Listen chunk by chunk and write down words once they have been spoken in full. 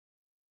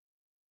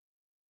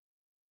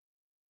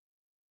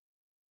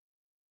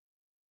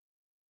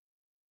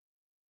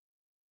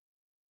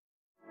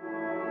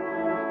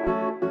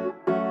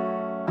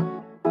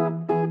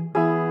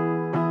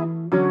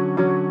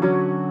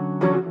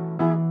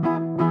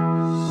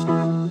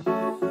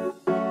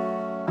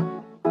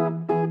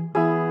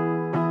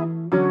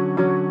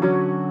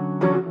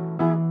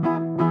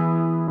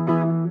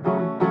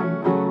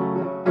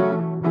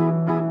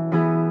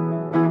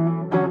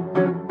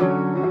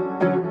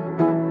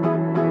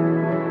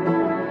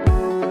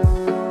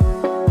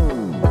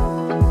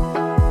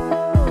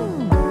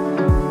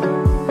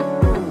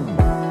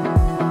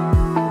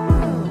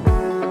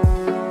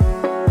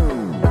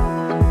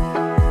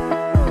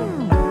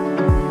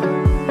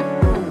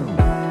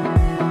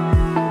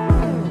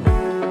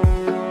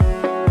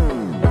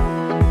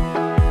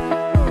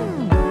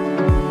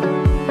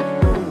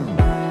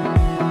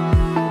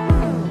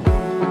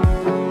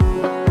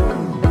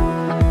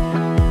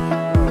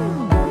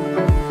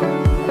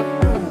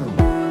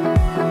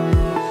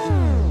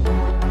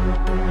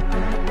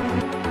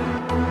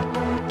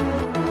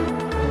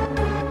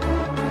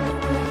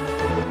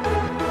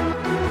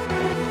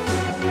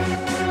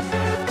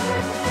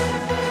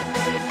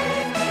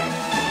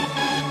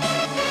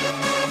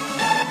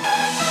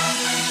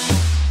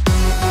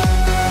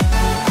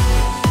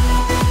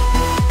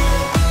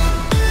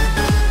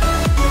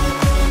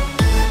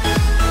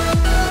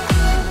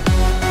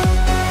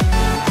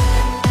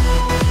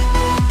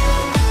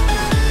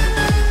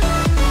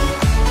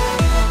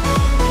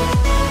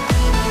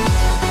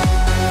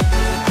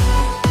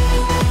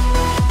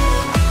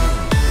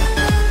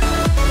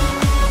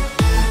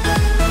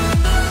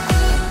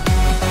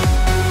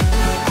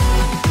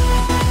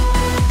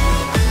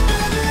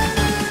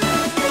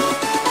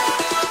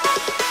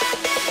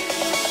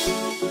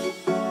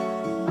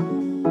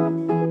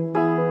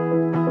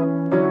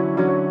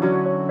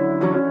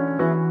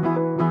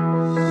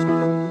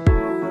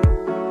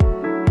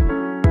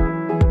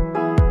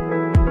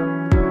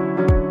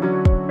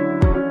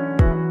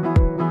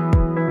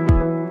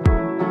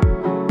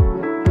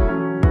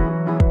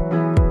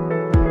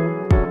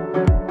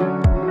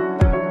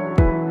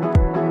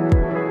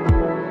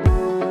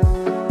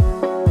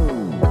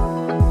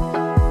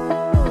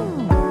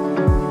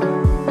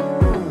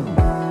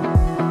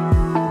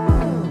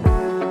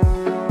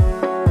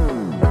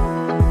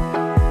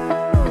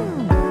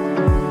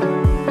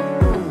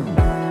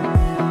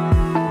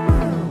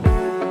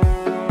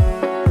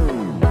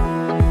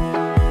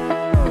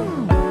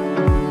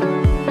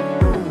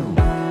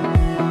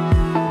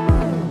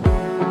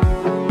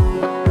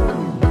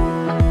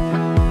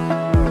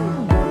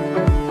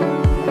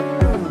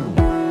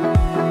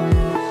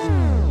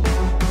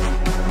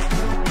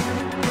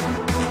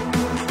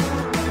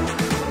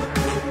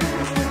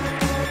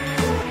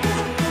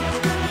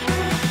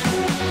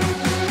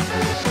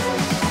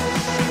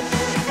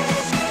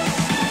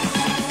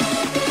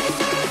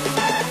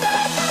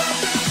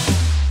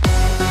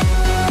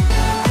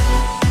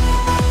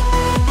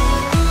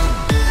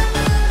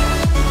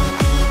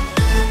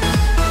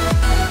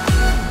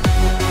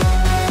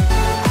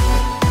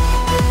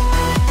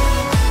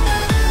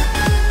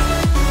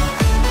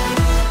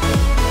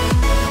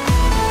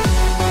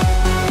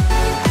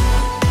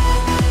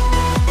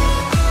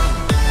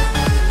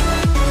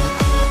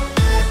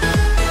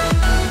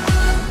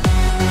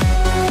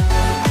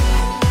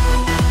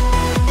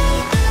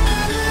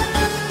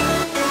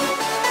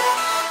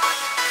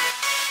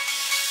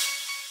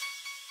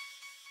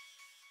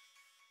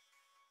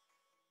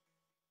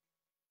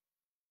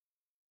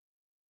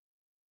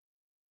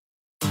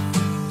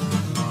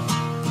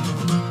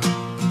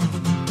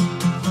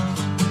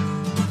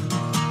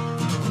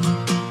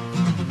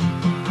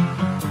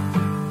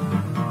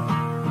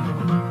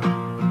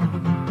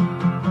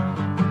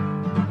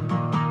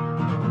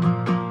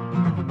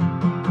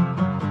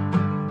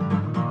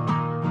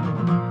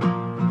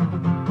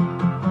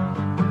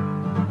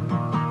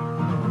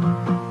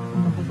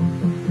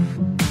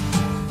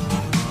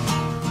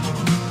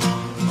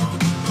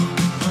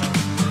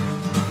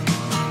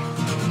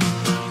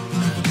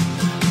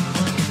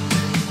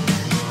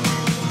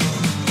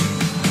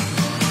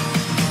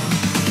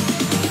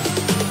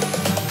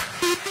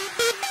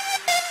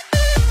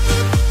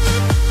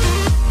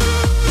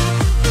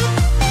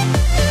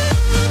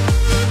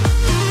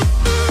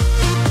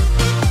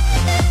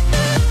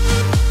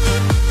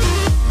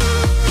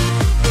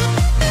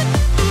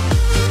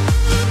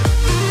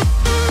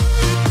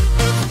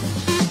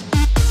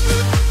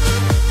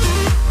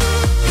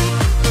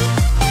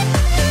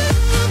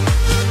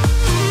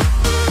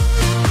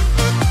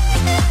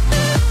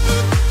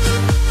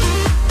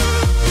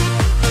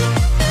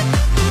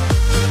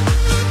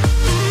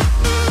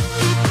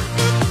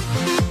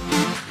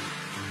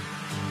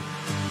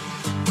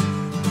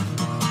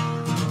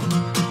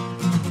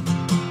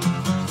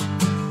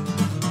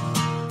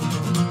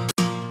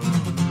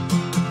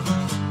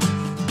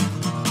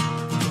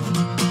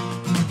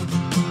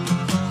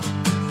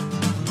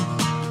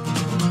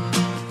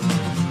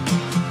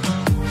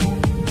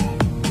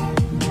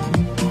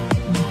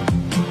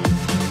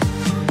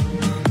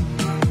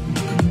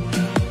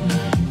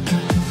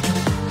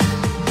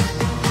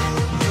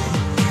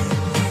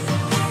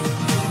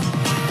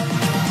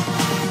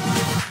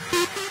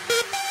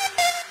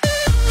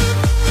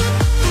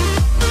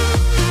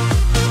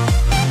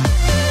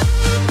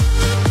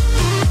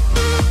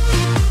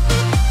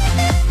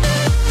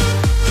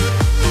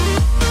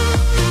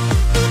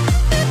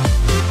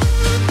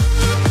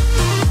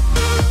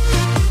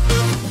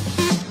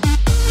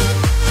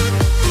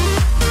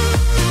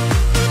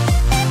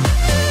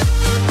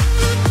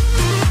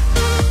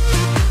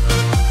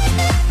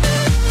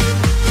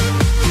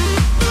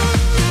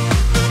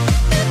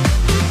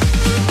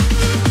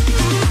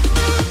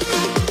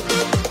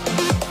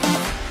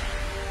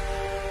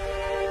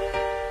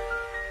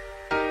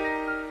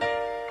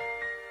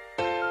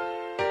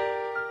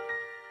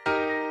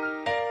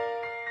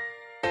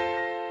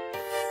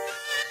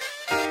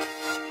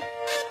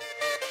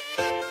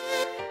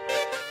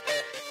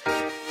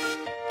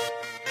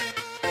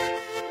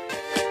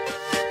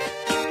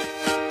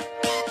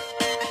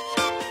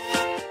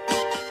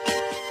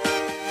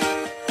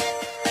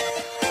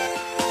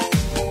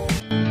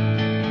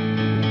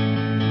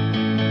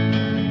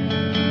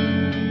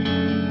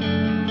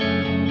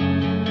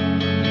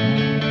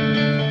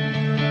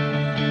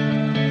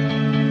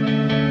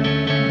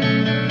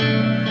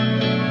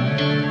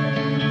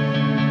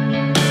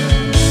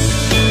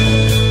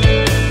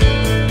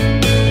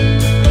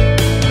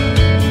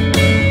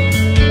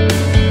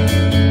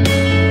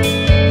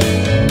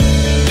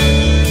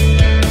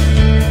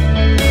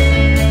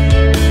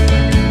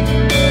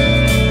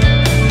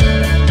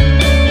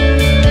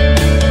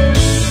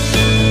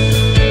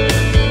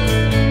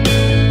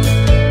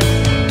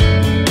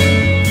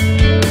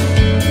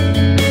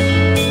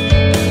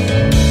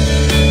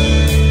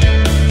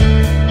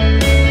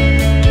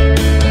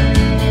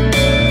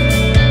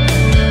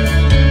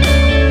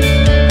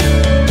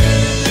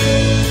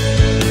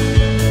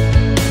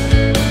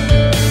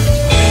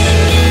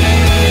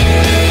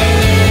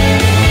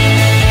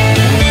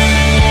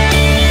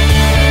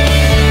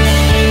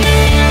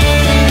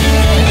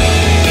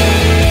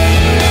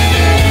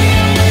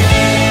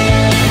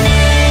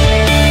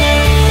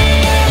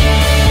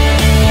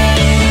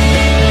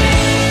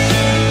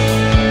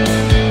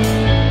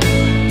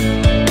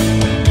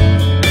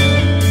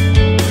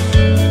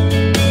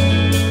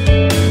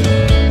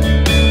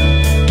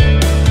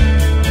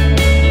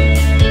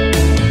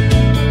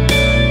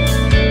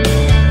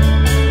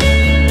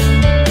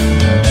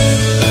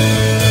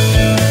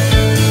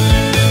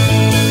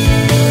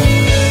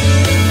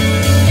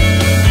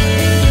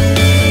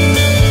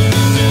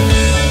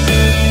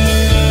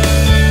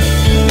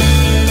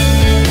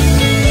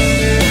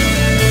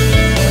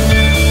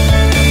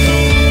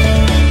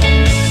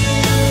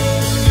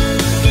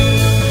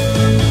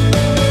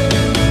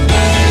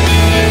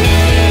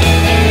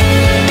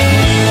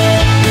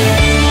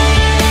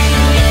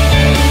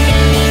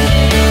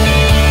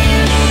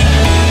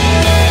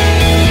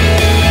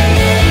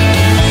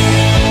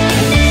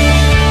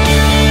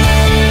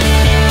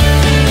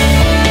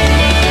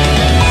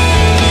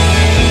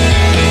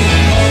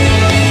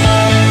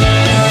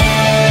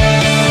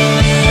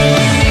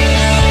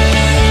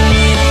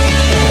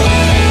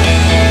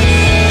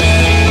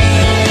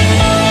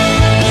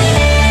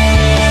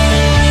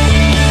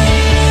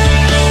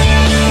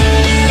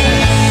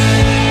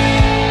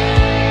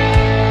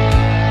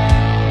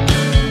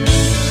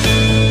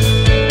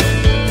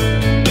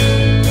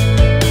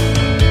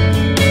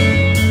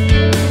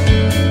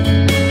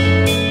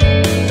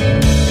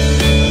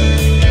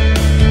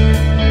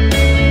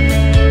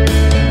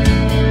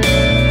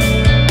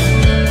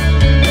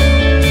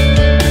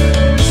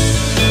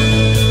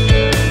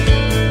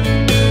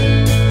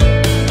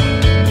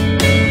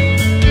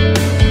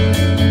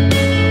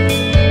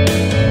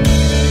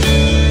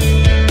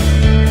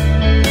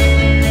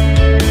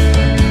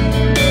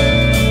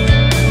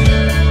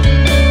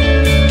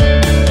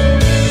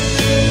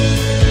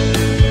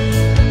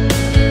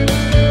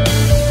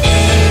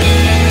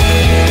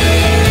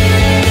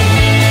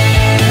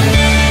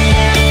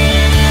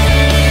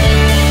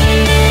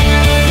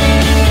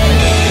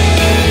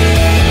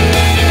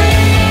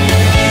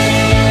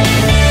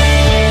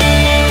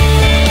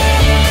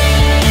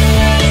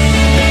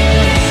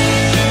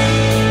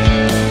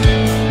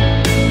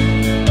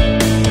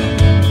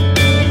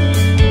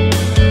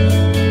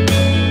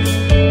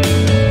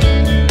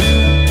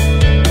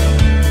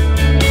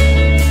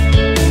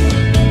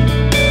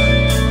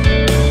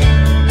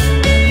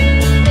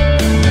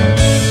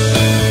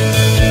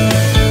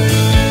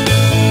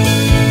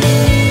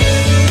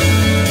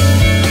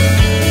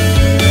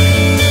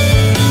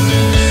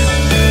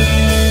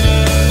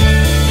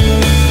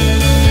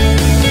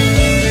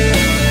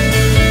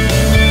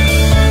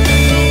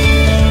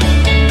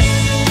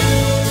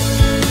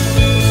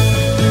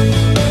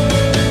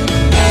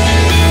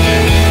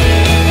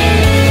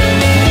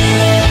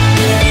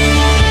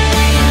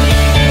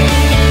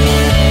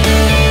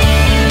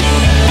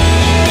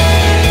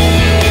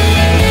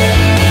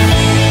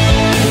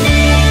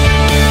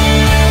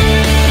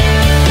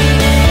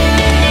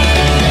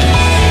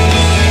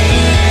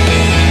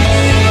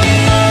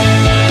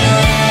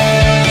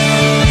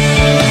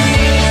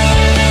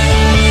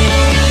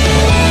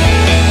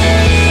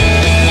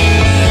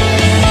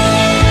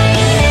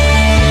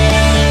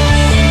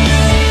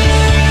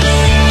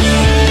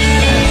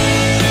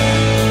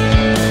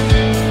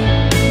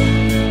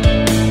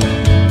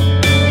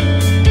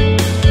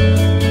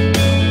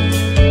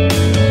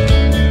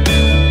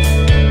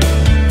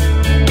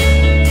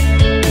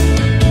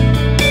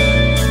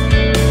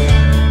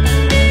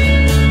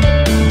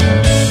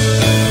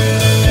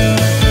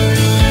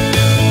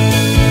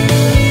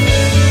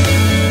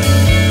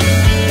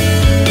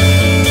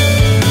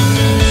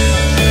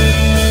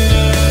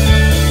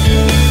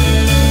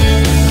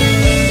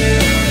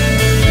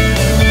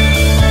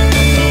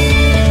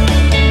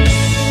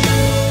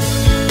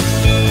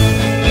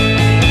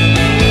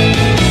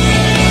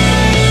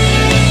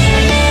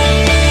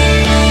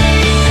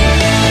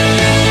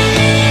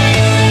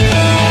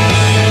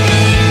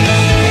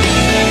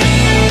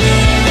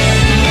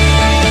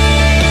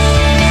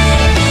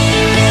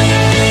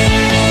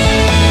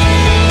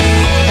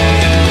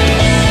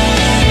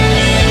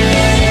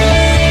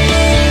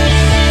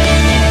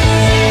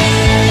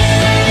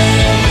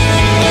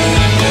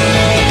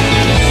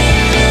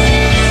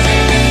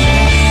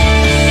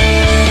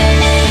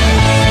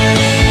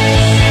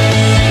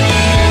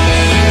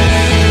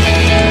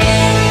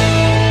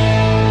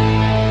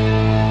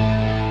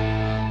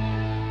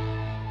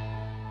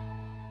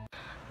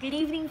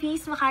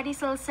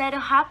Salcedo.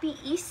 Happy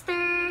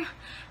Easter!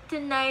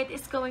 Tonight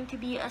is going to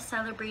be a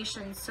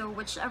celebration, so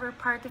whichever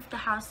part of the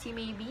house you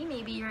may be,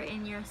 maybe you're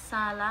in your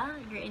sala,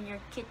 you're in your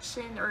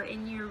kitchen, or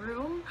in your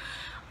room,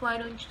 why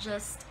don't you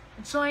just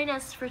join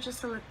us for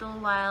just a little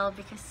while,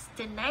 because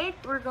tonight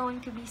we're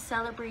going to be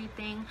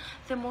celebrating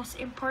the most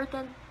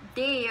important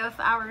day of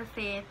our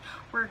faith,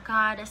 where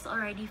God has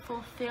already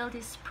fulfilled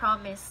His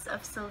promise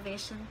of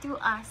salvation to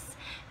us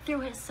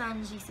through His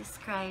Son Jesus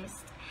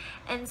Christ.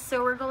 And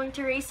so we're going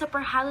to raise up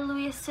our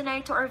hallelujahs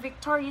tonight to our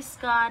victorious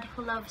God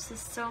who loves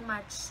us so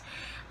much.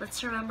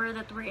 Let's remember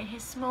that we're in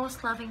His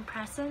most loving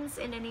presence.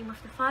 In the name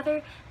of the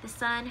Father, the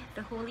Son,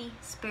 the Holy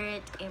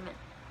Spirit. Amen.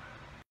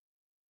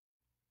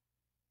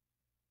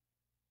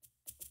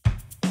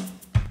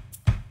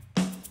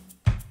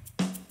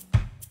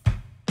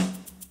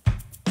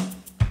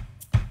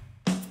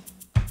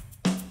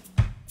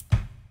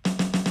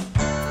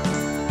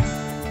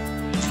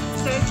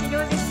 So if you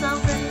know this song,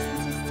 brothers and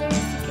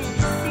sisters, you can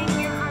sing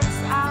your hearts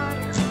out,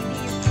 or maybe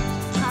you can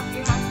just clap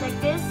your hands like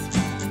this.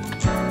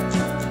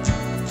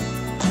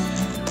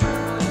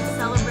 We're going to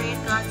celebrate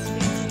God's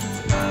victory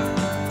tonight.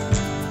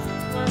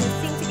 Come on, let's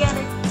sing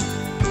together.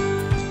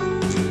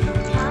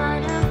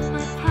 God of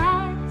my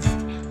past,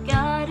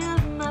 God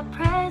of my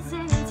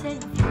present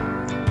and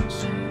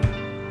future,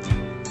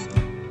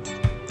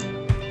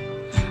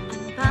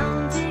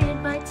 unbounded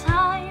by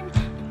time,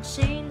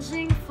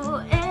 unchanging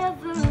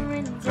forever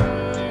and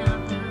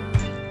ever.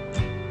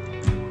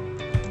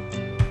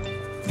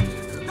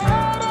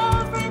 Let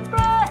every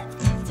breath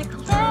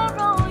declare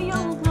all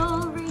your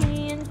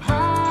glory and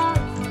power.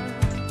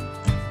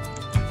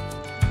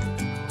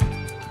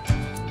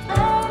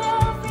 Let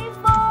every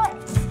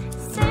voice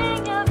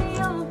sing of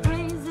your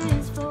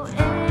praises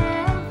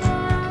forever.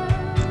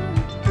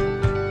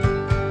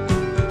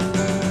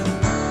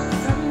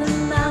 From the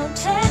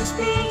mountains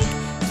peak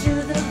to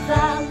the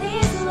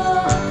valleys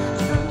low,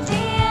 from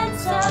the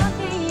ends of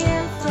the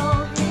earth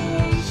all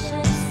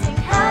creation sing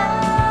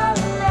hallelujah,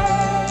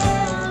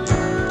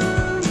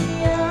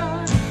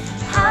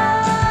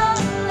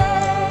 hallelujah.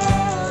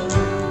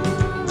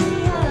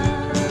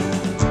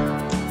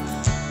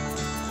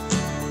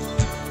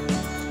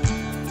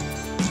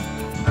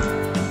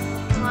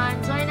 Come on,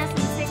 join us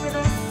and sing with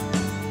us.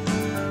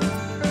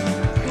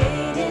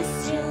 Great is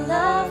your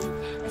love,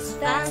 as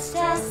vast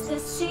as the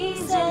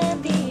seas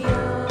and the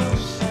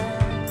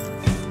oceans.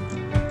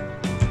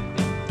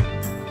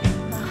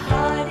 My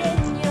heart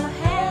in your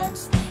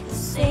hands, the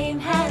same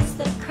hands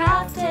that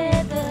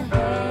crafted the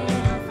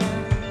heavens.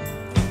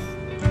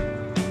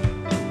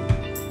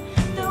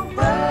 The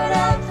word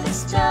at the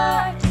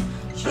start,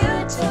 you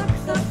took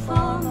the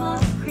form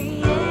of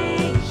creation.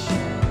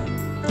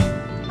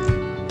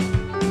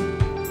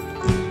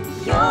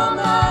 Your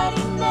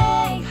mighty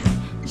name,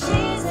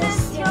 Jesus,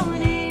 your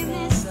name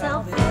is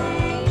salvation.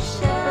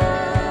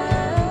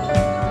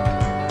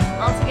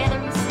 All together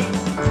we sing.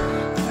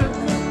 From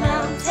the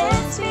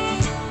mountains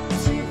peak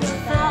to the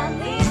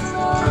valleys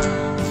low,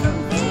 from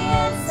the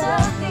ends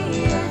of the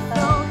earth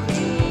all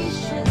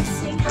creation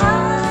sing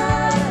hallelujah,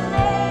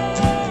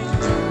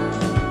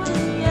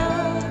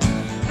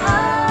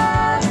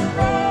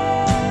 hallelujah.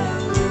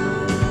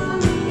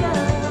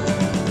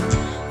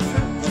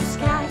 From the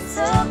skies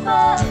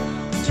above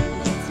to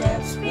the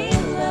depths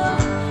below,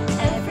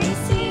 every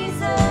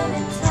season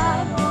and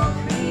time all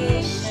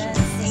creation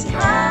sing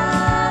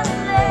hallelujah,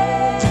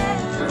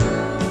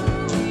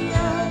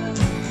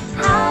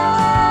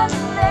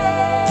 hallelujah.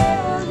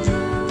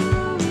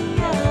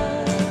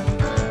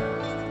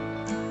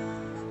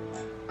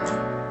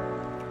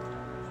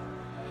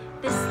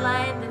 This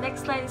slide, the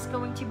next slide is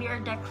going to be our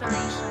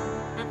declaration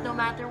that no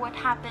matter what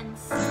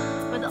happens,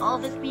 with all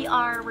that we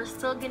are, we're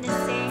still gonna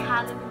say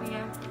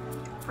hallelujah.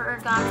 For our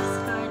God is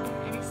good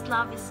and His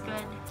love is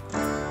good.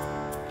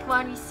 Come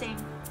on, we sing.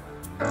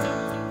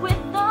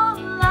 With all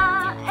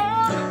I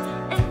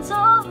am and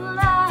all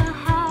I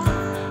have,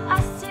 I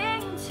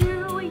sing to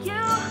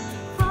you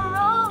for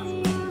all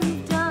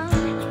you've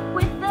done.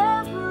 With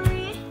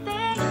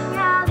everything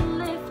I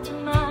lift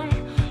my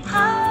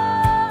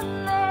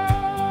hallelujah.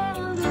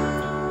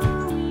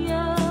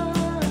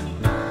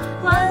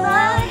 While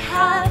I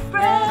have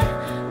breath,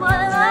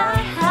 while I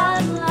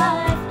have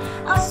life,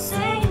 I'll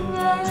sing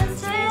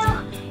until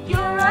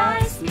your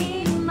eyes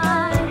meet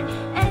mine.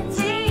 And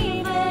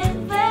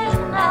even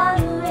then I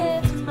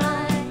lift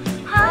my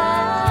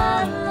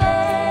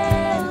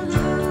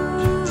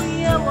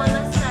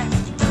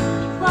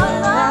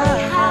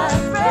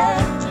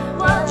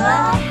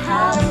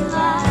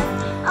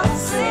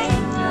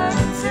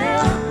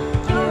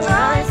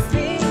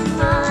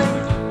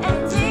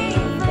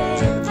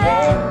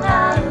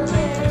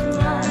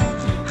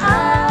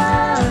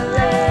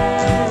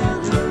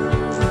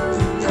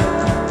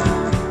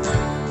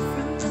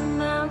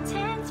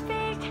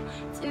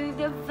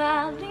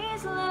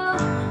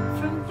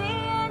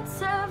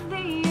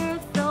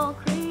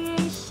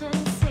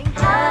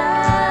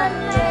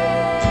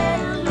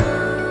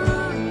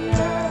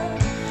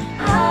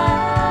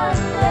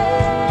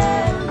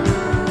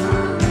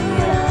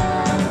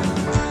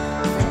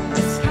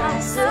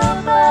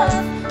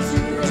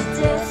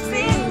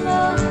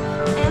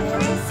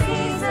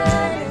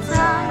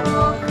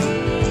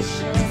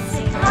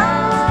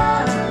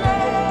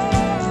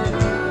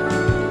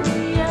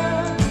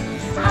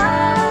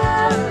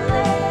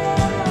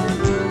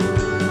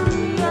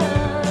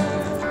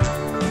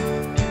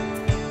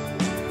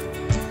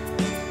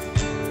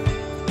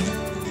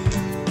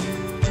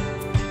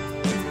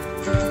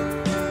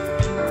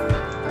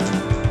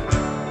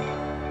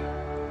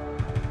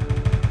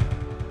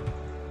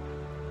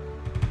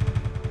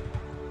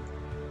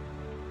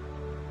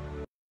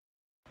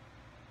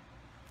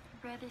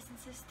brothers and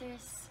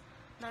sisters,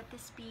 let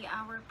this be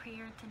our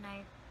prayer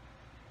tonight.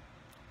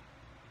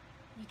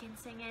 You can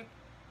sing it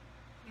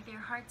with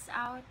your hearts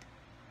out.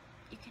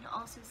 You can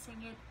also sing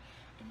it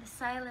in the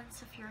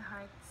silence of your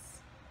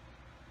hearts.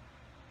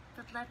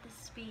 But let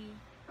this be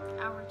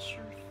our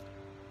truth,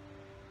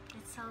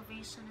 that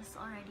salvation is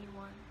already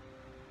won.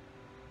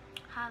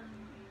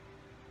 Hallelujah.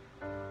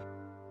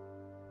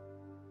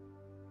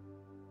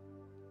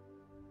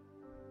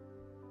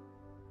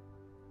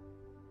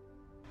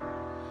 A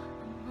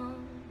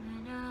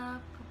moment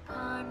up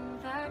upon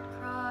that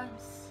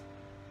cross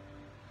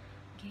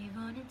gave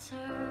an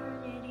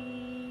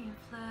eternity of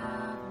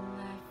love and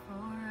life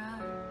for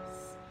us.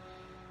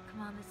 Come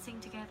on, let's sing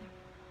together.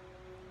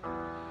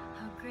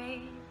 How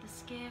great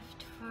this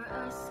gift for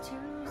us to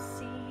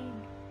see,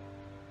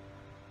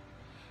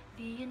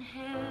 the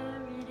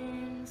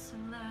inheritance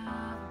of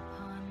love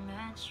upon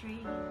that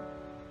tree.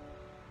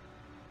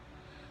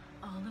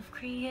 All of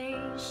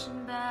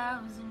creation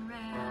bows in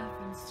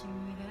reverence to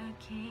the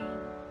King.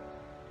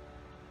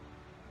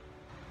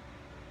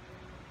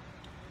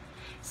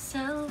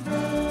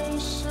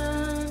 Salvation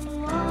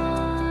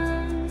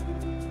won,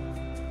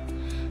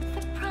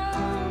 the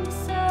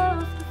promise of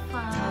the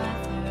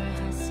Father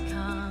has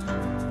come.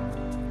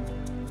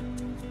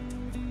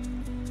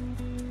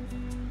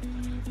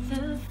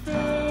 The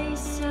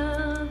face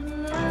of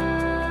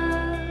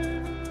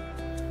love,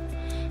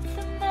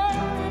 the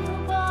man who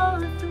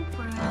bought the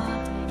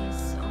world with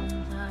his own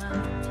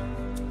blood.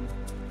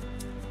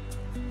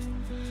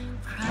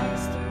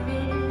 Christ the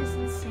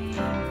risen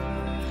Savior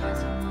has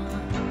won.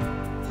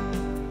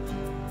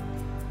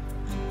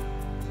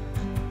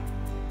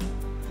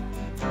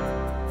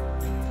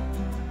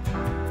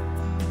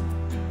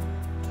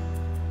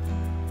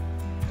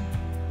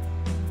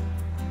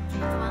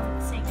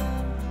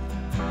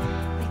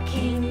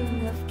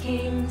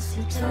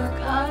 Who took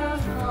our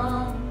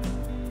fall,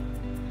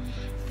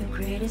 the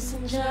greatest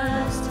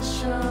injustice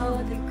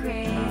showed the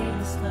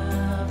greatest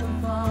love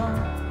of all.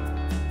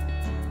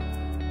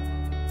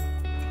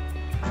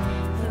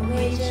 The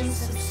wages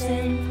of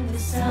sin, the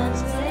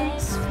Son's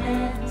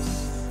expense,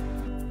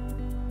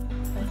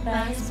 but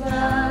by His blood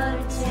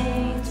our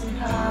tainted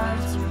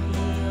hearts were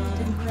healed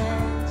and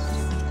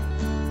cleansed.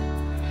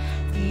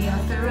 The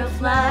author of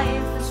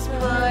life was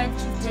put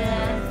to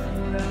death and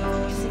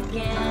rose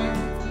again.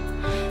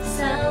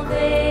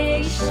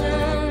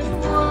 Salvation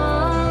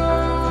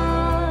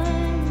won,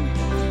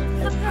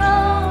 the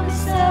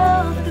promise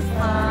of the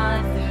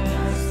Father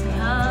has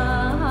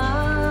come.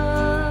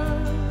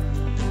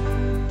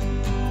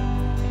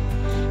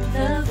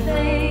 The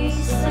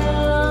face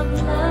of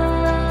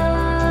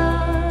love,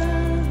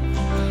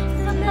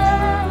 the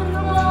man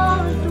who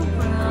bought the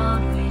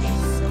world with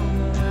his own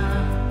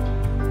blood.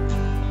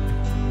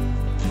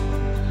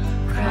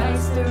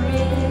 Christ the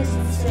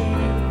risen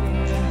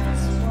Savior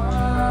has won.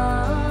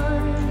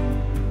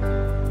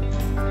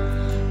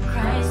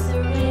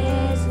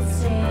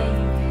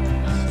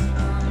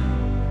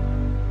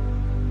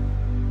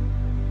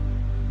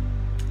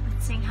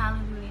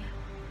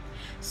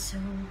 So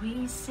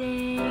we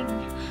sing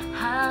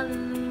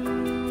hallelujah,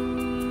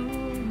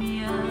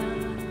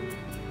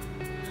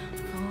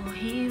 for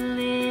He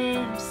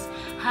lives,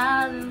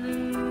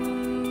 hallelujah.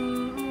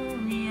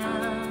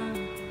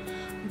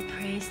 We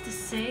praise the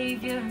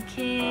Savior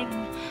King,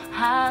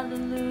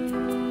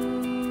 hallelujah.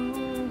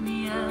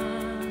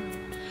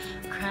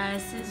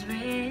 Christ is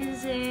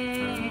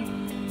risen.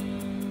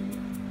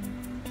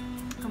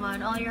 Come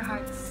on, all your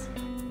hearts.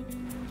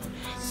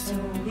 So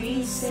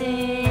we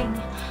sing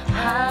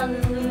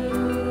hallelujah,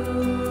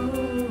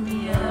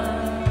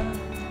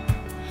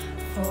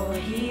 for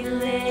He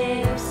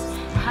lives,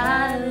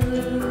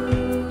 hallelujah.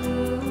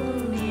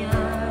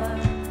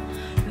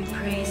 We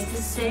praise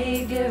the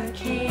Savior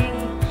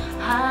King,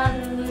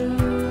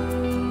 hallelujah.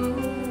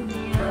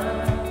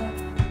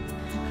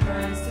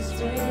 Christ is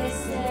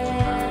risen.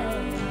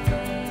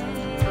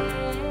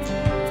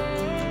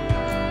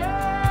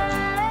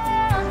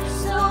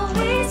 So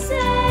we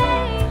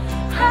sing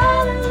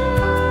hallelujah.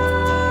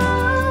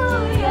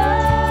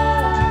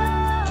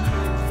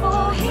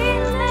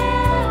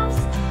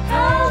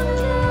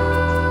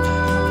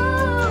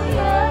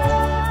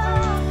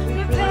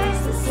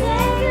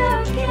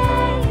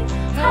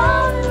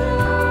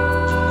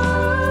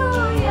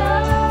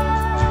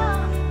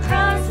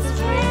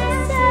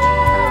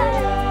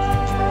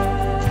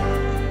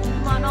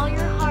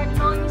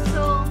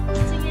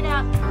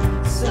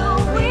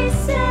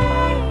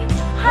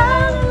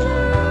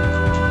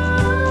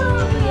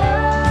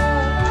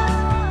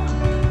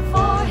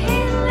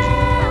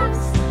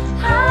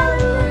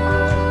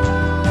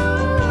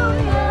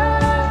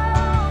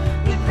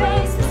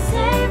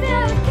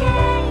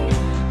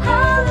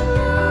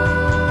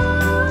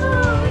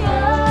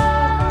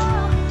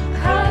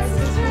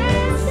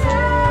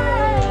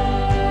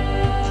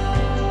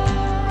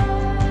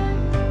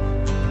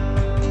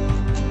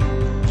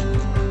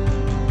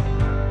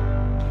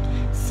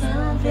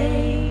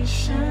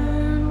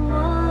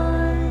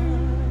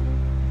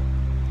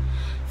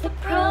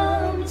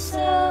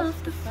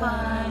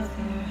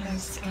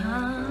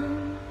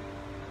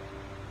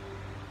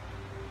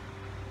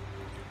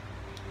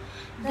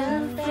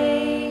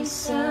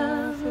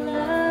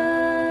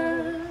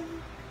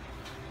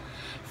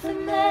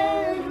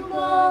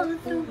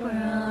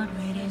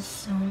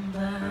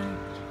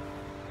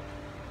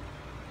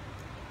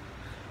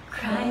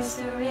 Christ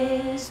the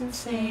risen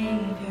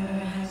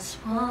Savior has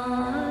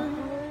won.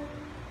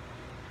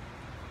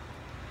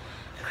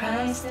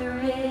 Christ the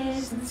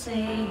risen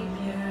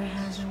Savior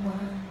has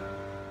won.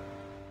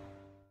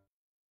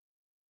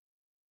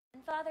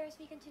 And Father, as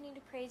we continue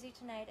to praise you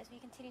tonight, as we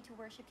continue to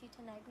worship you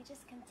tonight, we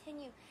just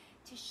continue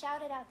to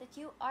shout it out that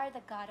you are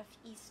the God of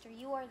Easter.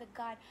 You are the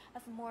God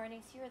of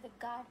mornings. You are the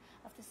God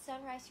of the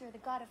sunrise. You are the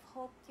God of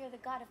hope. You are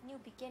the God of new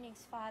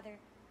beginnings, Father.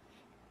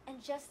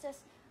 And just as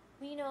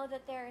we know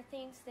that there are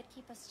things that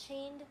keep us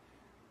chained,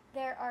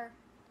 there are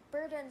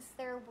burdens,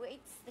 there are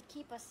weights that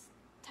keep us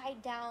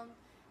tied down,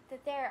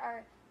 that there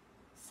are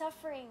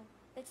suffering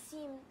that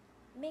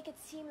make it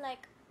seem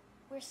like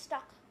we're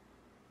stuck,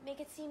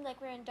 make it seem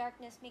like we're in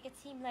darkness, make it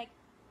seem like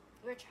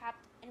we're trapped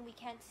and we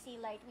can't see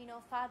light. We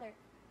know, Father,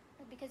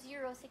 because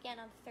you rose again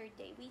on the third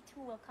day, we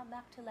too will come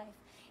back to life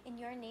in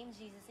your name,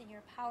 Jesus, in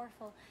your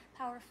powerful,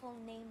 powerful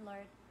name,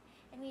 Lord.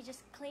 And we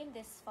just claim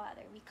this,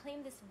 Father. We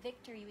claim this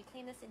victory. We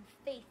claim this in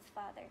faith,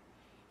 Father.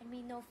 And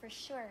we know for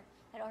sure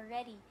that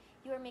already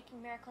you are making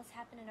miracles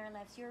happen in our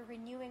lives. You are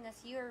renewing us.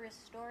 You are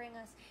restoring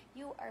us.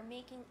 You are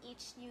making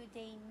each new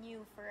day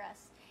new for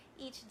us.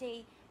 Each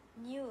day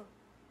new,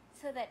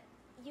 so that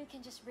you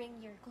can just bring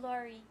your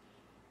glory.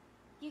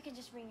 You can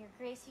just bring your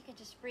grace. You can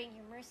just bring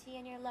your mercy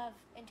and your love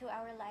into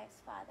our lives,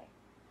 Father.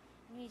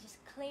 And we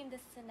just claim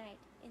this tonight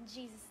in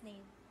Jesus'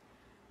 name.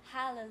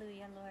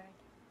 Hallelujah, Lord.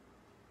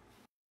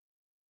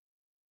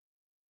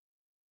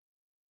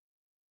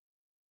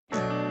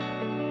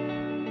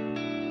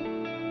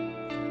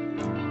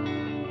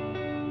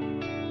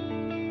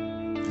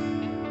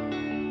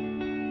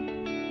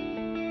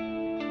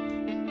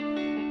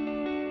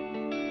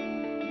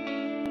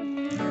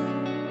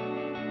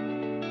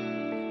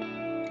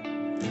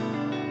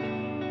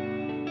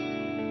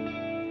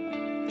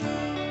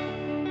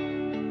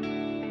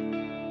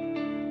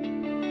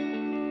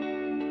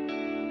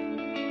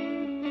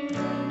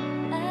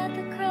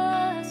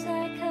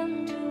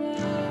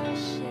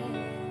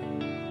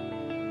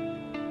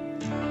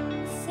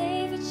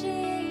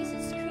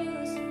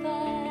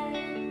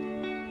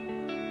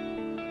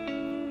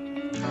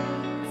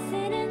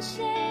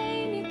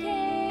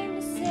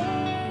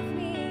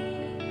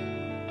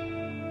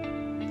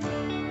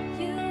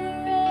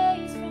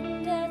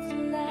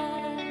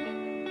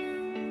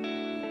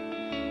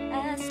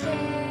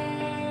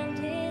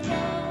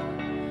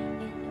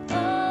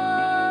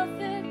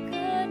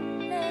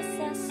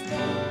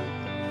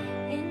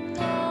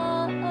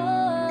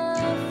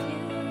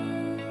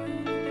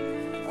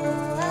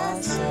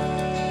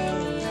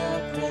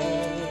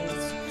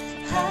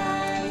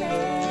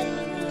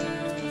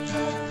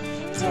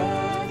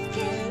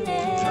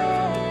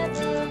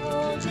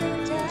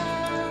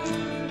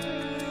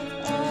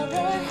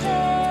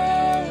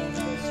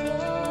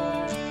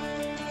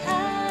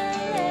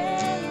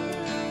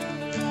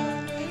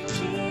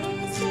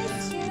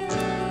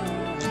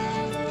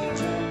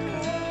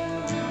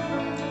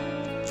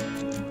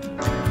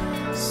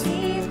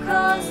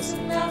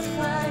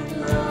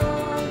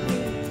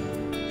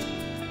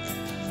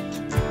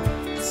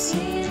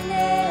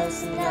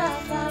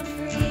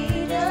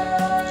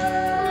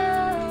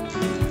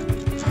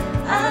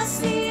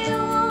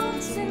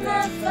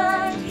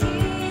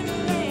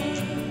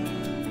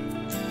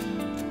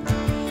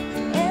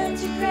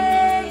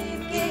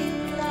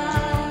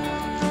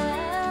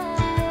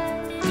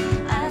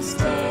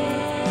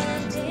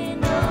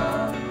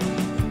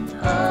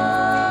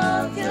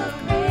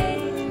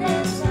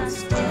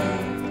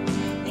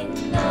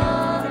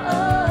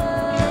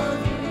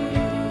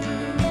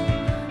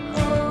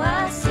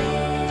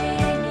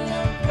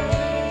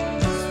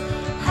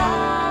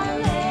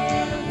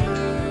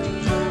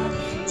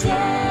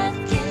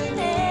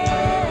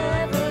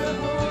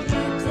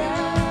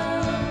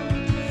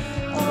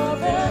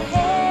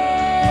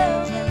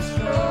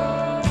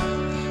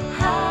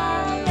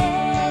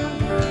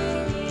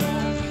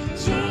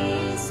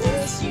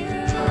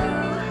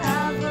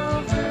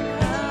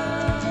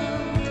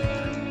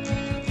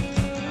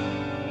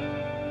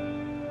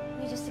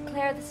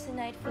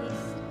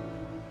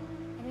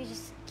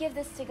 Give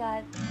this to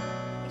God.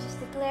 We just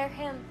declare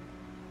Him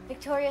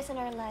victorious in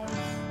our lives.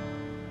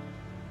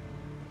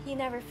 He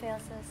never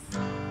fails us.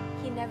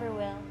 He never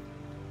will.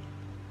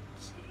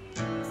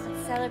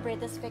 Let's celebrate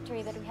this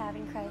victory that we have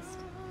in Christ.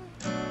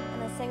 And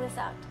let's sing this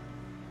out.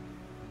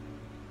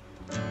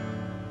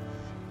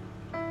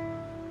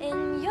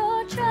 In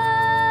your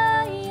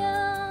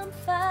triumph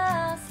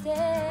I'll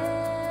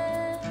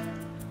stand.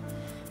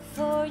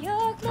 For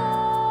your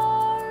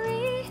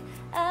glory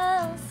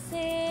I'll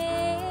sing.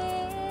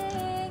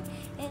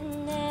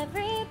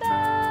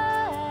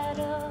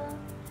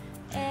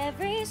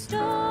 Every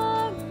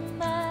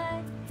storm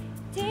I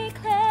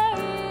declare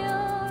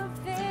your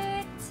victory.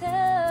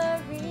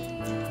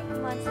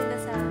 Come on, sing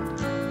this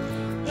out.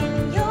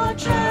 In your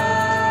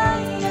triumph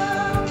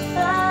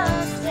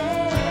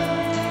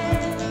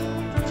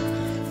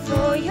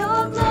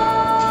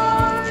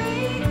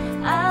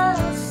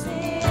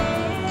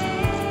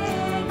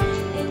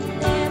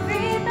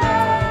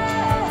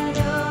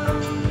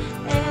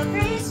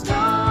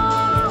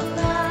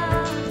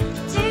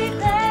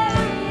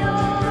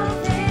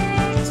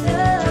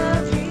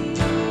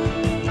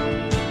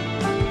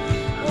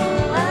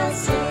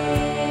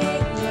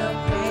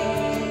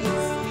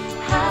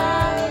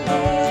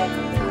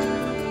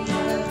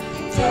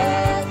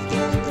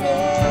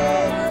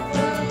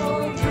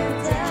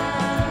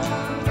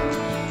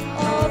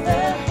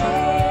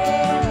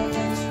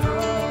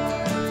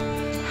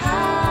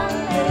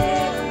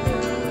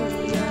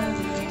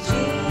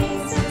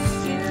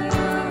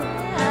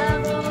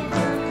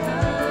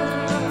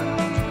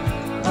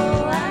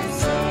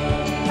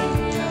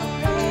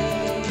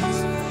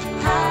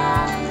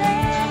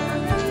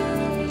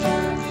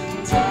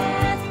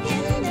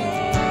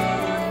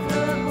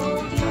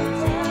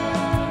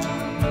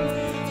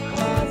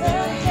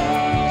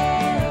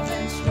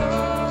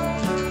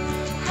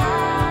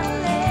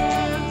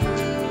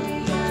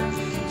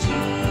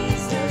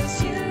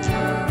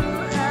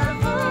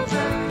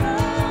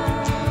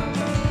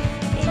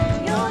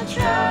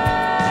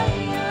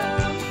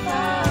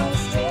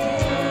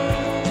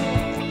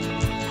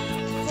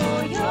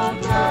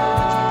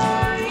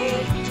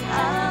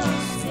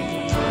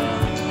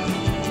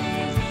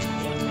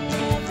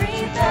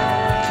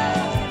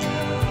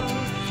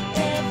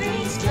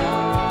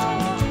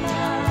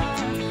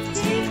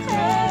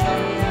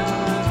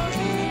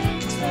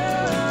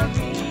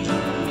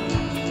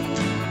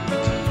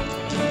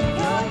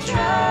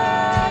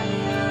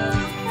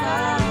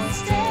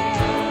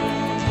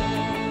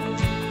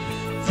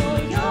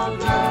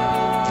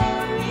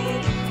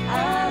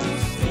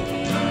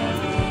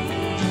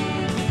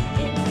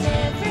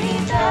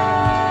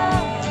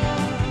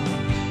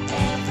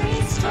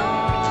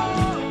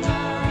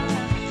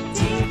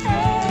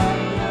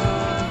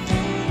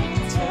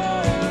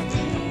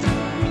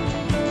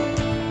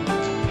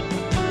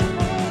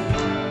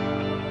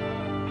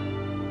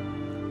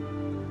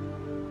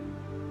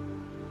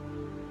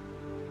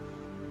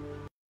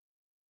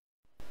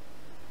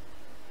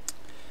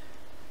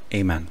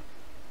Amen.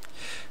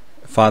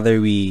 Father,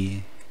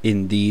 we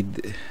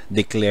indeed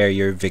declare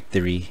your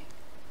victory.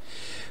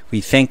 We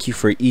thank you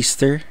for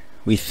Easter.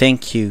 We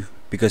thank you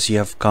because you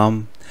have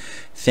come.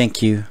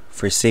 Thank you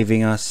for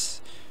saving us.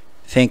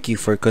 Thank you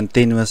for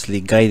continuously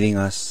guiding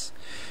us.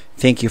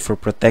 Thank you for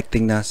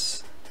protecting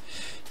us.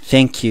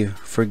 Thank you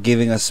for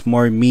giving us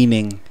more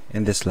meaning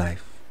in this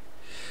life.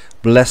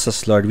 Bless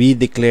us, Lord. We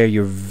declare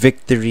your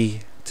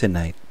victory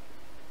tonight.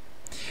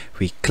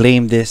 We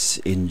claim this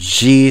in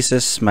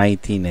Jesus'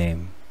 mighty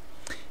name.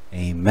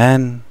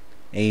 Amen.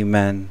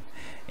 Amen.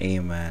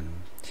 Amen.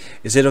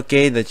 Is it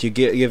okay that you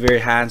give your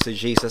hands to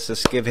Jesus?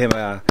 Just give him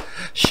a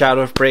shout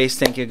of praise.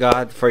 Thank you,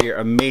 God, for your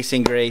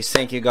amazing grace.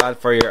 Thank you, God,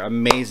 for your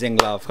amazing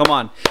love. Come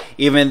on.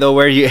 Even though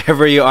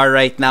wherever you are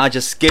right now,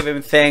 just give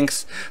him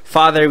thanks.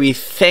 Father, we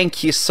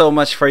thank you so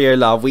much for your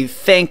love. We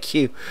thank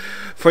you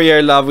for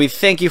your love. We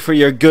thank you for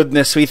your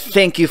goodness. We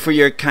thank you for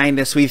your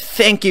kindness. We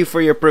thank you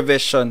for your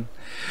provision.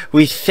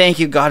 We thank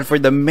you, God, for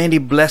the many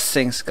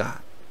blessings, God.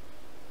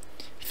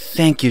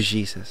 Thank you,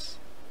 Jesus.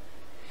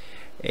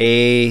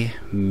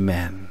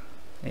 Amen.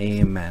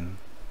 Amen.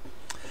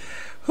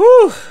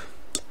 Whew.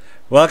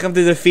 Welcome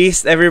to the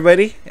feast,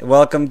 everybody.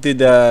 Welcome to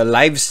the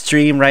live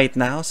stream right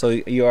now. So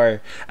you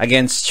are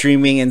again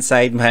streaming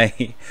inside my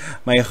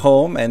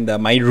home and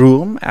my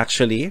room,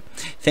 actually.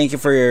 Thank you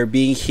for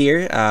being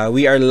here.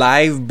 We are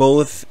live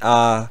both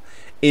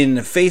in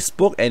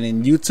Facebook and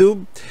in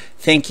YouTube.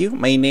 Thank you.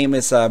 My name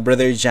is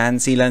Brother Jan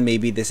Silan.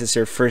 Maybe this is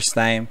your first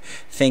time.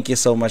 Thank you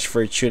so much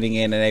for tuning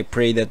in, and I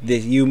pray that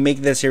you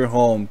make this your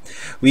home.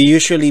 We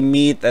usually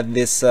meet at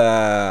this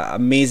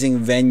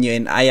amazing venue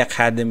in I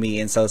Academy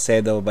in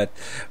Salcedo, but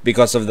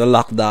because of the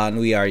lockdown,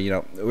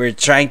 we're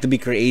trying to be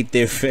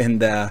creative,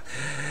 and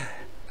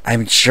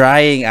I'm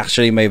trying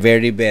actually my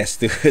very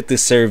best to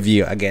serve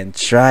you again.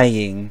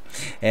 Trying,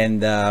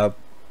 and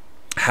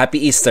Happy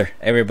Easter,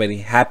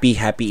 everybody. Happy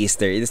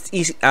Easter.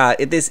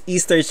 It is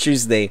Easter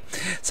Tuesday.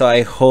 So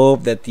I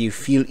hope that you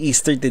feel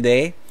Easter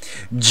today.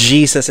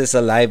 Jesus is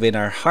alive in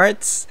our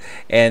hearts,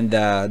 and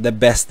the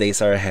best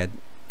days are ahead.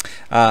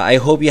 I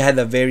hope you had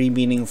a very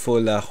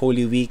meaningful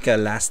Holy Week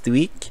last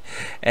week,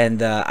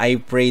 and I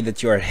pray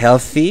that you are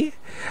healthy.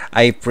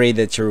 I pray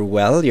that you're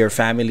well, your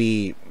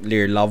family,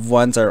 your loved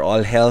ones are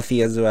all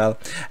healthy as well.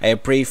 I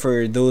pray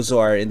for those who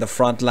are in the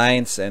front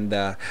lines, and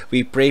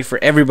we pray for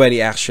everybody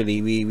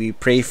actually. We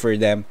pray for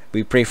them.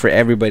 We pray for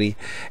everybody.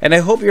 And I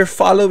hope you're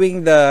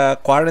following the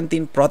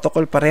quarantine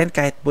protocol pa rin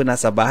kahit po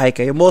nasa bahay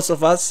kayo. Most of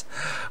us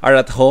are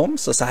at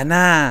home. So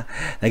sana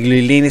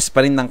naglilinis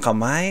pa rin ng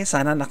kamay.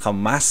 Sana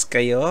nakamask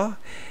kayo.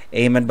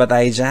 Amen ba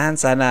tayo dyan?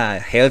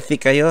 Sana healthy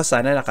kayo.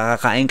 Sana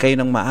nakakakain kayo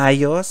ng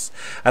maayos.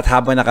 At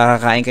habang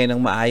nakakakain kayo ng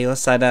maayos,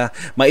 sana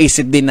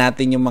maisip din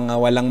natin yung mga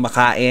walang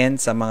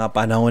makain sa mga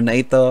panahon na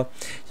ito.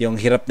 Yung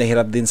hirap na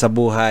hirap din sa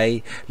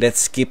buhay.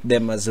 Let's keep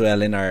them as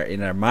well in our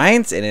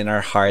minds and in our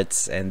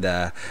hearts. And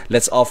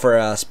let's offer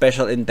a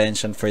special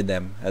intention for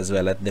them as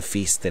well at the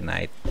feast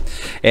tonight.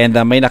 And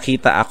may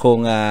nakita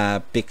akong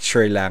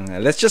picture lang.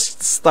 Let's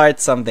just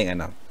start something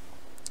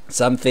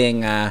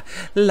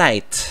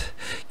light.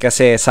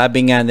 Kasi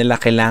sabi nga nila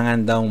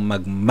kailangan daw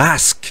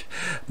mag-mask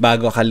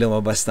bago ka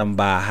lumabas ng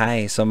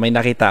bahay. So may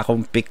nakita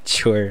akong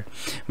picture.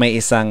 May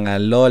isang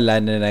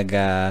lola na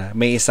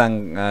may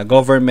isang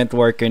government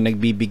worker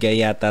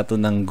nagbibigay yata to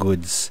ng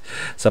goods.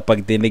 So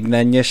pag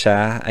tinignan niyo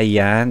siya,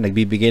 ayan,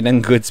 nagbibigay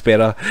ng goods,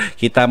 pero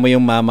kita mo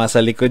yung mama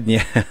sa likod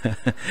niya.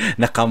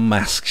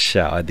 Naka-mask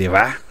siya, o, di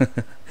ba?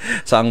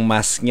 So, ang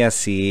mask niya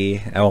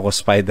ewan ko,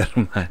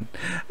 Spider-Man.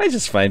 I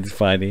just find it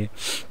funny.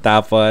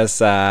 Tapos,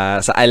 sa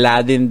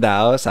Aladdin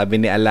daw, sabi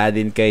ni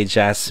Aladdin kay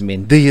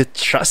Jasmine, "Do you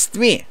trust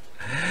me?"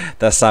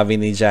 Tapos sabi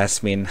ni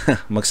Jasmine,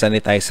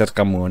 "Mag-sanitizer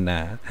ka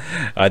muna."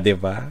 O,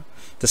 diba?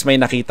 Tapos may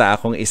nakita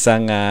akong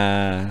isang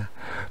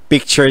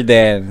picture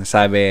din.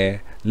 Sabi,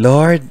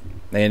 "Lord,"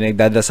 ayun,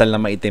 nagdadasal na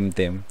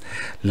maitim-tim,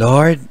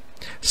 "Lord,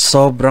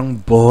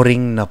 sobrang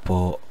boring na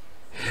po.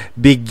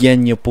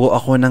 Bigyan niyo po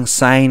ako ng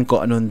sign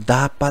kung anong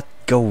dapat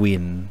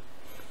gawin."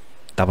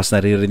 Tapos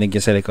naririnig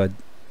niya sa likod,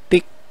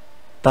 "Tik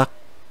tak,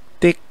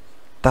 tik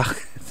tak,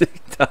 tik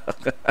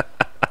tak."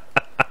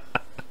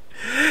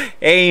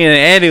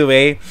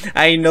 Anyway,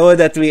 I know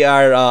that we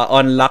are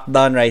on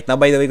lockdown right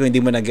now. By the way, kung hindi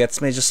mo na-gets,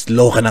 medyo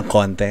slow ka ng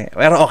konti.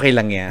 Pero okay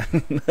lang yan.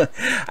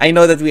 I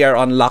know that we are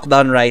on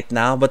lockdown right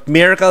now, but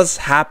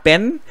miracles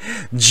happen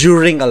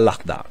during a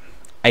lockdown.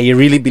 I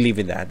really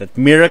believe in that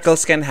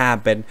miracles can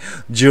happen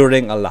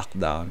during a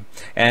lockdown.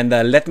 And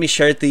let me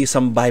share to you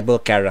some Bible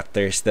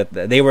characters that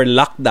they were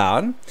locked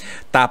down.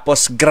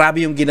 Tapos,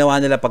 grabe yung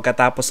ginawa nila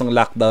pagkatapos ng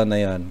lockdown na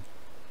yon.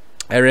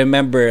 I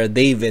remember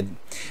David.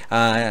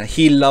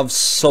 He loved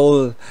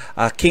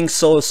King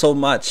Saul so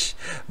much.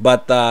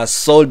 But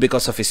Saul,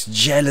 because of his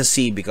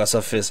jealousy, because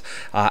of his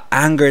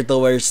anger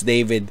towards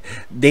David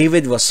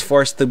was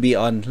forced to be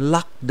on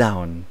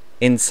lockdown.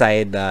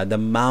 inside the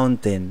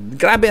mountain.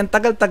 Grabe, ang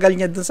tagal-tagal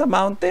niya dun sa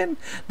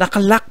mountain.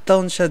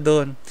 Naka-lockdown siya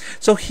dun.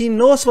 So, he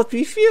knows what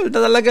we feel.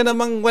 Na talaga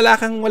namang wala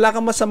kang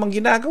masamang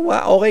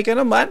ginagawa. Okay ka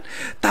naman.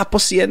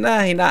 Tapos yan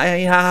na,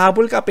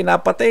 hinahabol ka,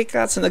 pinapatay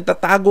ka, so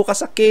nagtatago ka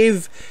sa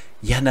cave.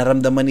 Yan,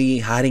 naramdaman ni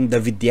Haring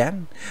David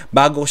yan.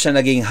 Bago siya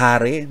naging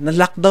hari,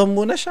 na-lockdown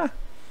muna siya.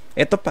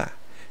 Ito pa,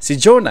 si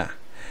Jonah.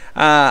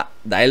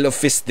 Dahil of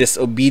his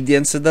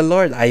disobedience to the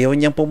Lord, ayaw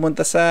niyang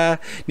pumunta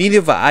sa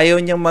Nineveh, ayaw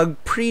niyang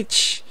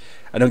mag-preach.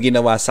 Anong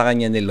ginawa sa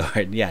kanya ni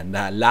Lord? Yan,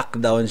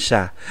 na-lockdown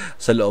siya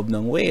sa loob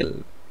ng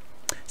whale.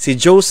 Si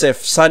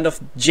Joseph, son of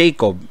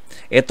Jacob,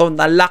 ito,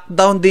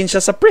 na-lockdown din siya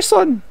sa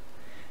prison.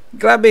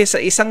 Grabe, sa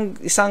isang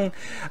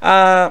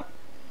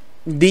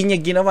hindi niya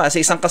ginawa, sa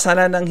isang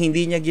kasalanang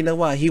hindi niya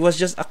ginawa. He was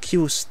just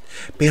accused.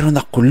 Pero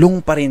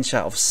nakulong pa rin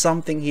siya of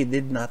something he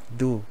did not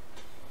do.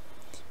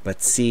 But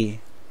see,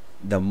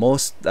 the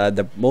most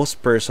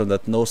person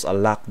that knows a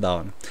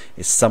lockdown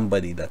is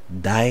somebody that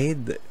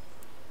died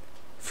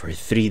for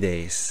 3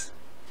 days,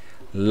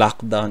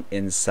 locked down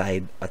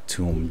inside a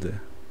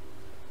tomb.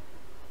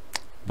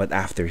 But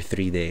after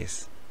 3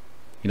 days,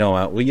 you know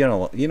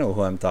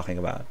who I'm talking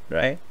about,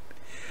 right?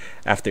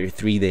 After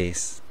 3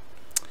 days,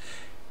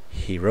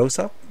 he rose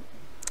up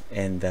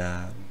and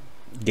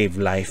gave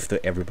life to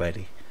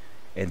everybody,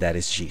 and that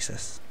is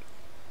Jesus.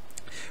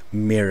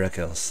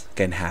 Miracles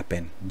can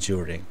happen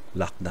during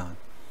lockdown.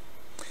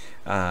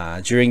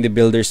 During the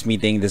builders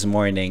meeting this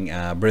morning,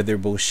 Brother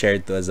Bo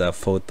shared to us a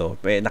photo.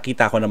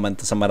 Nakita ko naman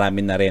to sa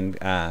marami na rin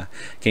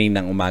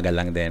kaninang umaga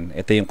lang din.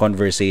 Ito yung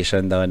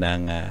conversation daw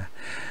ng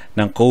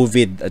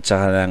COVID at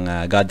saka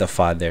ng God the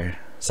Father.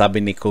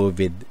 Sabi ni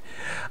COVID,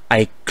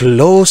 I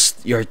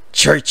closed your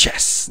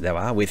churches,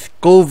 diba? With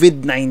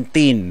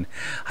COVID-19,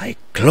 I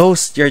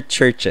closed your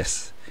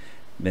churches.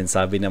 Then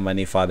sabi naman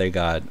ni Father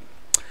God,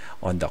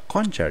 on the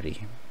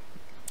contrary,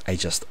 I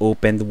just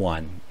opened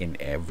one in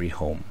every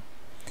home.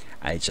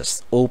 I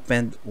just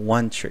opened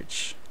one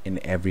church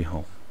in every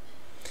home.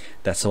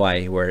 That's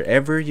why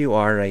wherever you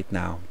are right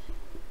now,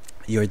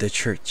 you're the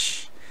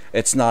church.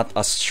 It's not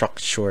a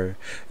structure.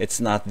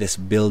 It's not this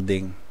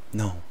building.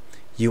 No,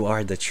 you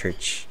are the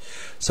church.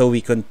 So we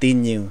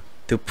continue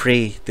to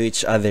pray to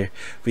each other.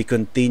 We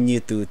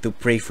continue to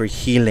pray for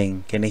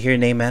healing. Can I hear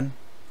an amen?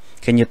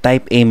 Can you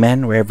type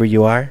amen wherever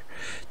you are?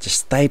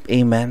 Just type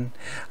amen.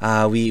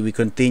 We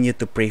continue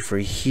to pray for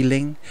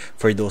healing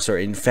for those who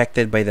are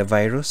infected by the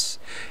virus,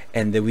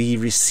 and that we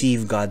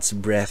receive God's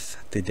breath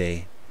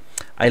today.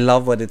 I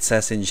love what it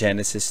says in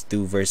Genesis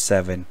 2 verse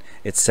 7.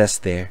 It says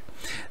there,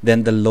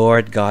 then the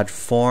Lord God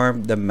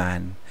formed the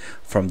man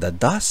from the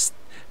dust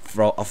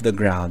of the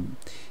ground.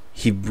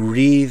 He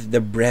breathed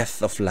the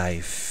breath of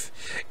life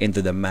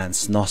into the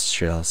man's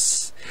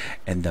nostrils,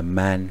 and the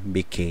man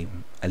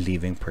became a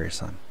living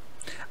person.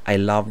 I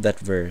love that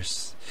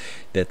verse,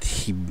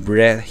 that he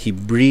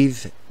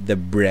breathed the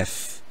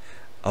breath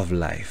of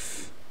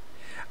life.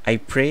 I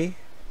pray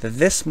that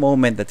this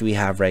moment that we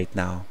have right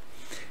now,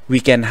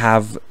 we can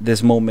have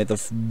this moment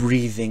of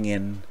breathing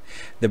in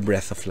the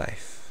breath of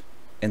life,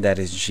 and that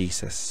is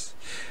Jesus.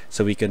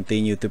 So we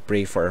continue to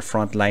pray for our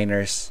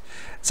frontliners.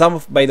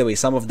 By the way,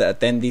 some of the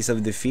attendees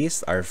of the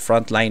feast are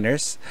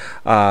frontliners.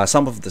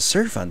 Some of the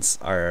servants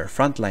are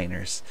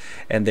frontliners,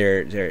 and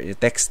they're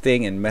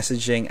texting and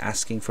messaging,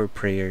 asking for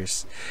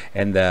prayers,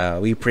 and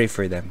we pray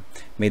for them.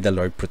 May the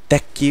Lord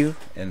protect you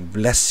and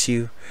bless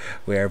you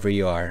wherever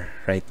you are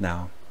right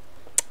now.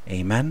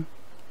 Amen.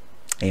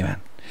 Amen.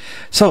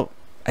 So,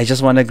 I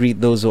just want to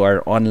greet those who are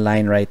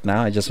online right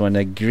now. I just want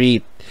to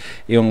greet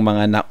yung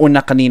mga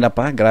nauna kanina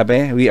pa.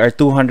 Grabe, we are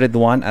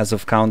 201 as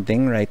of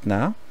counting right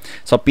now.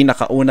 So,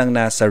 pinakaunang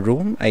nasa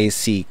room ay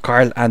si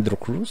Carl Andrew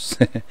Cruz.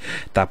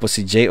 Tapos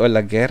si J.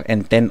 Olaguer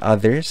and 10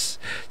 others.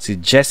 Si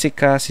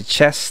Jessica, si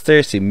Chester,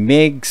 si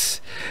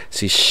Migs,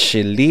 si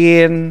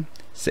Shelleen,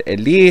 si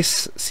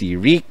Elise, si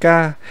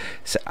Rika,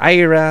 si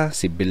Ira,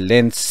 si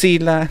Belen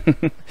Sila,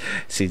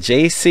 si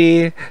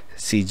JC,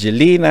 si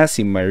Jelina,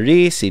 si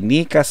Marie, si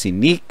Nika, si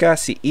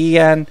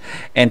Ian,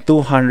 and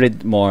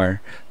 200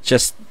 more.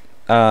 Just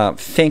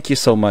thank you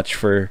so much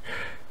for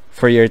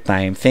your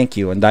time. Thank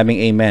you. Ang daming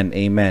amen,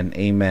 amen,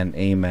 amen,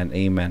 amen,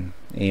 amen,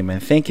 amen.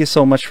 Thank you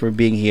so much for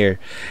being here,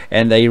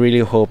 and I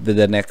really hope that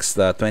the next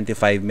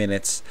 25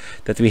 minutes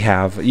that we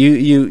have,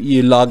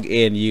 you log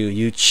in,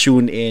 you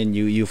tune in,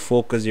 you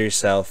focus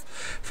yourself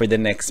for the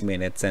next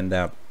minutes, and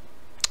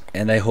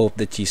I hope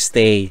that you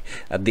stay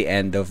at the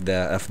end of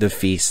the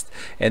feast.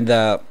 And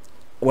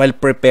while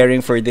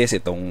preparing for this,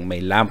 itong may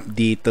lamp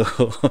dito,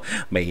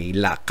 may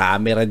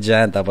camera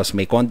dyan, tapos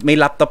may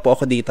laptop po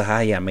ako dito,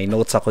 may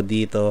notes ako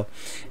dito.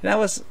 And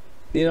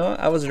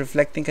I was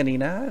reflecting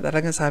kanina,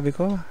 talagang sabi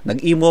ko,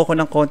 nag-emo ako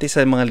ng konti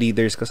sa mga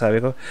leaders ko, sabi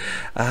ko,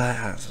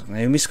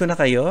 miss ko na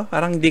kayo,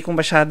 parang hindi ko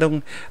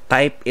masyadong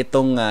type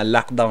itong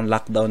lockdown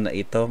na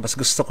ito. Mas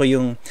gusto ko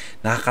yung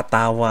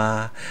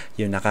nakakatawa,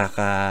 yung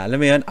alam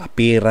mo yun,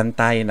 appearan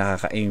tayo,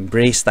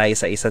 nakaka-embrace tayo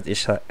sa isa't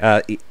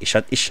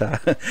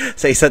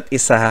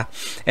isa.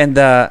 And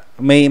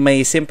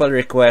my simple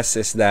request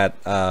is that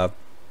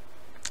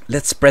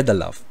let's spread the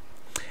love.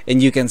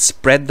 And you can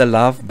spread the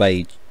love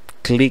by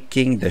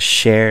clicking the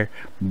share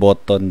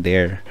button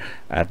there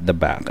at the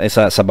back.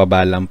 Sa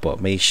baba lang po.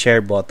 May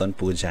share button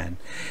po dyan.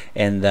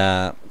 And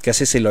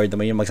kasi si Lord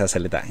naman yung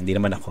magsasalita. Hindi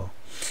naman ako.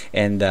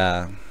 And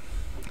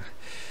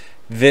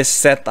this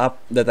setup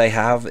that I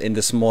have in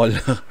the small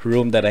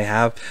room that I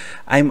have,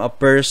 I'm a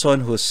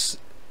person who's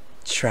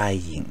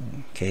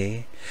trying.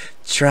 Okay?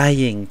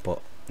 Trying po.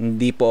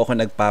 Hindi po ako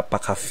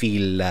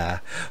nagpapaka-feel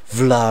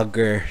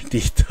vlogger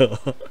dito.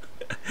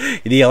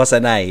 Hindi ako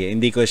sanay.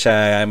 Hindi ko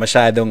siya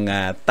masyadong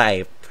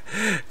type.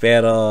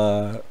 Pero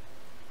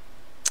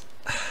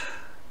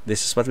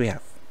this is what we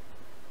have.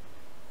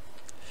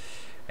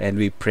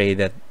 And we pray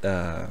that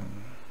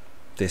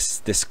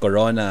this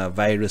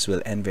coronavirus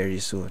will end very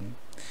soon.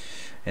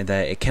 And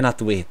I cannot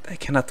wait. I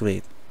cannot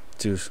wait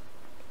to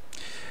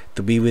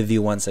be with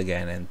you once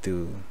again, and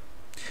to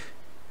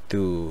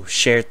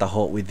share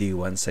taho with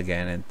you once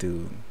again, and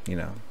to,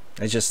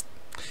 I just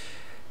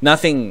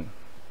nothing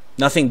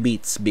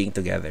beats being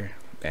together.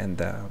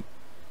 And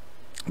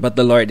but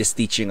the Lord is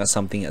teaching us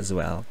something as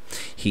well.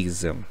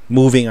 He's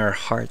moving our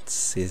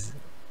hearts. He's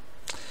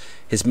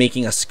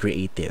making us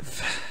creative.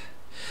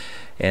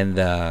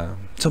 And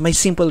so my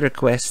simple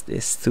request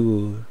is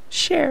to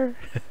share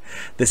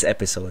this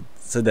episode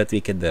so that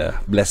we could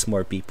bless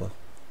more people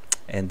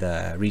and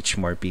reach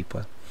more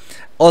people.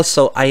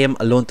 Also, I am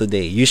alone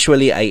today.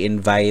 Usually, I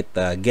invite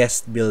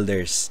guest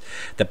builders.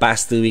 The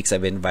past 2 weeks,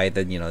 I've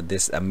invited,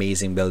 this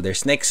amazing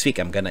builders. Next week,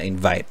 I'm gonna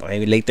invite.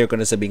 Okay, later ko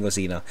na sabihin ko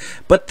sino.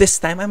 But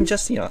this time, I'm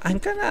just,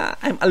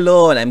 I'm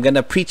alone. I'm gonna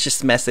preach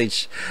this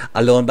message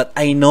alone. But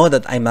I know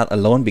that I'm not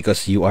alone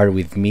because you are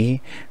with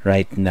me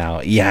right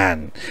now.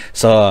 Yan.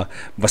 So,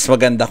 mas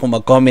maganda kung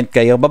mag-comment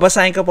kayo.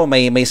 Babasahin ko po.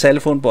 May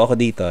cellphone po ako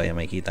dito. Yan,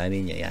 makikita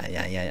ninyo.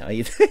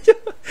 Yan.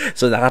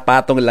 So,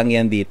 nakapatong lang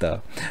yan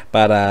dito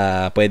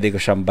para pwede ko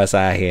siyang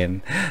basahin.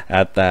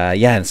 At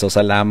yan, so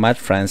salamat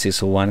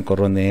Francis Juan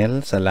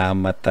Coronel,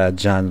 salamat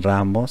John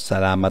Ramos,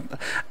 salamat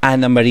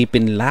Ana Marie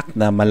Pinlac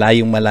na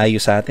malayong-malayo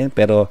sa atin,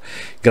 pero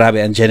grabe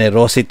ang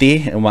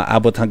generosity,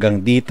 umaabot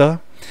hanggang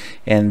dito.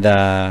 And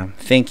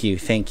thank you.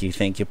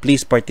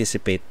 Please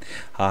participate.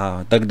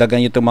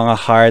 Dagdagan nyo itong mga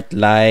heart,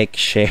 like,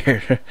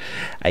 share.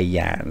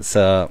 Ayan.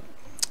 So,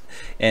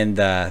 and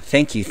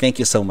thank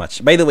you so much.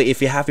 By the way,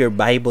 if you have your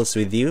Bibles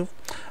with you,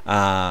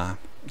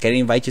 can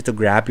I invite you to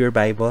grab your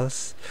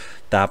Bibles?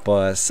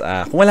 Tapos,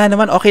 kung wala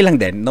naman, okay lang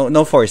din.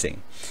 No forcing.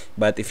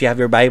 But if you have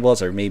your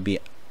Bibles or maybe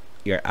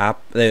your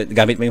app,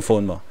 gamit mo yung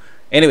phone mo.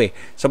 Anyway,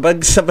 so pag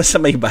sa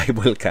may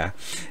Bible ka,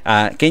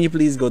 can you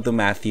please go to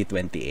Matthew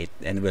 28,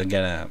 and we're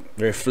gonna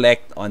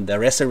reflect on the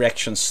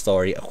resurrection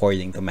story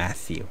according to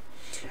Matthew.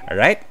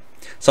 Alright?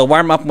 So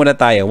warm up muna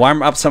tayo.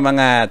 Warm up sa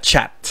mga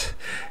chat.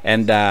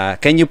 And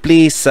can you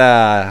please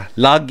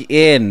log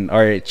in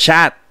or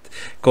chat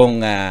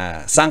kung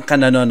saan ka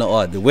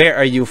nanonood? Where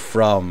are you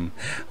from?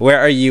 Where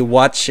are you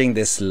watching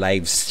this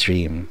live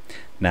stream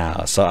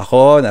now? So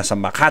ako, nasa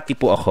Makati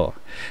po ako.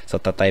 So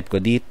tatype ko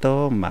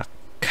dito,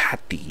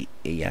 Makati.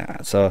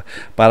 Yeah. So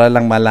para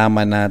lang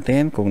malaman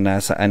natin kung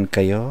nasaan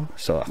kayo.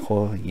 So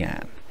ako,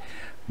 yan.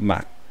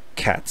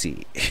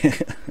 Makati.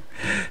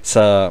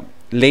 So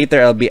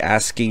later I'll be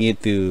asking you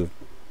to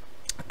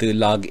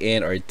log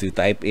in or to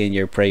type in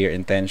your prayer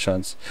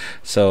intentions.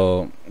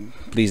 So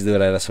please do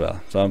that as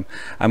well. So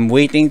I'm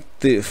waiting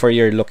for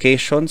your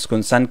locations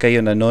kung saan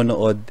kayo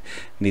nanonood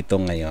nito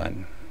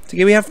ngayon.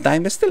 Sige, we have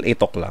time. It's still 8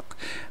 o'clock.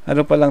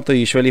 Ano pa lang to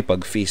usually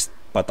pag feast,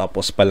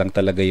 patapos pa lang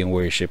talaga yung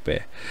worship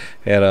eh.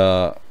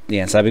 Pero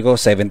yan, sabi ko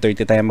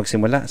 7:30 tayo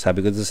magsimula.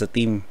 Sabi ko doon sa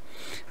team.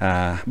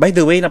 By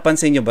the way,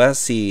 napansin nyo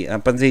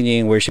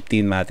yung worship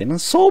team natin?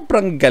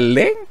 Sobrang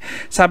galing.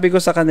 Sabi ko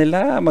sa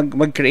kanila,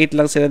 mag-create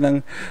lang sila ng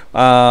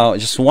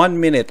just 1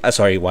 minute,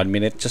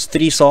 just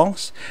 3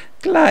 songs.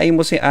 Klain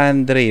mo si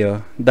Andre,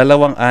 oh.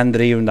 2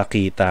 Andre yung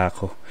nakita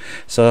ko.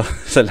 So,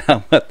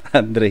 salamat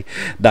Andre.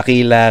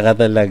 Dakila ka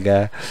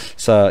talaga.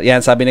 So,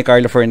 yan, sabi ni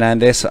Carlo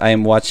Fernandez,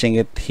 I'm watching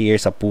it here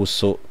sa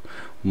puso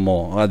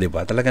mo.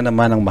 Diba? Talaga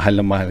naman ang mahal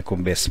na mahal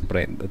kong best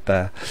friend.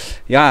 At,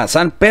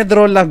 San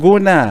Pedro,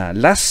 Laguna,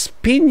 Las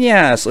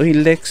Piñas, uy,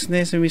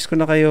 Lexnes, miss ko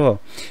na kayo.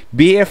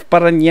 BF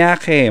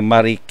Parañaque,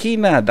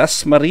 Marikina,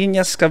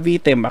 Dasmariñas,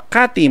 Cavite,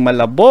 Makati,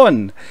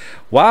 Malabon.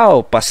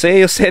 Wow,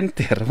 Paseo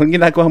Center. Anong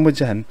ginagawa mo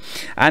dyan?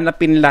 Ana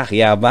Pinlac,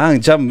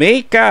 Yabang,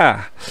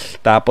 Jamaica.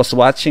 Tapos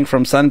watching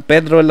from San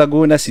Pedro,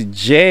 Laguna, si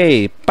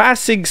Jay.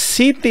 Pasig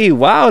City.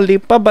 Wow,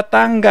 Lipa,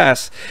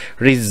 Batangas.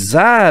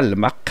 Rizal,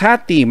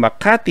 Makati.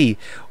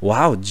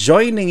 Wow,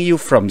 joining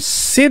you from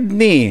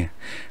Sydney.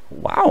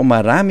 Wow,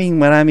 maraming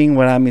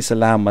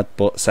salamat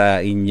po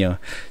sa inyo.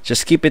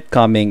 Just keep it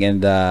coming,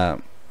 and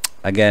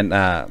again,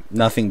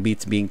 nothing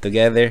beats being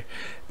together,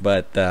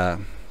 but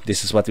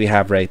this is what we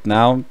have right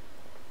now.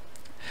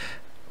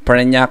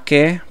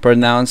 Parañaque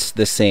pronounced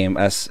the same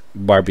as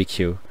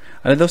barbecue.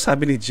 Ano daw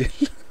sabi ni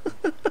Jill?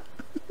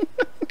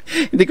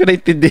 Hindi ko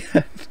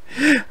naintindihan.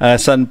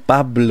 San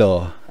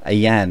Pablo,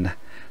 ayan.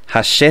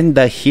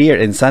 Hacienda here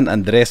in San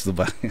Andres,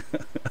 diba?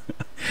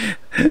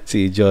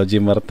 Si Joji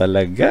Mar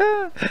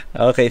talaga.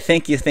 Okay,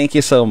 thank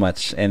you so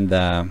much. And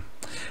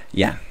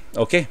yeah,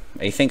 okay,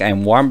 I think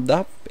I'm warmed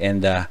up,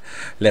 and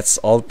let's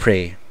all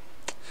pray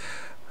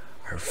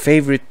our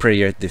favorite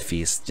prayer at the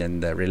feast.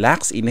 And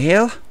relax,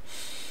 inhale,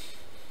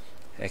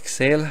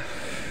 exhale,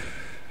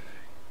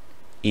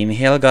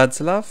 inhale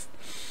God's love,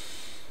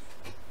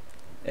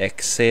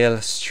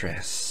 exhale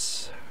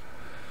stress,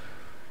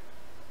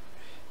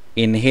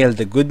 inhale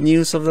the good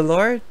news of the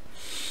Lord,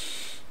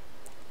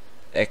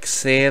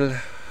 exhale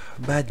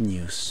bad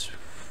news.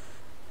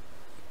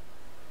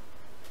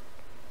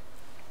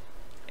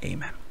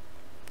 Amen.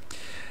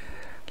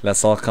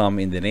 Let's all come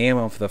in the name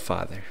of the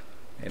Father,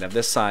 and of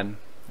the Son,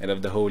 and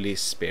of the Holy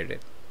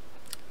Spirit.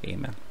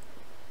 Amen.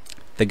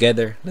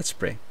 Together, let's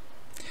pray.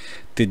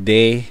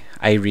 Today,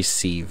 I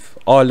receive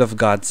all of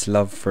God's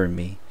love for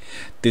me.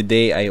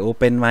 Today, I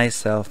open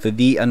myself to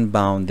the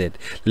unbounded,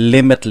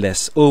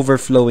 limitless,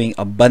 overflowing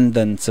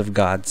abundance of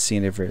God's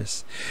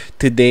universe.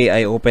 Today,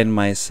 I open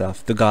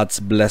myself to God's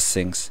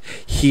blessings,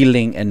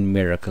 healing, and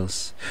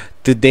miracles.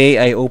 Today,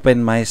 I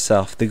open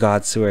myself to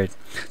God's Word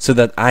so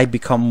that I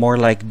become more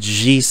like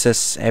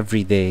Jesus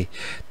every day.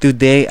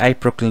 Today, I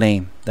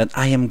proclaim that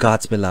I am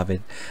God's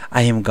beloved.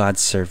 I am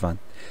God's servant.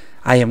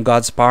 I am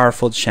God's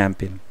powerful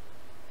champion.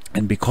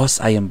 And because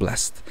I am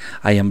blessed,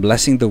 I am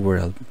blessing the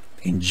world.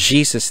 In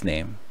Jesus'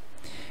 name,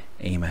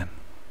 amen.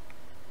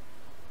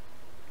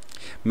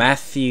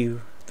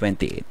 Matthew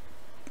 28.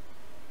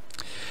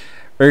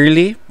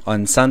 Early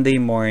on Sunday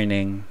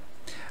morning,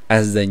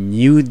 as the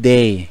new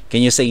day,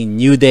 can you say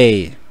new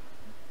day?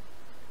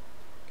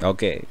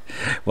 Okay,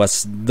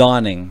 was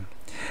dawning,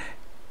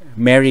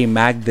 Mary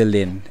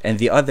Magdalene and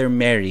the other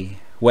Mary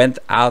went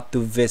out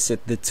to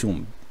visit the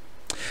tomb.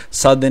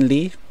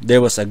 Suddenly, there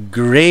was a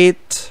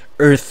great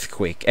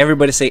earthquake.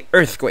 Everybody say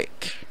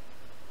earthquake.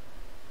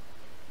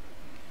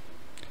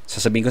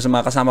 Sasabihin ko sa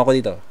mga kasama ko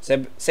dito.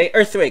 Say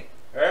earthquake.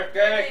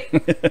 Earthquake!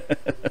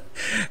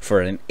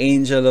 For an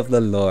angel of the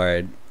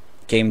Lord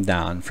came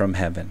down from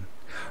heaven,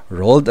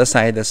 rolled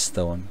aside a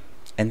stone,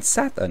 and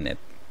sat on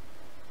it.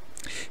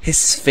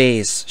 His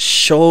face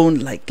shone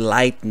like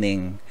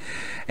lightning,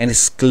 and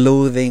his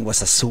clothing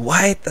was as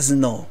white as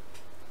snow.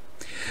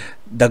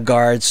 The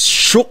guards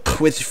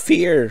shook with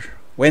fear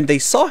when they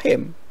saw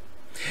him,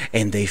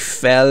 and they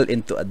fell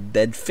into a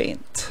dead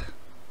faint.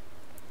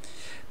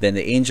 Then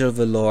the angel of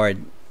the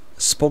Lord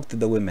spoke to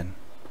the women.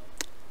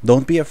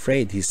 Don't be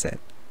afraid, he said.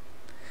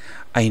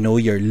 I know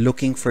you're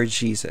looking for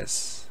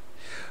Jesus,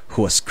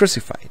 who was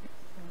crucified.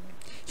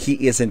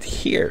 He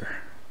isn't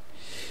here.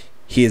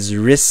 He is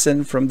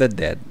risen from the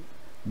dead,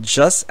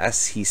 just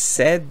as he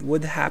said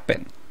would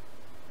happen.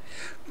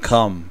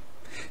 Come,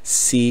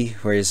 see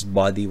where his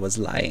body was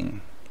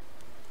lying.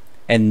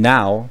 And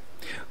now,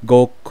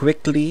 go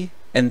quickly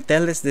and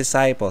tell his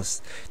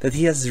disciples that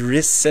he has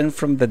risen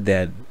from the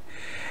dead,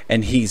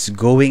 and he is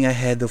going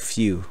ahead of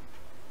you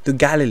to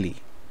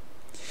Galilee.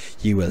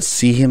 You will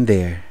see him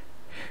there.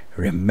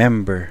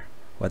 Remember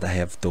what I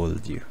have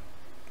told you.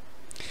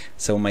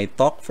 So my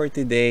talk for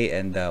today,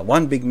 and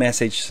one big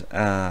message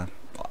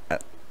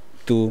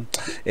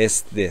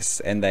is this,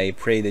 and I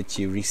pray that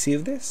you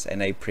receive this,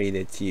 and I pray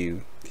that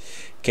you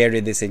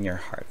carry this in your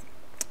heart.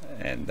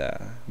 And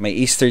my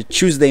Easter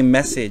Tuesday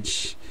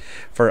message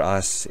for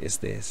us is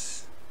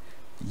this: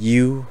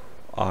 you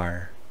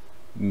are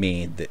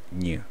made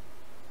new.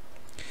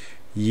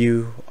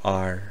 You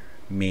are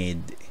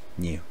made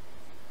new.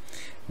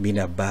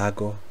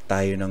 Binabago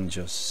tayo ng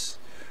Diyos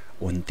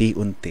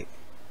unti-unti.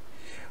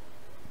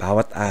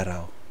 Bawat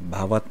araw,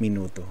 bawat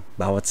minuto,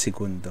 bawat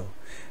segundo,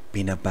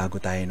 binabago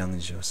tayo ng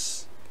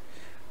Diyos.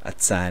 At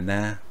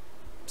sana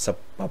sa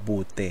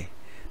pabuti,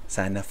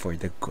 sana for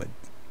the good.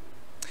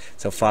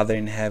 So Father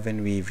in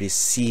heaven, we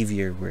receive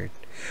your word.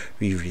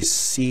 We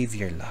receive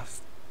your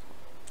love.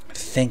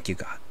 Thank you,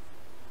 God.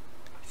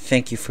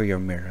 Thank you for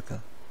your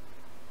miracle.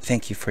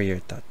 Thank you for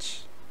your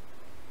touch.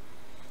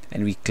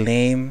 And we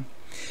claim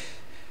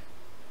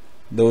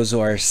those who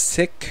are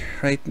sick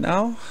right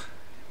now,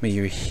 may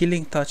your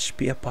healing touch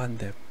be upon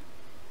them.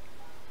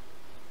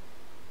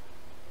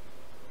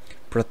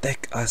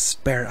 Protect us,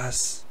 spare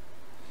us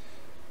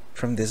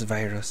from this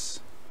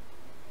virus.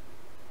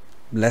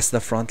 Bless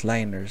the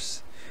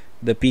frontliners,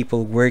 the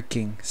people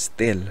working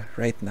still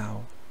right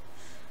now,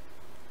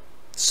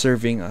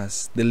 serving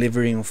us,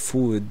 delivering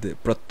food,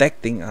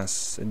 protecting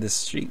us in the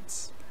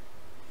streets.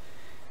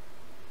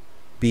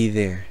 Be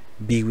there,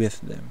 be with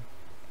them.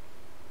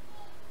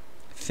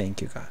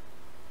 Thank you, God.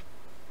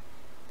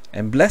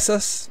 And bless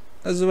us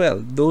as well,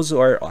 those who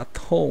are at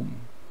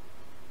home.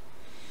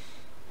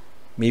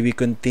 May we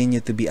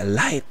continue to be a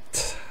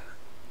light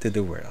to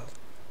the world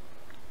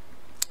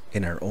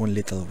in our own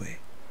little way.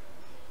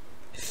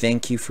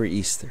 Thank you for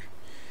Easter.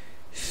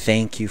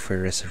 Thank you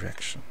for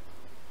resurrection.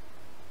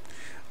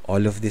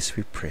 All of this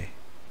we pray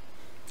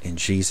in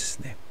Jesus'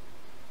 name.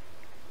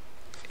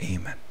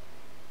 Amen.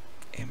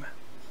 Amen.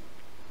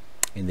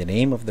 In the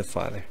name of the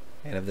Father,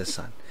 and of the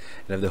Son,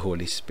 and of the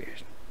Holy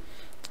Spirit.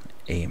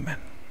 Amen.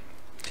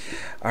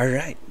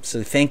 Alright,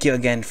 so thank you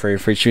again for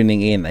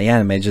tuning in.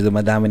 Ayan, medyo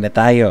dumadami na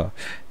tayo.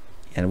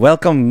 And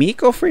welcome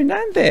Miko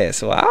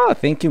Fernandez. Wow,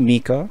 thank you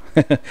Miko.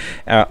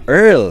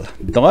 Earl,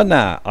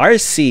 Donna,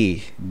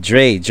 RC,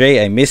 Dre,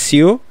 I miss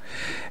you.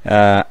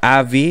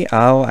 Avi,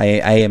 oh,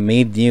 I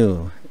made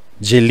you.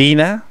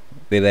 Jelena,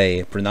 did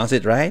I pronounce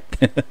it right?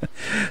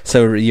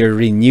 So you're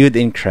renewed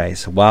in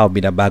Christ. Wow,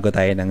 binabago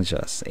tayo ng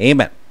Diyos.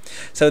 Amen.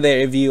 So there,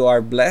 if you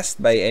are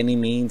blessed by any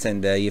means,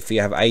 and if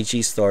you have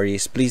IG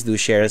stories, please do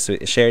share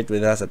it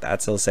with us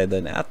at Salcedo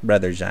and at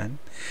Brother John.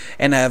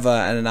 And I have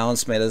an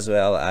announcement as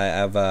well.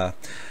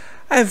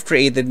 I've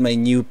created my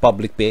new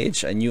public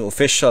page, a new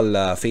official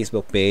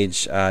Facebook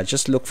page.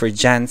 Just look for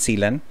Jan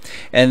Silan,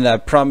 and I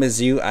promise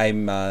you,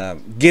 I'm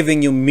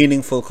giving you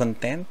meaningful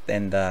content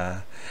and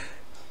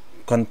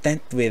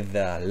content with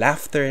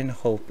laughter and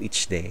hope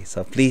each day.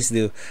 So please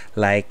do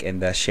like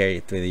and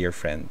share it with your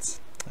friends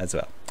as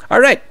well. All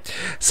right,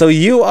 so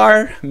you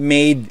are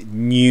made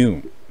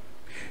new.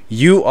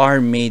 You are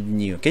made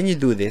new. Can you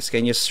do this?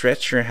 Can you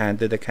stretch your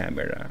hand to the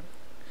camera?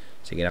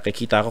 Sige,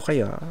 nakikita ko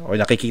kayo, or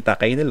nakikita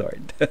kayo ni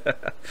Lord.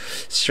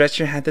 Stretch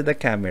your hand to the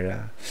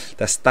camera.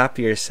 Tapos stop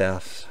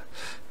yourself.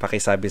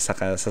 Pakisabi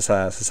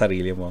sa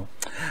sarili mo,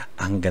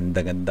 ang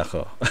ganda-ganda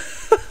ko.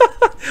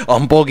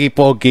 Ang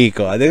pogi-pogi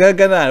ko. Di ba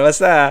ganun?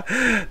 Basta,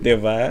 di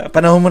ba?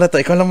 Panahon mo na to,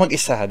 ikaw lang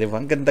mag-isa. Di ba?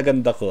 Ang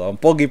ganda-ganda ko. Ang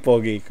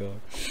pogi-pogi ko.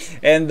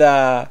 And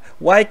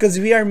why? Because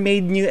we are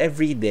made new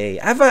every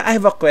day. I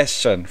have a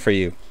question for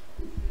you.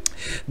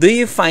 Do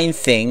you find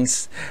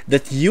things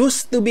that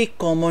used to be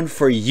common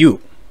for you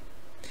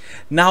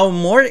now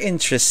more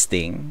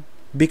interesting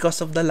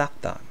because of the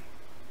lockdown?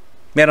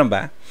 Meron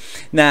ba?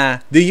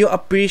 Na, do you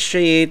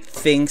appreciate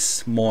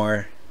things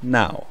more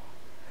now?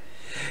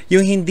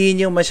 Yung hindi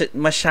nyo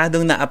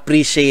masyadong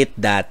na-appreciate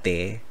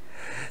dati,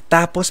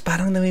 tapos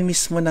parang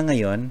namimiss mo na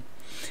ngayon.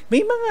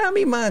 May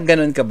mga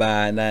ganun ka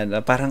ba na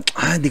parang,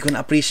 di ko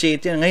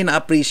na-appreciate yun. Ngayon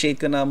na-appreciate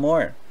ko na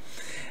more.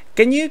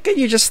 Can you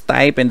just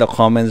type in the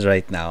comments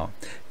right now,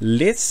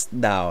 list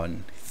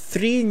down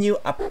 3 new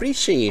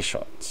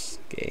appreciations.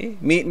 Okay?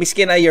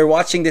 Miskin na you're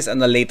watching this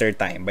on a later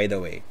time, by the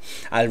way.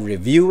 I'll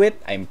review it.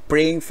 I'm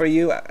praying for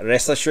you.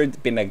 Rest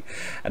assured,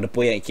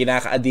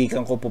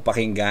 kinakaadikan ko po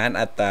pakinggan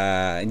at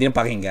hindi na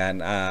pakinggan,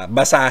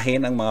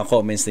 basahin ang mga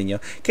comments ninyo.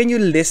 Can you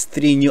list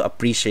 3 new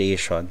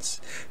appreciations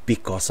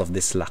because of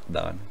this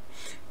lockdown?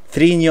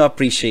 3 new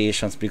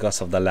appreciations because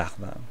of the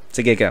lockdown.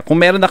 Sige ka. Kung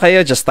meron na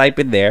kayo, just type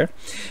it there.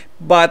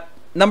 But,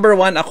 number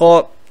 1,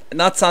 ako,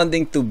 not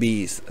sounding to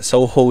be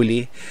so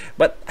holy,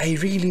 but I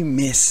really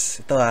miss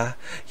ito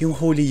yung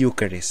Holy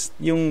Eucharist,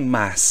 yung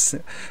Mass.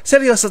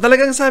 Seryoso,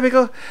 talagang sabi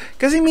ko,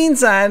 kasi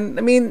minsan,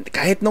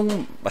 kahit nung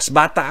mas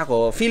bata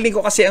ako, feeling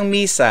ko kasi ang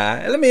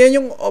misa, alam mo yun,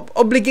 yung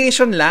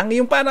obligation lang,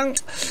 yung parang,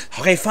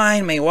 okay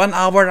fine, may 1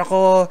 hour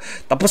ako,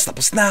 tapos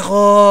na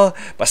ako,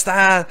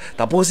 basta,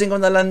 tapusin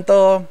ko na lang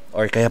to,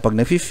 or kaya pag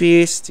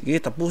nag-feast, sige,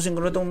 tapusin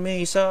ko na tong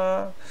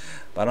misa,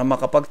 para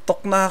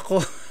makapag-talk na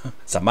ako.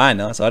 Sama,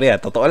 no? Sorry,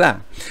 totoo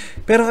lang.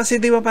 Pero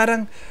kasi, di ba,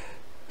 parang,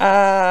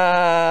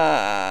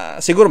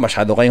 siguro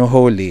masyado kayong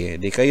holy,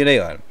 di kayo na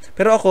yun.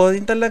 Pero ako,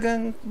 yung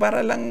talagang,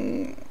 para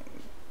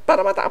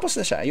matapos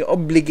na siya, yung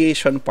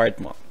obligation part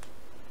mo.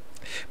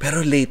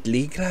 Pero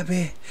lately,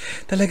 grabe,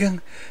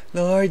 talagang,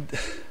 Lord,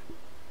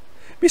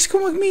 miss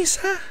ko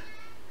magmisa.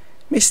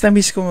 Miss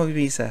ko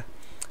magmisa.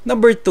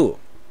 Number 2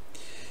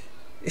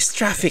 is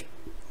traffic.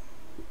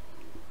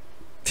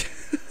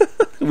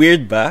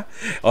 Weird ba?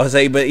 O sa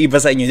iba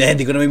sa inyo,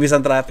 hindi ko namimiss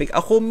ang traffic.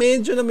 Ako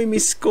medyo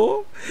namimiss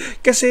ko.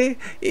 Kasi,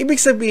 ibig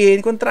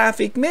sabihin, kung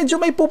traffic, medyo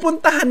may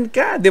pupuntahan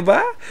ka, di ba?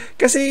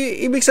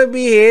 Kasi, ibig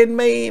sabihin,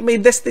 may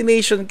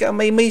destination ka,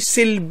 may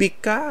silbi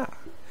ka.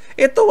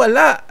 Ito,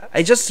 wala.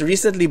 I just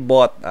recently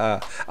bought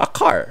a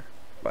car.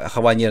 1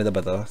 year na ba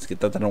to?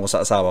 Tatanong ko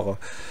sa asawa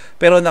ko.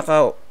 Pero 1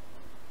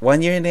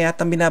 year na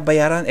yata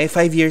binabayaran. 5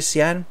 years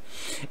yan.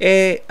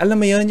 Alam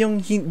mo yun,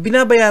 yung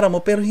binabayaran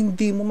mo pero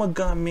hindi mo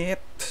magamit.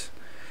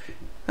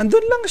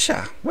 Andun lang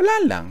siya. Wala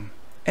lang.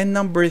 And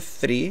number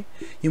 3,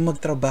 yung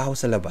magtrabaho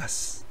sa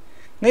labas.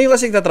 Ngayon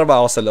kasi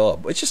nagtatrabaho sa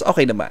loob, which is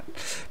okay naman.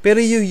 Pero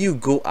you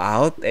go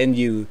out and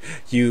you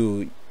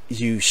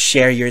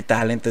share your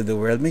talent to the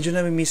world. Medyo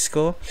namimiss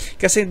ko.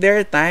 Kasi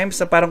there are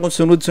times na parang kung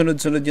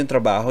sunod-sunod yung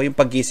trabaho, yung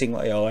paggising mo,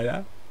 ayaw ka na.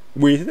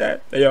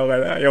 Buwisit. Ayaw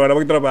ka na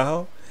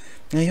magtrabaho.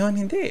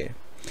 Ngayon, hindi.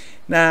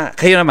 Na,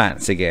 kayo naman.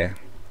 Sige.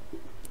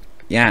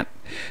 Yan.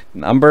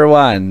 Number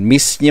 1,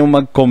 miss niyo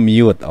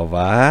mag-commute.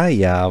 Aba,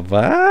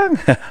 yabang.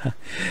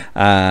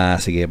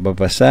 Sige,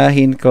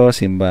 babasahin ko.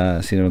 Sino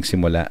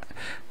magsimula?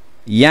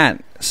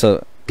 Yan.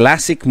 So,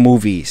 classic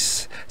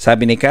movies.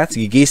 Sabi ni Katz,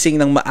 gigising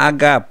ng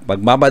maaga,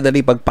 magmamadali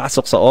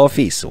pagpasok sa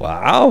office.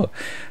 Wow!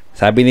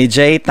 Sabi ni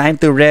Jay,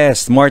 time to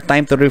rest, more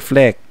time to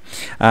reflect.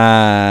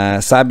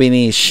 Sabi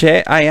ni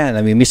She, ayan,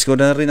 namimiss ko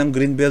na rin ang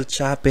Greenbelt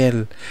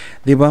Chapel.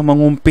 'Di ba,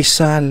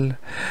 mangumpisal.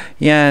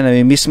 Yan,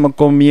 namimiss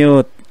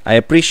mag-commute. I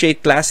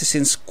appreciate classes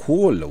in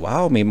school.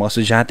 Wow, may mga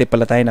estudyante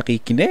pala tayo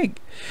nakikinig.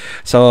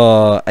 So,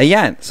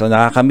 ayan. So,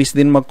 nakakamiss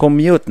din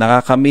mag-commute.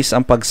 Nakakamiss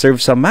ang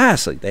pag-serve sa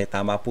mass.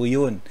 Tama po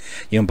yun.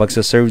 Yung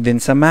pag-serve din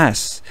sa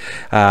mass.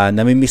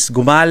 Namimiss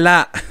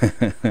gumala.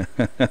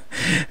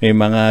 May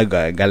mga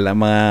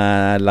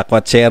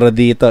lakwatsero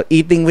dito.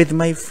 Eating with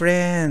my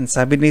friends.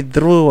 Sabi ni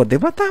Drew. Di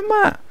ba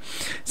tama?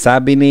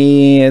 Sabi ni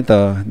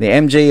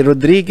MJ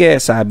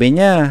Rodriguez. Sabi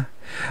niya,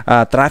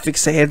 traffic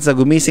sa EDSA,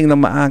 gumising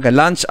ng maaga,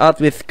 lunch out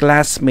with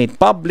classmate,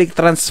 public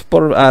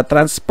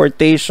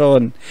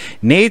transportation,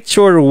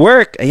 nature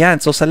work.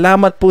 Ayan, so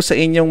salamat po sa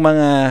inyong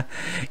mga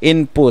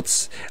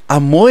inputs.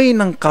 Amoy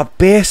ng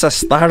kape sa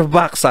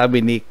Starbucks,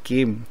 sabi ni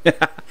Kim.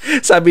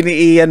 Sabi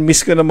ni Ian,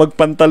 miss ko na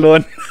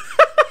magpantalon.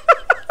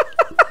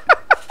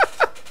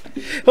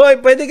 Hoy,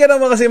 pwede ka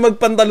naman kasi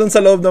magpantalon sa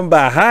loob ng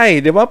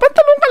bahay, di ba?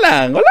 Pantalon ka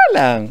lang, wala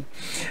lang.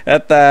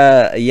 At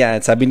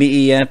yan, sabi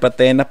ni Ian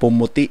Patena,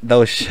 pumuti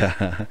daw siya.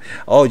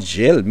 Oh,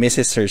 Jill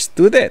misses her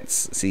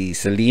students. Si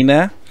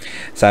Selena,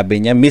 sabi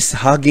niya, miss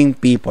hugging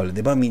people.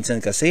 Di ba? Minsan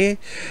kasi,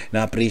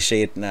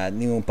 na-appreciate na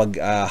yung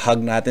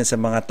pag-hug natin sa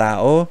mga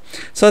tao.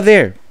 So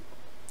there,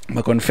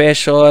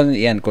 mag-confession,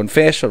 yan,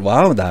 confession.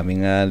 Wow,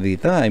 daming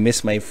dito. I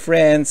miss my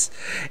friends.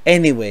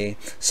 Anyway,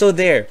 so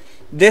there,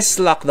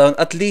 this lockdown,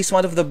 at least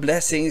one of the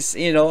blessings,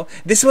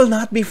 this will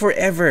not be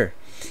forever.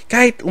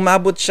 Kahit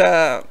umabot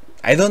siya,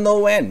 I don't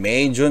know when,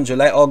 May, June,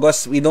 July,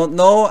 August, we don't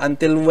know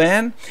until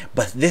when,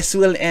 but this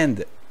will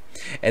end.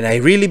 And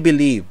I really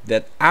believe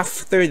that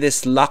after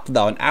this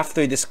lockdown,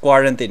 after this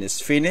quarantine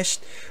is finished,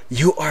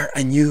 you are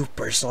a new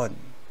person.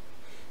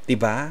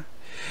 Diba?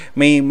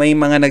 May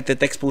mga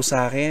nagte-text po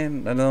sa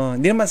akin,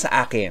 hindi naman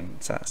sa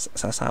akin, sa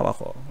asawa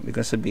ko, hindi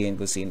ko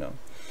sabihin kung sino.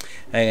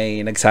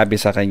 Ay nagsabi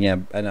sa kanya,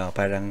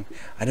 parang,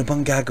 ano bang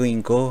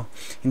gagawin ko?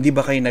 Hindi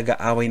ba kayo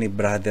nag-aaway ni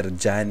Brother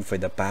John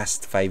for the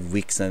past 5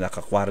 weeks na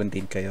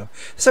naka-quarantine kayo?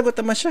 Sagot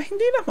naman siya,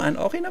 hindi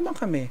naman, okay naman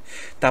kami.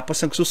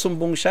 Tapos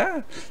nagsusumbong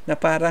siya na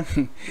parang,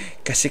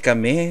 kasi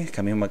kami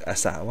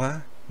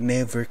mag-asawa,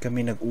 never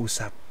kami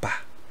nag-usap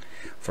pa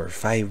for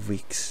 5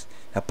 weeks.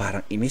 Na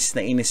parang inis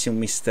na inis yung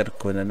mister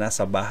ko na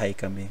nasa bahay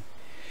kami.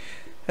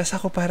 Tapos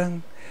ako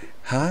parang,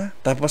 ha?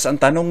 Tapos ang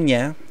tanong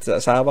niya sa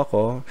asawa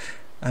ko,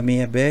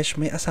 Mia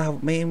Besh, may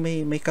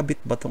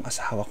kabit ba tong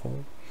asawa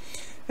ko?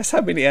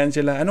 Sabi ni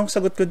Angela, anong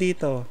sagot ko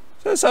dito?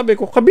 Sabi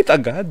ko, kabit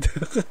agad.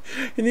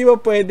 Hindi ba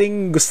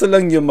pwedeng gusto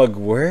lang yung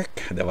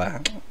mag-work? Diba?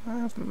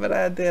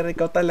 Brother,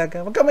 ikaw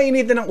talaga. Huwag ka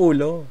mainitin ng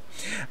ulo.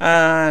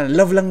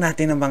 Love lang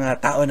natin ng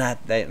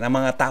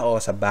mga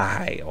tao sa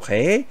bahay,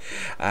 okay?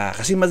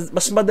 Kasi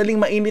mas madaling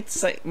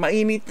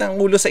mainit ng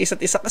ulo sa isa't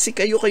isa kasi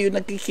kayo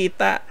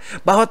nagkikita.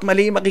 Bawat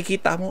mali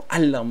makikita mo,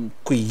 alam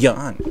ko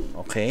yan.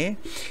 Okay?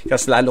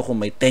 Kasi lalo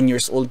kung may 10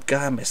 years old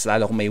ka,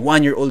 lalo kung may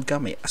 1 year old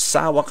ka, may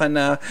asawa ka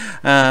na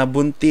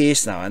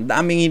buntis, na ang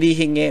daming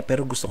hinihingi,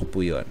 pero gusto ko po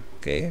yun.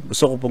 Okay?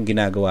 Gusto ko pong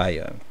ginagawa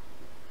yun.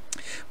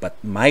 But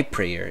my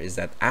prayer is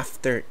that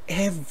after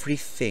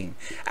everything,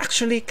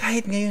 actually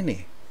kahit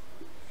ngayon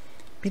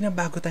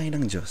binabago tayo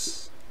ng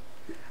Diyos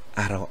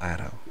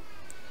araw-araw.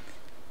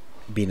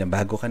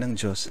 Binabago ka ng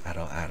Diyos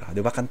araw-araw. Di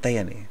ba kanta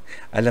yan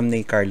Alam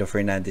ni Carlo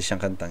Fernandez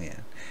yung kantang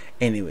yan.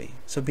 Anyway,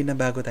 so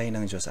binabago tayo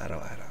ng Diyos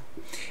araw-araw.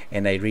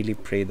 And I really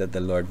pray that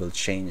the Lord will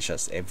change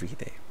us every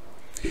day.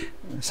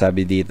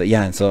 Sabi dito,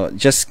 yan. So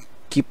just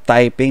keep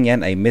typing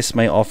yan. I miss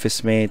my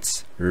office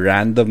mates,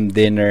 random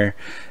dinner,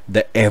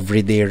 the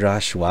everyday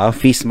rush. Wow,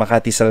 Feast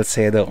Makati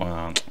Salcedo.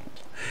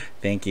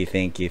 Thank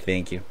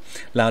you.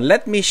 Now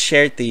let me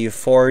share to you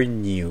 4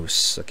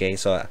 news. Okay,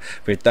 so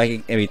we're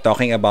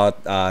talking about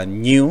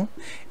new,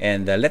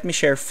 and let me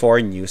share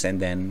 4 news,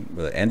 and then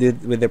we'll end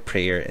it with a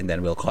prayer, and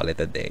then we'll call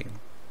it a day,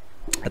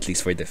 at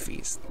least for the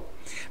feast.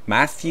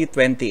 Matthew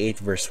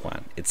 28 verse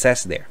 1. It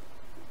says there,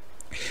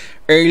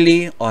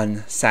 early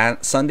on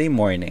Sunday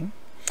morning,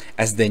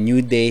 as the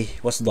new day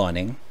was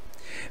dawning,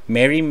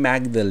 Mary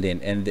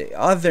Magdalene and the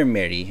other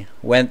Mary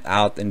went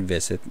out and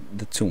visited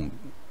the tomb.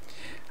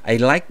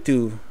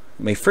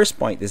 My first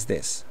point is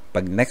this.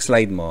 Pag next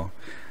slide mo,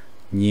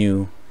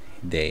 new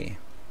day.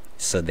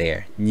 So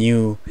there,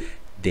 new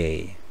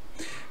day.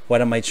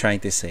 What am I trying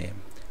to say?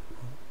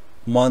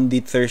 Monday,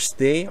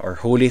 Thursday,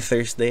 or Holy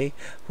Thursday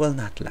will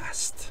not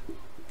last.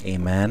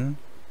 Amen?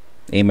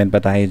 Amen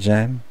ba tayo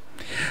dyan?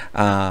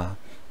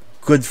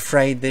 Good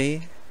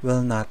Friday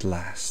will not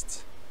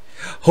last.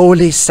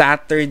 Holy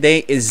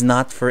Saturday is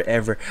not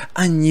forever.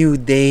 A new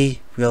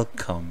day will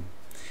come.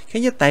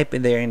 Can you type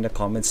it there in the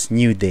comments?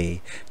 New day,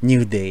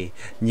 new day,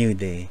 new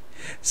day.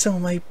 So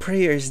my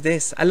prayer is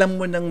this. Alam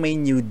mo nang may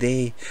new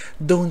day.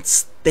 Don't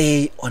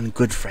stay on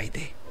Good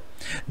Friday.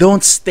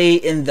 Don't stay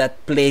in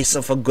that place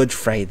of a Good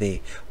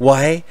Friday.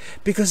 Why?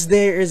 Because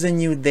there is a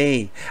new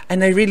day.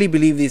 And I really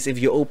believe this. If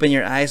you open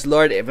your eyes,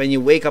 Lord, if when you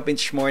wake up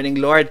each morning,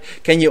 Lord,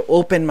 can you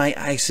open my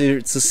eyes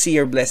to see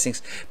your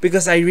blessings?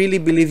 Because I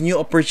really believe new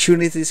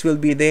opportunities will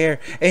be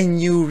there and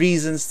new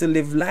reasons to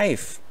live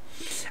life.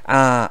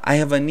 I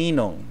have a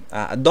ninong,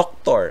 a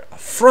doctor, a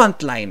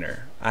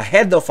frontliner, a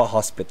head of a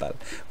hospital.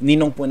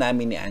 Ninong po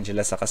namin ni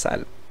Angela sa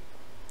kasal.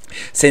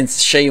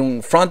 Since siya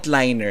yung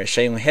frontliner,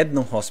 siya yung head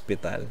ng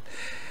hospital,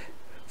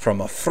 from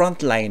a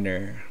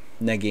frontliner,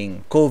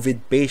 naging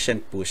COVID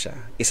patient po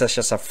siya. Isa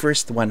siya sa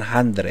first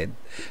 100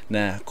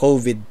 na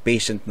COVID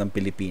patient ng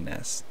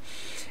Pilipinas.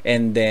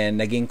 And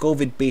then, naging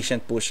COVID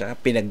patient po siya.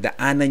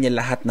 Pinagdaanan niya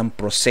lahat ng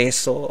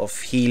proseso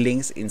of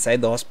healings inside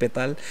the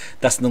hospital.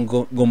 Tapos nung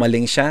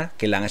gumaling siya,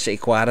 kailangan siya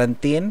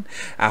i-quarantine.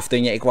 After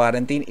niya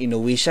i-quarantine,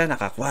 inuwi siya,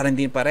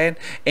 naka-quarantine pa rin.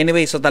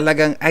 Anyway, so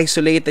talagang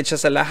isolated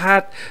siya sa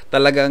lahat.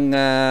 Talagang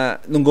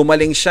nung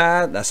gumaling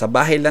siya, nasa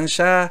bahay lang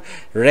siya,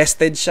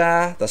 rested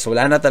siya, tapos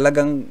wala na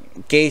talagang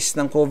case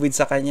ng COVID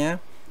sa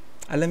kanya.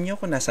 Alam niyo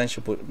kung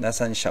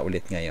nasaan siya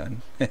ulit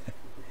ngayon?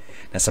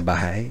 Nasa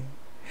bahay?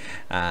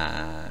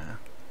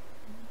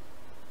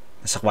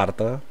 Sa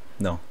kwarto?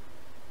 No.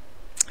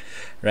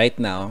 Right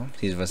now,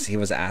 he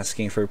was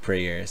asking for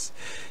prayers.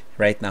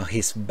 Right now,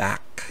 he's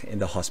back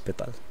in the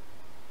hospital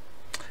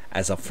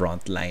as a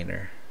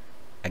frontliner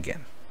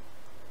again.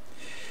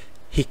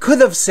 He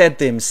could have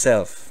said to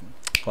himself,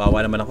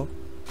 kawawa naman ako.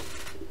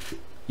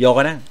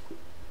 Yoko na.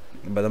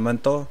 Ano ba naman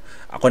to?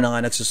 Ako na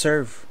nga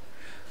nagsuserve.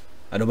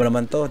 Ano ba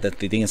naman to?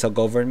 Titingin sa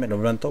government.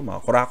 Ano ba naman to?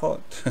 Mga kurakot.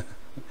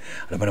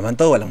 Ano ba naman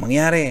to? Walang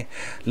mangyari.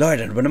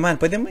 Lord, ano ba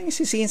naman? Pwede mo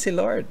isisihin si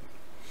Lord.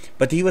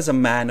 But he was a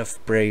man of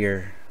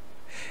prayer.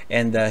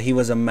 And he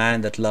was a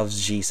man that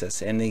loves Jesus.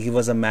 And he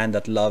was a man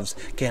that loves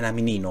kaya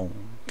namin ninong.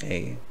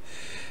 Okay?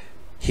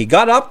 He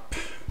got up.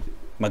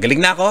 Magaling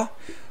na ako.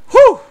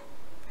 Whew!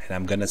 And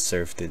I'm gonna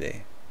serve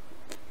today.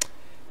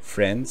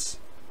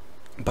 Friends,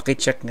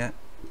 pakicheck nga.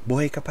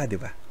 Buhay ka pa,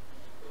 di ba?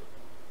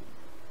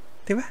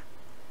 Di ba?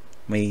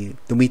 May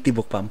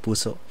tumitibok pa ang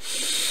puso.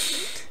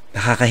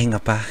 Nakakahinga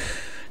pa.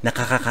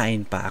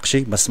 Nakakakain pa.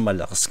 Actually, mas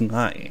malakas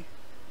nga eh.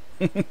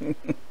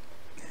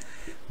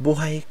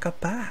 Buhay ka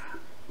pa.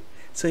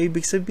 So,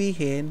 ibig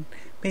sabihin,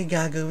 may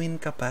gagawin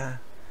ka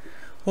pa.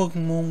 Huwag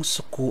mong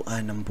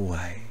sukuan ang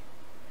buhay.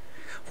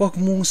 Huwag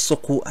mong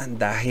sukuan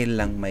dahil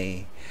lang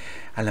may,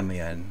 alam mo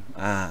yan,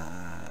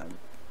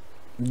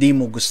 di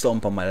mo gusto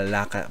ang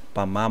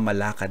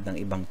pamamalakad ng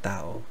ibang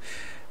tao.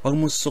 Huwag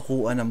mong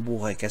sukuan ang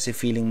buhay kasi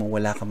feeling mo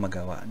wala kang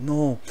magawa.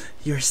 No,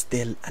 you're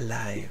still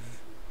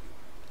alive.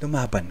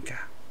 Lumaban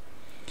ka.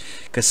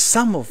 Because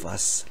some of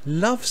us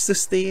loves to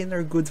stay in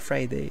our Good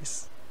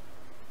Fridays.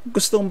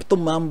 Gustong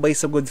tumambay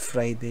sa Good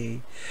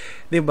Friday.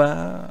 'Di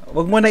ba?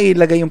 Wag mo na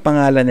ilagay yung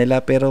pangalan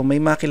nila pero may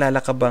makilala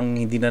ka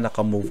bang hindi na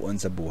naka-move on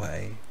sa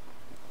buhay?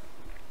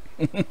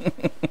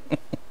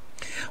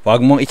 Wag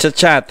mong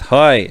i-chat,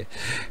 hoy.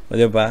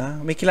 'Di ba?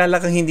 May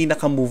kilala kang hindi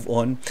naka-move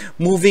on.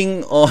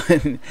 Moving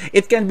on.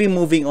 It can be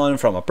moving on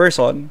from a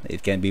person, it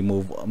can be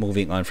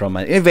moving on from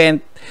an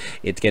event,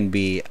 it can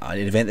be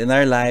an event in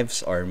our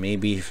lives or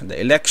maybe from the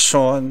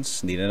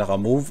elections, hindi na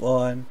naka-move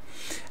on.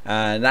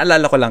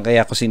 Naalala ko lang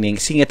kaya ako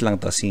singit lang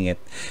to, singit.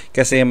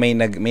 Kasi may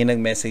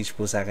nag-message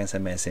po sa akin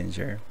sa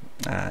Messenger.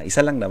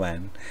 Isa lang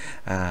naman.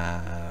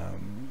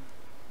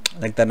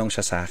 Nagtanong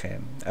siya sa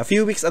akin. A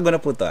few weeks ago na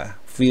po to. A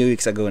few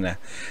weeks ago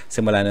na.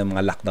 Simula ng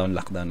mga lockdown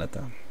na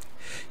to.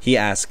 He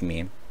asked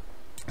me,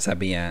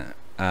 sabi niya,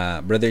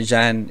 Brother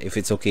Jan, if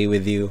it's okay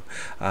with you,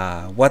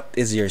 what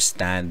is your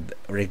stand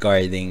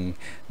regarding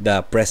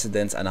the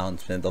President's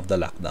announcement of the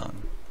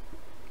lockdown?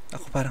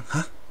 Ako parang,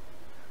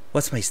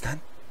 what's my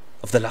stand?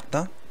 Of the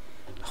lockdown?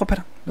 Ako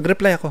parang,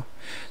 nag-reply ako.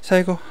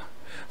 Sabi ko,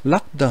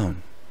 lockdown.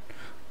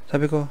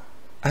 Sabi ko,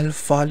 I'll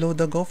follow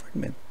the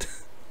government.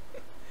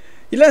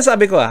 Ilan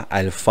sabi ko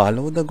I'll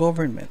follow the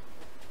government.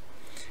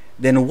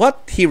 Then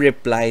what he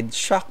replied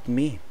shocked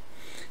me.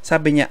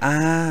 Sabi niya,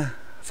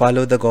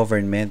 follow the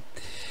government.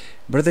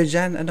 Brother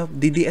Jan,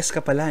 DDS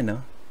ka pala,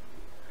 no?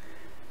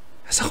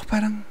 Kasi ako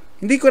parang,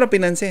 hindi ko na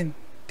pinansin.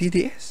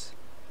 DDS.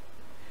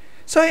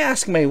 So I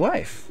asked my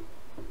wife.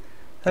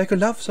 Sabi ko,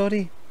 love,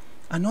 sorry.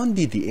 Ano ang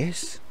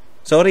DDS?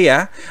 Sorry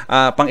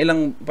pang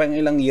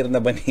ilang year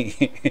na ba ni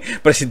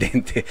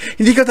Presidente?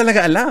 Hindi ko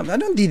talaga alam.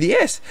 Ano ang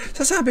DDS?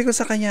 Sasabi ko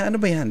sa kanya, ano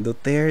ba yan?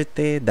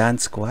 Duterte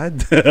Dance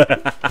Squad?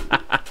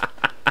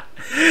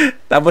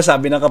 Tapos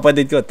sabi ng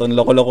kapatid ko, itong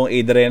loko-lokong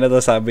Adrian na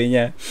to, sabi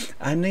niya,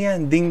 ano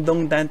yan? Ding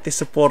Dong Dante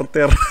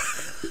supporter.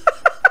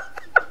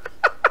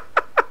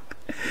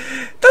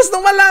 Tapos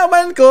nung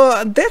malaman ko,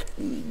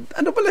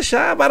 ano pala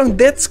siya? Parang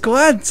Death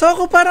Squad. So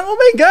ako parang, oh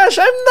my gosh,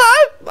 I'm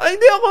not.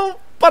 Hindi ako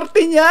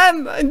parte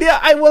niyan.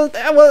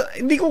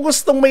 Hindi ko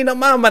gustong may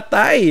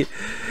namamatay.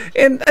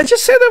 And I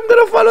just said I'm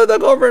gonna follow the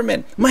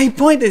government. My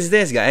point is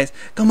this, guys.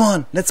 Come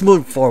on, let's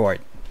move forward.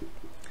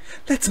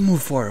 Let's move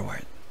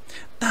forward.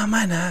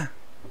 Tama na.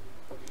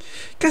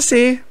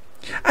 Kasi,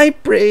 I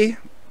pray,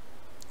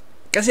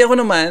 kasi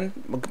ako naman,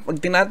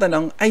 pag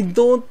tinatanong, I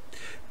don't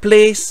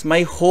place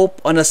my hope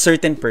on a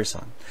certain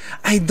person.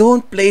 I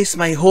don't place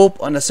my hope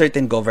on a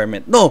certain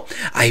government. No,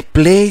 I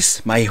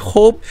place my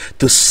hope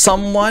to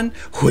someone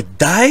who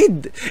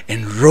died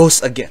and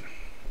rose again.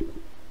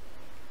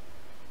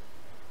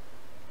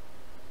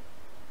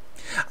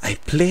 I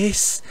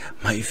place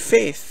my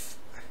faith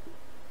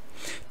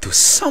to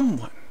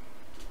someone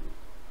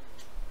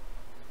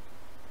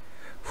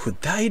who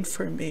died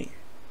for me.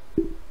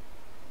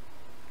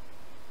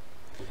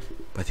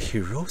 But he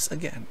rose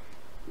again.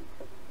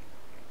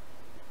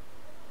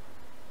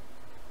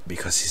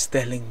 Because he's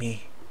telling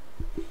me,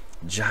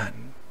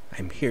 John,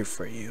 I'm here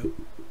for you.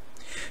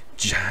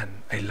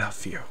 John, I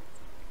love you.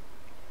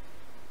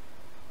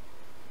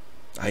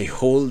 I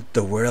hold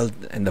the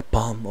world in the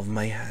palm of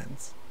my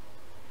hands.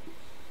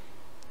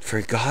 For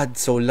God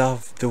so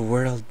loved the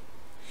world.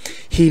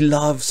 He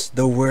loves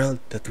the world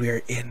that we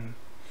are in.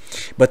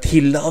 But He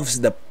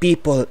loves the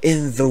people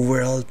in the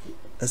world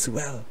as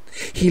well.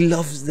 He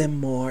loves them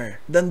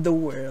more than the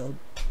world.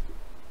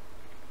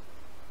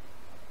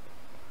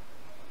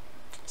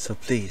 So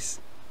please,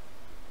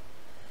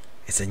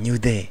 it's a new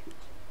day.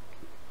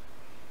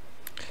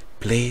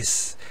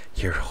 Place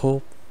your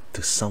hope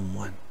to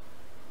someone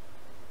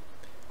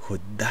who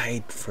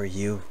died for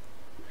you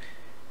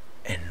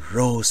and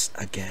rose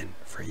again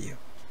for you.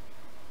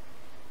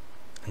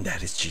 And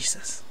that is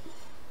Jesus.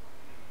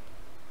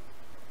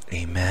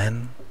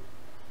 Amen.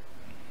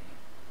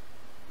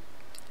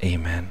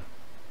 Amen.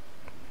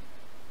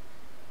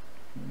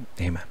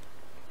 Amen.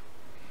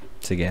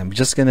 Sige, I'm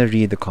just gonna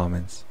read the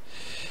comments.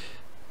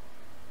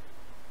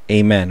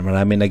 Amen.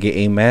 Marami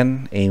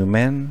nag-amen.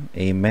 Amen.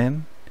 Amen.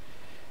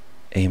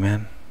 Amen.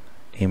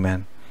 Amen.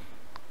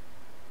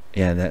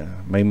 Yan,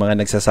 may mga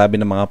nagsasabi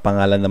ng mga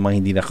pangalan na mga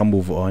hindi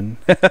naka-move on.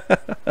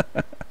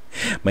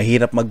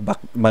 Mahirap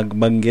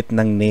magbanggit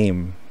ng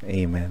name.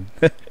 Amen.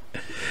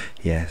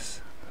 Yes.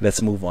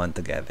 Let's move on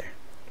together.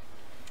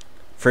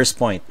 First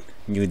point,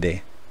 new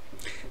day.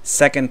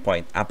 Second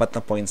point, 4 na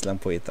points lang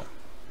po ito.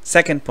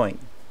 Second point,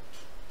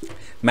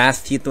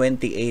 Matthew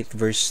 28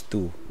 verse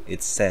 2.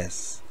 It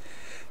says,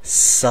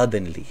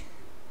 suddenly.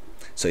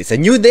 So it's a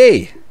new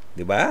day.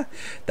 Diba?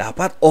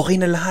 Dapat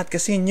okay na lahat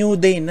kasi new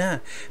day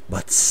na.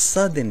 But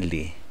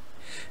suddenly,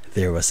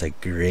 there was a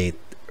great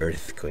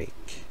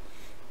earthquake.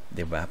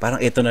 Diba? Parang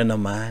ito na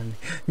naman.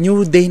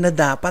 New day na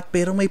dapat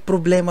pero may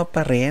problema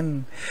pa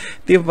rin.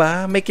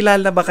 Diba? May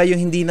kilala ba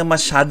kayong hindi na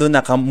masyado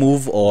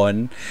naka-move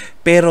on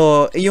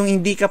pero yung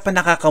hindi ka pa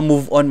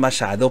nakaka-move on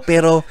masyado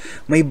pero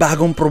may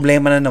bagong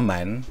problema na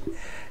naman?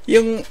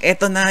 Yung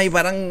eto na, yung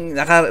parang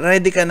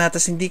naka-ready ka na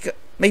tapos hindi ka,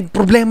 may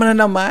problema na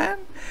naman?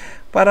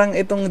 Parang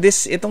itong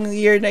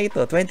year na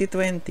ito,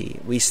 2020,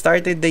 we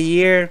started the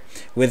year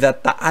with a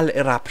Taal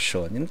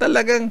eruption. Yung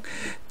talagang,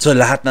 so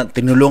lahat na,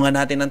 tinulungan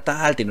natin ang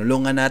Taal,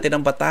 tinulungan natin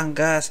ang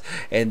Batangas,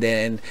 and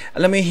then,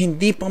 alam mo yung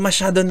hindi pa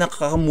masyado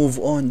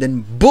nakaka-move on,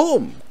 then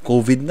boom!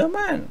 COVID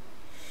naman.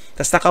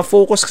 Tapos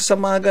naka-focus ka sa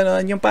mga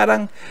gano'n, yung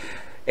parang,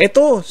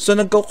 eto, so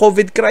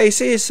nagko-COVID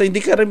crisis, so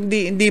hindi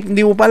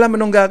mo pa alam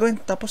anong gagawin,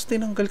 tapos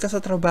tinanggal ka sa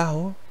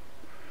trabaho.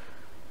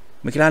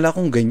 May kilala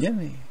akong ganyan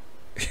eh.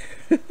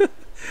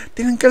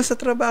 Tinanggal sa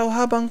trabaho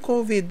habang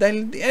COVID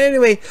dahil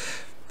anyway,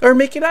 or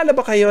may kilala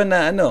ba kayo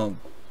na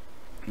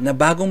na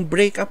bagong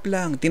breakup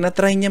lang,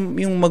 tinatry niya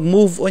yung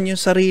mag-move on yung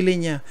sarili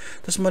niya,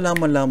 tapos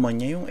malaman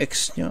niya yung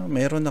ex niya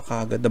meron na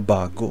kagad na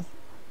bago.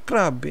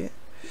 Grabe,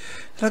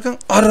 talagang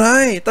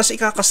aray, tapos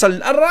ikakasal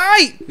na,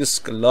 aray,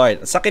 Diyos ko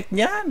Lord, sakit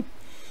niyan.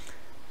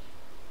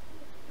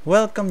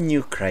 Welcome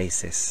new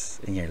crisis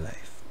in your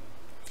life.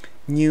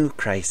 New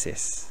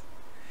crisis.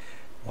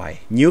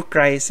 Why? New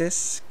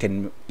crisis,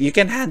 you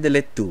can handle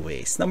it two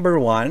ways. Number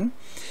one,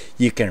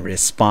 you can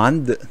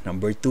respond.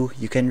 Number two,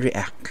 you can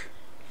react.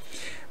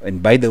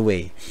 And by the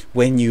way,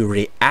 when you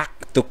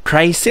react to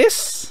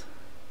crisis,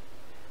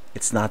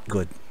 it's not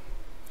good.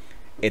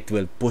 It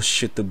will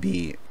push you to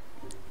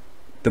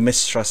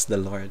mistrust the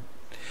Lord.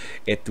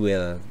 It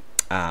will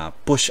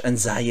push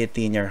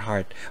anxiety in your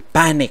heart.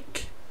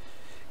 Panic.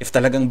 If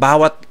talagang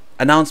bawat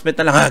announcement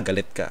na lang,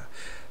 galit ka.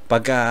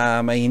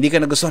 Pagka may hindi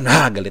ka nagustuhan,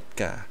 galit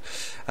ka.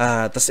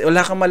 Tapos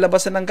wala kang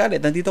malabasan ng galit,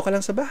 nandito ka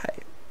lang sa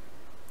bahay.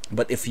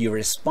 But if you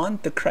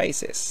respond to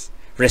crisis,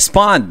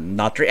 respond,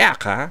 not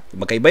react, ha?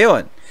 Magkaiba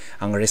yun.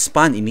 Ang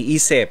respond,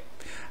 iniisip.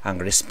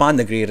 Ang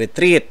respond,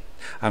 nagre-retreat.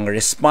 Ang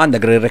respond,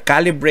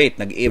 nagre-recalibrate,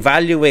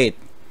 nag-evaluate.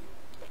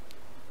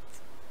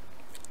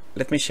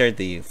 Let me share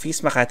to you.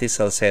 Feast Makati,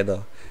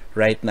 Salcedo.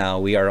 Right now,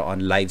 we are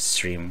on live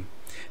stream.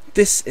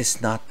 This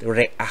is not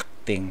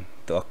reacting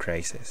to a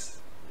crisis.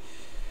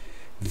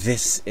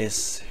 This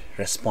is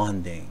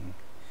responding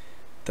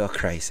to a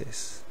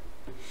crisis.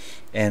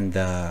 And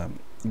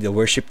the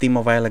worship team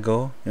a while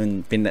ago,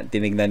 yung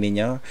tinignan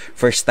ninyo,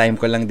 first time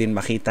ko lang din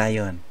makita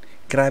yon.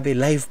 Grabe,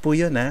 live po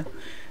yun, ha?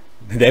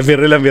 Hindi,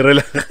 biro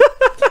lang.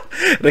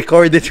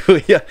 Recorded po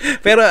yun.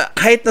 Pero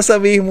kahit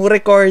nasabihin mo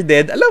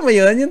recorded, alam mo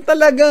yun, yung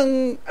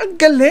talagang ang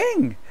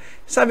galing.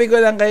 Sabi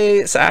ko lang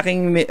sa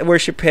aking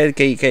worship head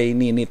kay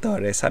Nini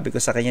Torres, sabi ko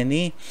sa kanya,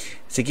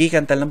 sige,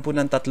 kanta lang po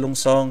ng 3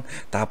 song,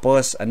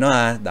 tapos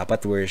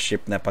dapat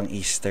worship na pang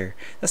Easter.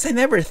 Tapos I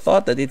never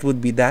thought that it would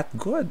be that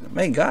good.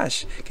 My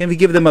gosh, can we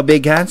give them a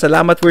big hand?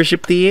 Salamat,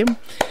 worship team.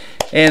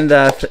 And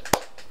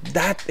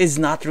that is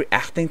not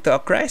reacting to a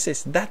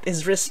crisis. That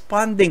is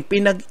responding.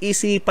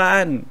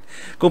 Pinag-isipan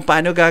kung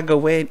paano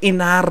gagawin.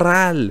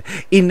 Inaral,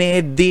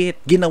 inedit,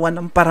 ginawa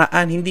ng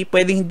paraan. Hindi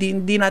pwedeng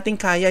hindi natin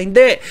kaya.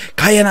 Hindi,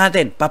 kaya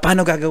natin.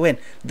 Paano gagawin?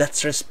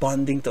 That's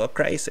responding to a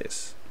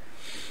crisis.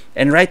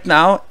 And right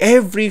now,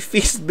 every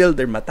feast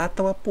builder,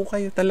 matatawa po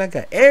kayo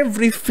talaga.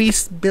 Every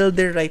feast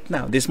builder right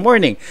now, this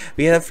morning,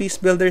 we had a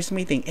feast builders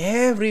meeting.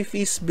 Every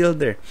feast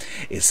builder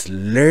is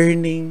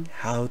learning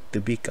how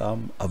to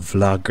become a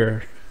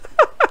vlogger.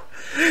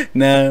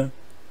 Na,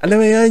 alam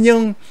mo yun,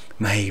 yung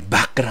may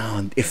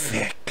background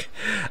effect.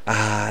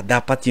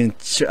 Dapat yung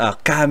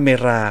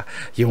camera,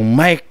 yung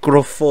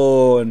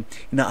microphone.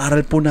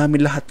 Inaaral po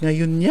namin lahat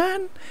ngayon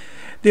yan.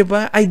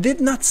 Diba? I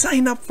did not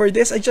sign up for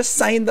this. I just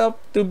signed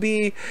up to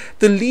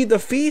lead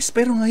a feast.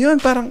 Pero ngayon,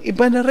 parang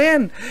iba na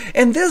rin.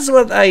 And this is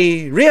what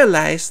I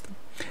realized.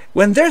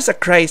 When there's a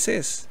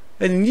crisis,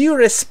 when you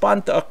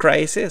respond to a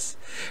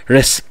crisis,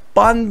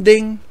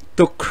 responding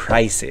to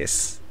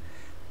crisis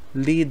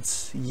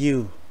leads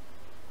you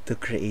to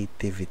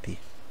creativity.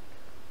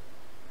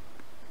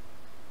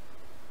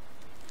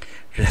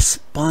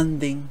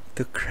 Responding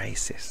to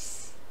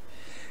crisis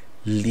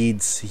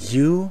leads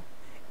you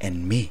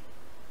and me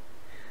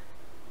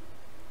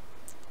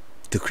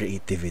to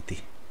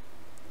creativity.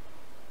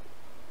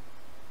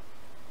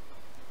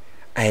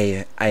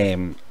 I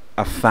am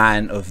a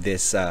fan of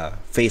this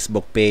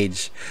Facebook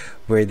page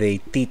where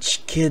they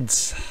teach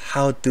kids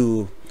how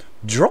to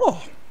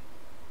draw.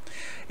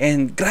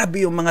 And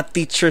grabe yung mga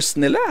teachers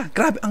nila.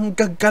 Grabe, ang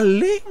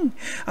gagaling.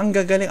 Ang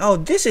gagaling. Oh,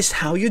 this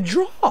is how you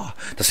draw.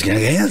 Tapos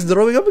ganyan,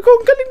 drawing. Sabi ko,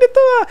 ang galing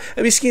nito ah.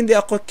 Miskin hindi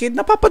ako kid,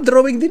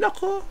 napapadrawing din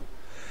ako.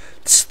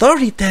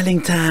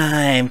 Storytelling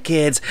time,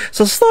 kids.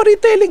 So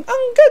storytelling,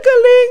 ang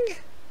gagaling.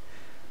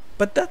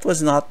 But that was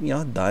not,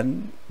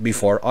 done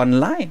before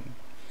online.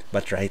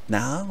 But right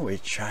now, we're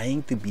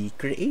trying to be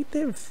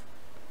creative.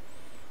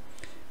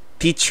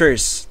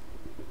 Teachers,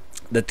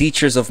 the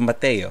teachers of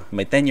Mateo,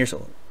 my 10 years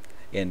old,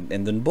 and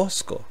Don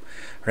Bosco,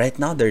 right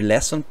now, their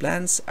lesson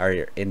plans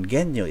are in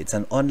Genyo. It's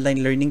an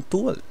online learning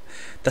tool.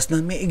 Tapos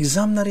na may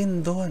exam na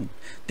rin doon.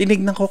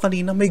 Tinignan ko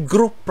kanina, may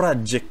group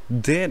project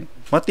din.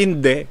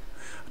 Matindi.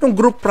 Anong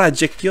group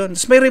project yun?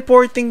 Tapos may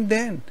reporting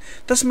din.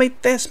 Tapos may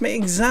test, may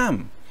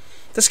exam.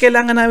 Tapos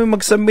kailangan namin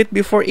mag-submit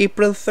before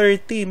April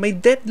 30. May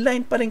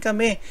deadline pa rin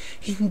kami.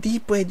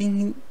 Hindi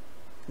pwedeng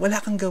wala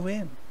kang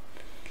gawin.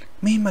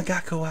 May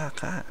magagawa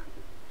ka.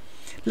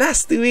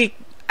 Last week,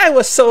 I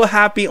was so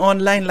happy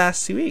online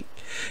last week.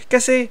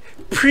 Kasi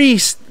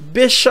priests,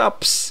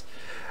 bishops,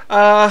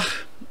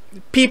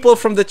 people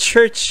from the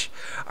church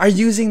are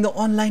using the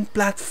online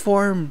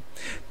platform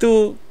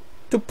to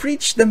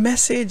preach the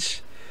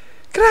message.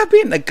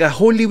 Grabe,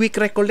 nagka-Holy Week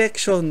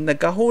recollection,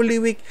 nagka-Holy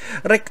Week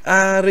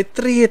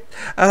retreat,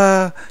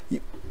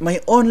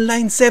 may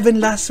online 7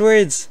 last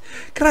words.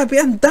 Grabe,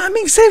 ang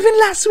daming 7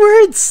 last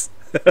words.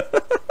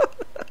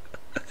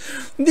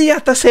 Hindi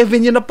yata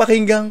 7 yung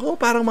napakinggan ko,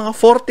 parang mga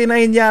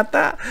 49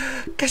 yata.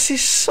 Kasi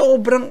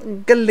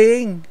sobrang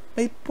galing.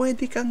 May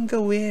pwede kang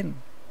gawin.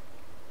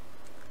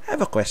 I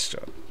have a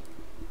question.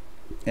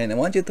 And I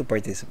want you to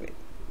participate.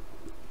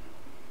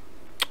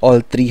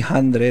 All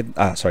 226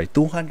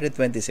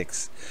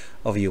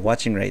 of you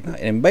watching right now.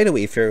 And by the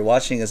way, if you're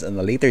watching us on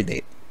a later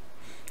date,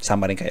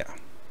 sama rin kayo.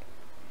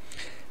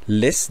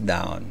 List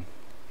down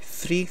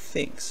 3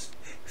 things.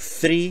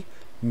 3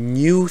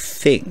 new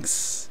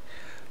things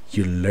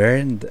you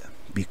learned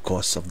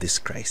because of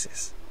this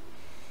crisis.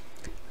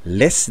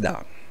 List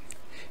down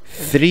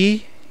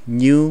 3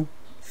 new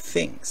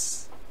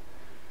things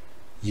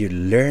you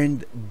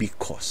learned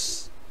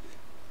because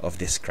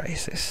of this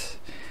crisis.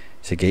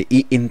 Sige,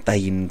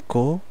 iintayin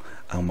ko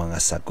ang mga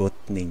sagot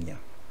ninyo.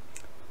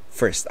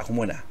 First, ako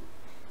muna.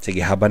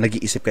 Sige, habang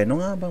nag-iisip kayo,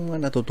 ano nga bang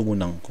mga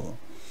natutunan ko?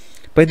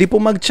 Pwede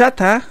po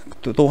mag-chat ha.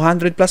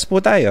 200 plus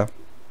po tayo.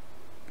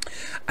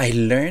 I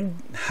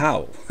learned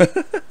how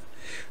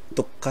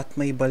to cut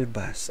my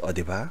balbas. O,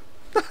 di ba?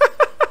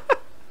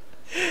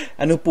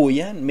 Ano po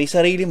yan? May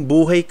sariling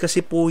buhay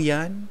kasi po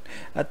yan.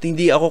 At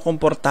hindi ako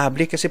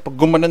komportable kasi pag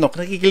gumanon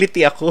ako,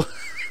 nakikiliti ako.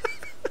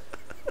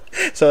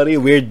 Sorry,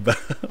 weird ba?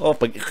 Oh,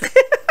 pag...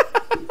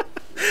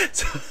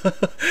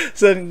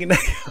 so ang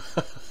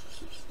ginagawa...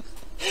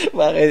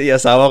 Bakit?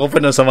 Asawa ko pa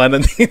nang sama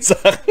ng tingin sa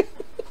akin.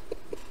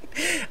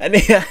 Ano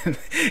yan?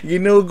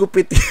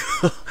 Ginugupit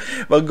ko.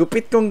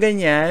 Paggupit kong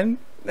ganyan,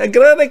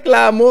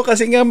 nagre-reklamo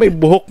kasi nga may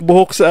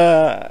buhok-buhok sa...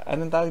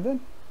 Anong tawag doon?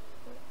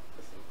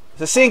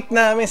 Sa sink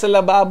namin, sa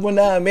lababo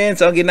namin.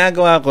 So, ang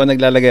ginagawa ko,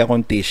 naglalagay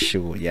akong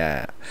tissue.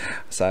 Yeah.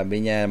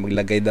 Sabi niya,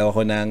 maglagay daw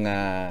ako ng...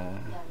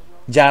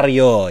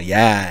 dyaryo,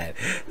 yan.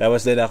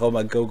 Tapos doon ako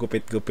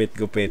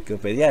magkugupit-gupit.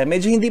 Yan,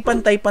 medyo hindi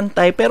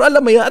pantay-pantay, pero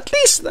alam mo yun, at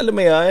least, alam mo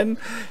yun,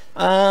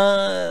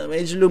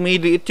 medyo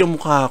lumiliit yung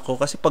mukha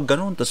ko kasi pag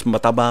ganun, tapos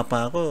mataba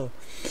pa ako.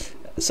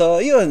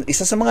 So, yun,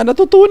 isa sa mga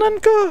natutunan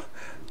ko,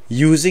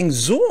 using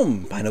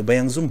Zoom. Paano ba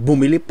yung Zoom?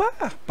 Bumili pa,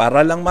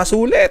 para lang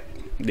masulit.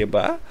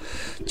 Diba?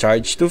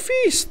 Charge to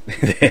feast.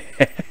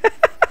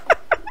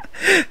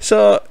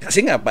 So,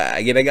 kasi nga pa,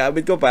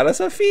 ginagamit ko para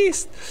sa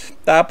feast.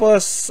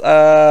 Tapos,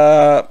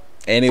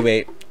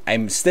 anyway,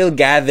 I'm still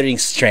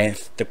gathering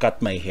strength to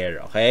cut my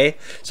hair,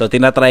 okay? So,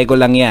 tinatry ko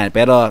lang yan.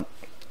 Pero,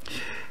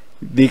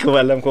 di ko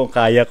alam kung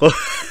kaya ko.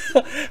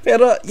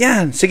 Pero,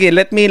 yan. Sige,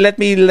 let me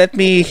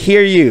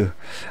hear you.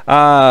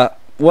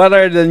 What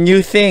are the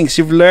new things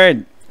you've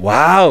learned?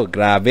 Wow,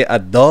 grabe.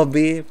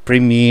 Adobe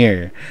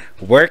Premiere.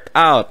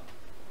 Workout.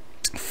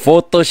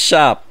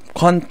 Photoshop.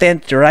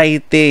 Content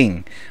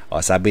writing.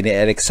 O, sabi ni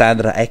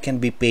Alexandra, I can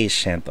be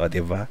patient. O,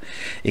 diba?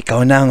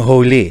 Ikaw na ang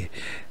holy.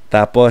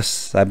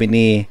 Tapos, sabi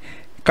ni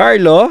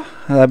Carlo,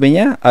 sabi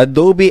niya,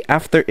 Adobe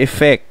After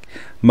Effect.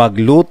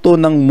 Magluto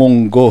ng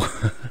munggo.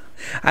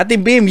 Ate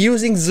Bim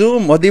using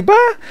Zoom, o di ba?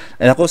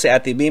 Ako si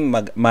Ate Bim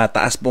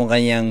mataas po ang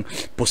kanyang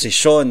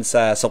posisyon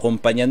sa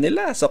kumpanya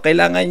nila. So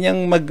kailangan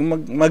niyang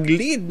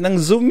mag-lead ng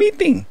Zoom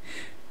meeting.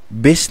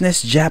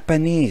 Business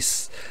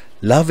Japanese.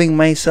 Loving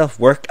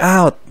myself,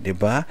 workout, di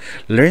ba?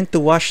 Learn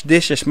to wash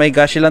dishes. My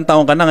gosh, ilang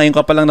taon ka na, ngayon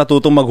ka pa lang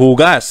natutong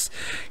maghugas.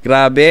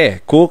 Grabe.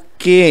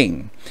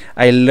 Cooking.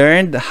 I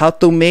learned how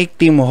to make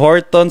Tim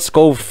Hortons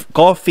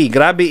coffee.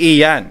 Grabe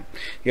iyan.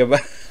 Di ba?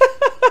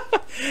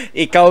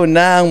 Ikaw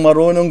na ang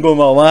marunong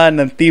gumawa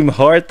ng Tim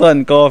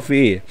Horton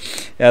coffee.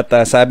 At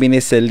sabi ni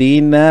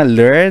Selena,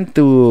 learn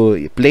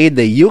to play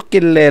the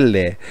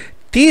ukulele.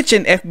 Teach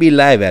in FB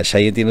Live.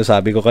 Siya yung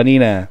tinusabi ko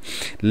kanina.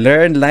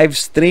 Learn live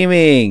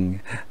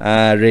streaming.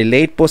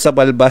 Relate po sa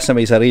balbas na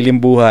may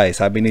sariling buhay.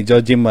 Sabi ni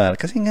Jojimar.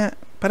 Kasi nga,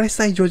 parehas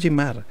tayo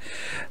Jojimar.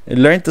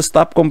 Learn to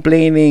stop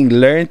complaining.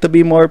 Learn to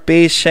be more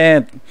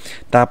patient.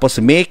 Tapos,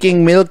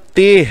 making milk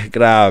tea.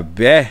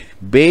 Grabe.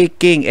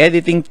 Baking,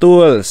 editing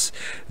tools.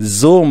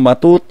 Zoom,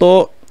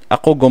 matuto.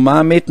 Ako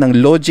gumamit ng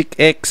Logic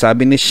X.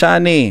 Sabi ni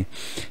Shani.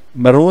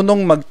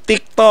 Marunong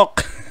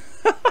mag-TikTok.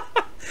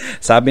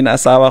 Sabi na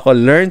asawa ko,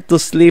 learn to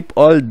sleep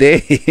all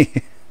day.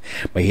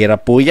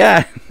 Mahirap po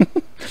yan.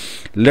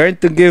 Learn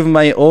to give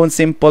my own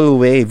simple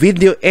way.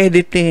 Video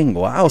editing.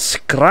 Wow,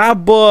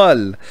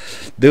 Scrabble.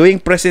 Doing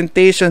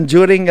presentation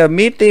during a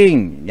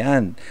meeting.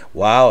 Yan.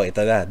 Wow,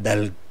 ito na.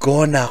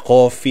 Dalgona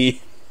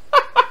coffee.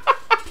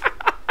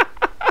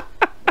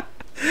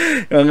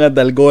 Mga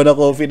dalgona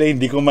coffee na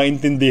hindi ko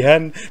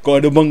maintindihan. Kung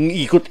ano bang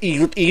ikot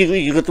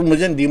mo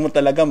dyan, hindi mo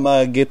talaga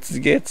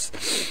mag-gets.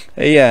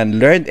 Ayan,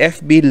 learn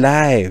FB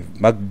Live.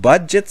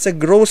 Mag-budget sa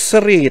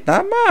grocery.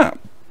 Tama.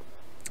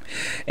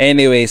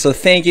 Anyway, so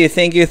thank you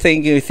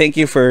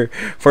for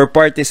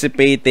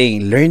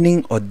participating.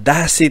 Learning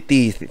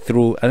Audacity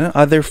through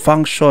other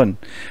function.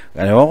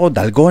 Ano ko,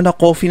 dalgona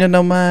coffee na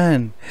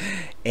naman.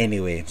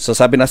 Anyway, so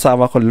sabi ng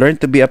asawa ko, learn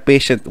to be a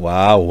patient.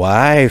 Wow,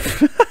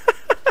 wife.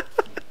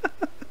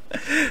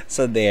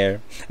 So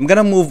there. I'm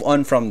gonna move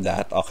on from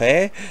that,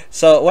 okay?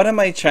 So what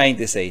am I trying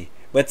to say?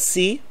 But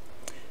see,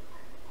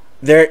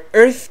 there are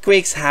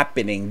earthquakes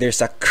happening.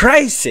 There's a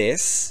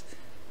crisis,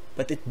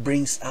 but it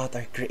brings out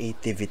our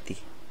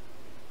creativity.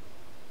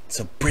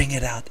 So bring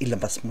it out.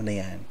 Ilabas mo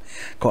na yan.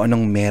 Kung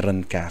anong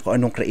meron ka.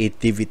 Kung anong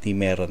creativity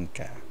meron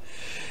ka.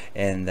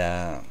 And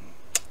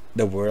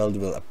the world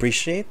will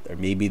appreciate, or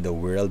maybe the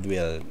world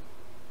will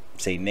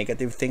say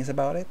negative things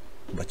about it,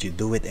 but you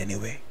do it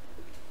anyway.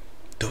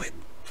 Do it.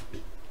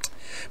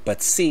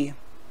 But see,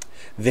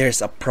 there's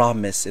a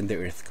promise in the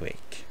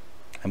earthquake.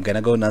 I'm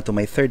gonna go now to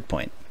my third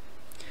point.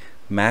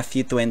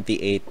 Matthew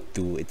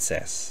 28:2, it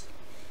says,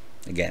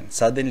 again,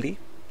 suddenly,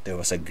 there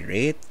was a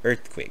great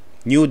earthquake.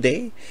 New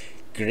day,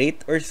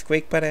 great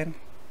earthquake pa rin.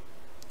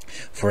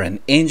 For an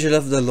angel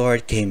of the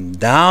Lord came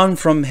down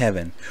from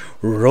heaven,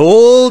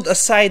 rolled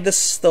aside the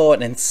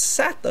stone, and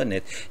sat on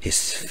it.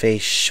 His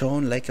face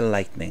shone like a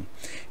lightning.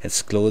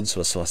 His clothes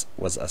was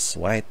as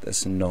white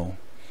as snow.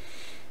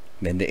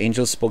 Then the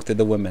angel spoke to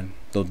the woman.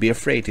 Don't be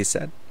afraid, he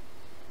said.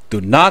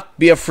 Do not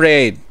be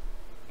afraid!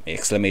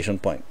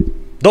 Exclamation point.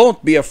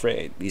 Don't be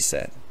afraid, he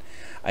said.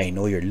 I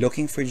know you're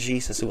looking for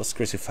Jesus who was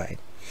crucified.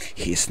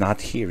 He is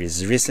not here. He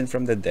is risen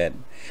from the dead,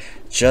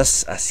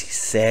 just as he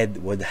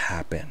said would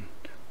happen.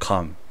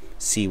 Come,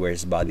 see where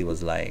his body was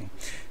lying.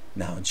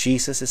 Now,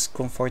 Jesus is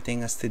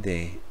comforting us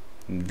today,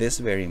 in this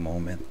very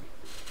moment.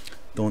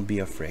 Don't be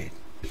afraid.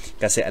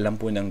 Kasi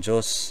alam po ng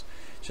Diyos,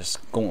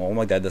 just kung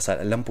ako magdadasal,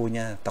 alam po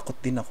niya, takot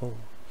din ako.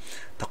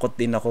 Takot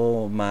din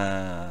ako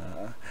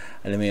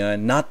alam mo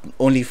yun, not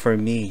only for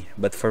me,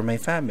 but for my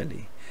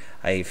family.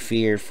 I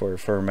fear for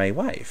my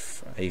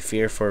wife. I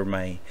fear for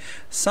my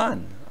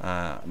son,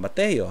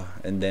 Mateo.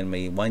 And then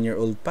may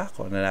 1-year-old pa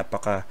ako na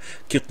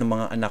napaka-cute ng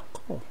mga anak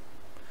ko.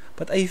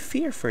 But I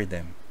fear for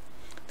them.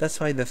 That's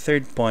why the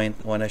third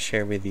point I want to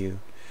share with you.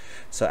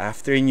 So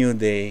after a new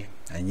day,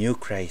 a new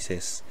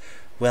crisis,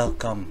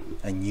 welcome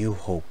a new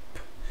hope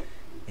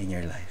in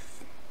your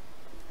life.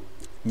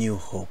 New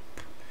hope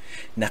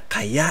na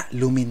kaya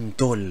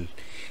lumindol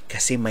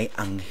kasi may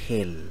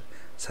anghel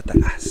sa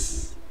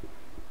taas.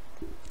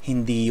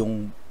 Hindi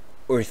yung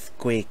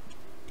earthquake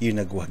yung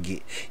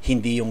nagwagi.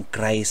 Hindi yung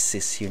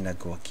crisis yung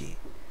nagwagi.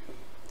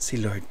 Si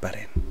Lord pa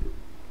rin.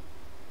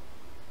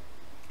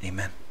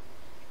 Amen.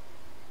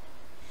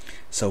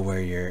 So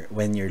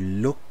when you're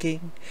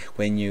looking,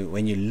 when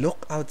you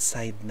look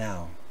outside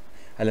now,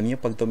 alam niyo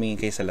pag tumingin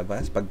kayo sa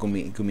labas, pag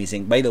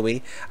gumising, by the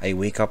way, I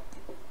wake up,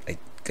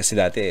 kasi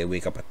dati I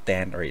wake up at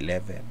 10 or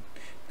 11.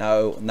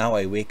 Now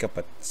I wake up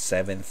at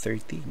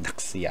 7:30.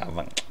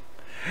 Naksiyabang.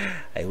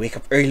 I wake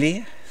up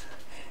early,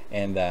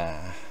 and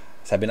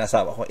sabi na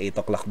asawa ko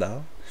 8 o'clock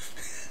daw.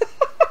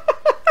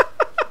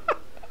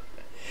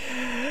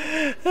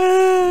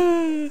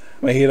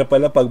 Mahirap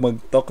pala pag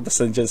mag-talk tapos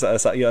nandiyan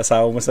yung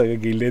asawa mo sa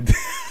gilid.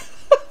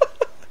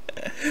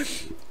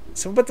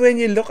 So, but when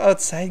you look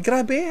outside,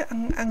 grabe,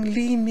 ang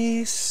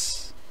linis.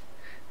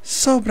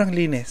 Sobrang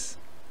linis.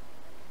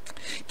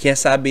 Kaya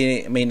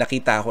sabi, may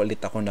nakita ako ulit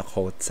ako na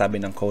quote.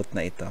 Sabi ng quote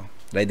na ito.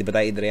 Ready ba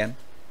tayo, Adrian?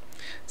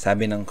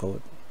 Sabi ng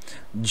quote,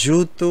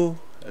 due to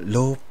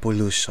low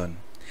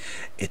pollution,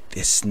 it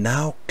is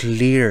now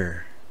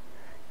clearly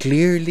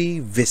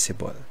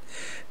visible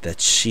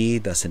that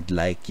she doesn't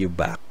like you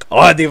back.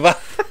 Oh, di ba?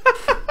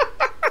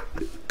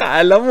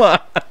 Kaala mo.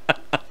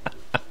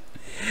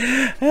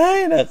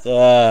 Ay, nako.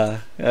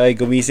 Ay,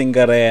 gumising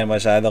ka rin.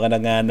 Masyado ka na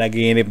nga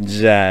naginip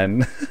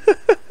dyan.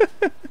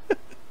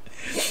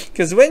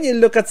 Because when you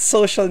look at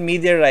social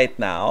media right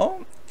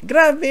now,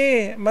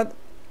 grabe.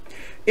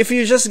 If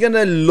you're just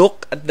gonna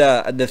look at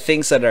the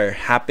things that are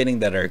happening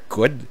that are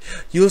good,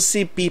 you'll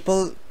see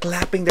people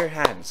clapping their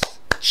hands,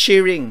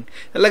 cheering.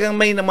 Talagang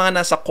may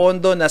mga nasa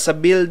condo, nasa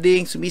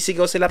building,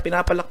 sumisigaw sila,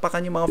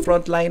 pinapalakpakan yung mga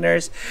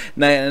frontliners,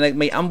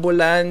 may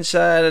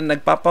ambulansya,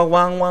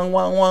 nagpapawang wang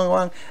wang wang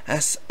wang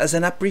as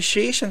an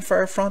appreciation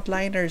for our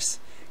frontliners.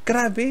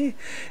 Grabe,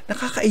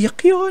 nakakaiyak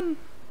yun.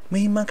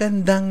 May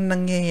magandang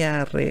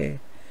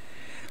nangyayari.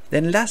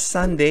 Then last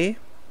Sunday,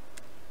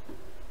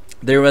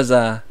 there was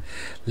the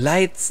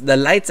lights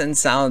and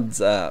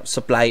sounds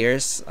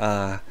suppliers.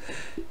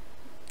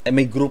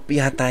 May group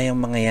yata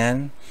yung mga yan.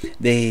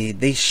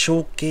 They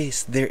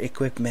showcase their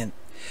equipment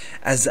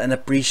as an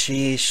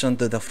appreciation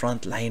to the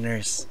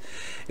frontliners.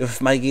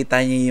 If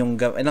makikita niyo yung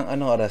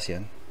anong oras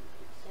yun?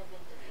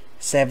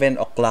 7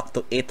 o'clock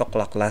to 8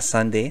 o'clock last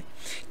Sunday.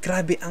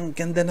 Grabe, ang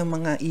ganda ng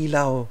mga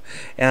ilaw.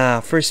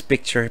 First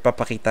picture,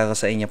 papakita ko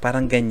sa inyo.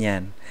 Parang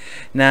ganyan.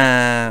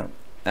 Na,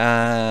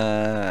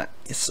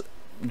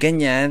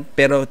 ganyan,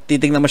 pero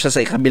titignan mo siya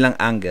sa kabilang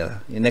angle.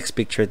 Yung next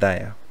picture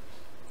tayo.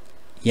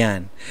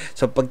 Yan.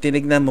 So, pag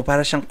tinignan mo,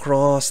 para siyang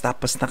cross,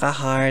 tapos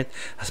naka-heart,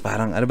 tapos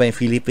parang, ano ba, yung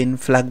Philippine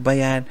flag ba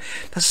yan?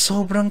 Tapos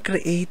sobrang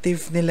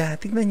creative nila.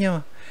 Tignan nyo.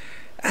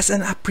 As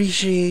an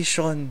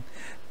appreciation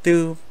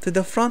to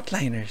the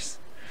frontliners.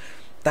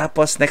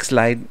 Tapos, next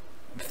slide,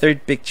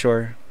 third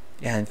picture.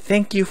 Yan.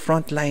 Thank you,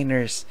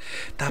 frontliners.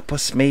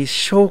 Tapos, may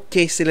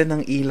showcase sila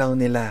ng ilaw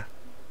nila.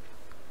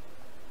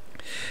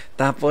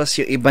 Tapos,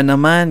 yung iba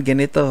naman,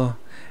 ganito.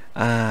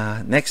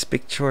 Next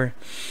picture.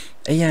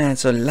 Ayan,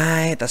 so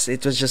light, as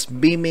it was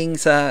just beaming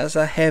sa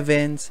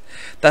heavens.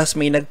 Tapos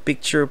may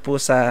nagpicture po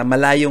sa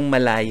malayong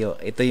malayo.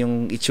 Ito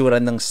yung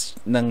itsura ng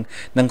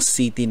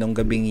city nung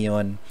gabing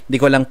yon. Hindi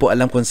ko lang po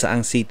alam kung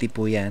saang city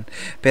po yan.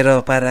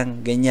 Pero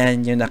parang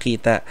ganyan yung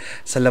nakita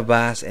sa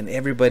labas, and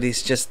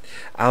everybody's just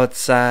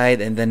outside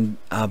and then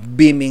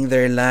beaming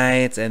their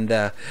lights and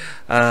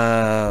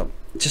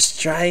just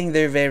trying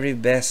their very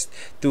best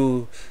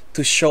to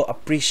show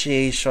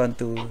appreciation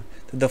to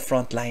the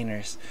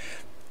frontliners.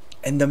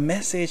 And the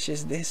message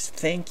is this: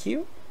 thank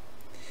you,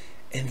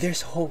 and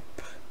there's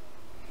hope.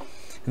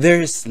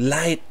 There's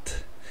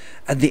light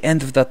at the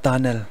end of the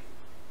tunnel.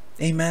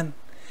 Amen.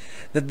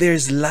 That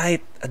there's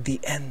light at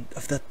the end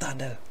of the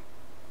tunnel.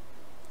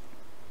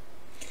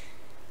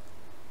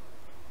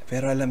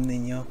 Pero alam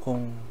niyo,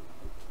 kung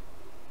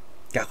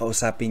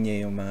kakausapin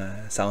niyo yung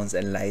mga sounds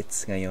and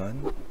lights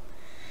ngayon,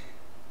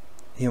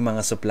 yung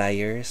mga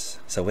suppliers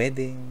sa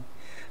wedding,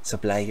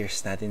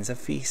 suppliers natin sa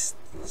feast,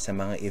 sa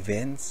mga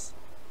events,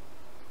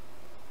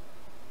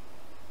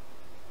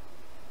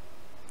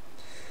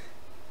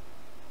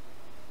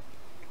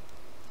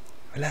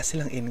 wala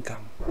silang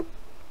income.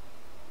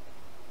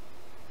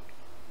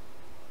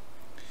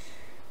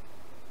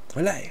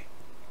 Wala eh.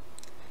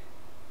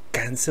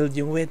 Cancelled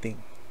yung wedding.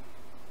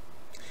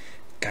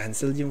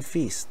 Cancelled yung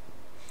feast.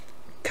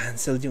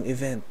 Cancelled yung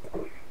event.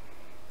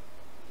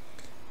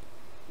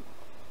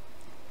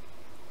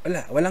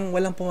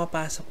 Walang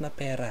pumapasok na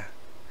pera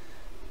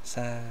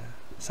sa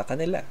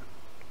kanila.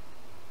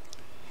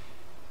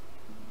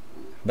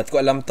 Ba't ko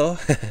alam to?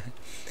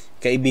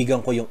 Kaibigan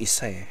ko yung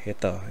isa eh.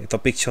 Ito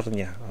picture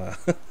niya.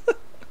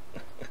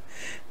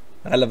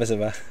 Nakalabas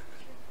ba?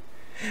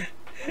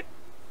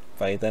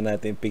 Pakita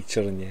natin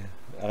picture niya.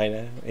 Okay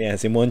na? Ayan,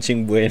 si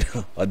Monching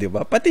Bueno. O,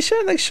 diba? Pati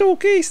siya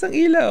nag-showcase ng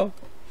ilaw.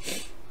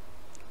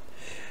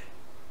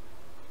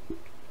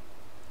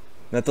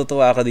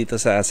 Natutuwa ako dito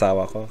sa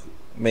asawa ko.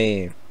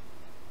 May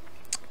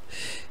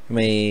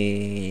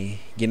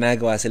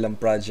ginagawa silang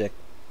project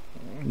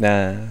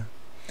na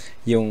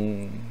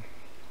yung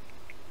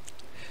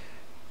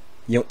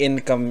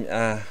income,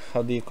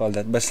 how do you call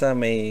that? Basta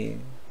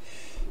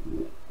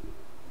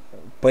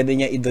pwede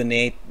niya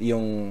i-donate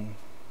yung,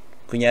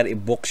 kunyari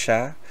i-book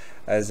siya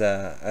as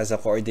a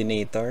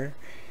coordinator.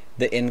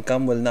 The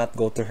income will not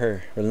go to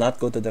her, will not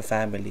go to the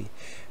family,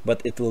 but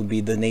it will be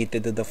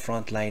donated to the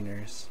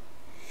frontliners.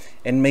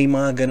 And may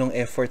mga ganong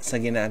efforts na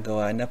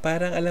ginagawa na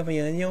parang, alam mo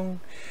yun,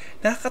 yung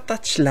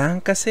nakaka-touch lang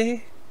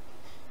kasi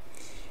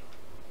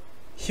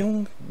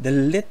yung the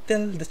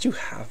little that you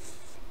have,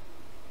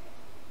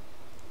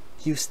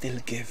 you still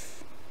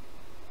give.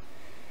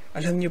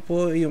 Alam niyo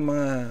po, yung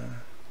mga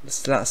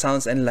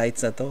sounds and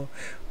lights na to,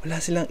 wala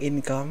silang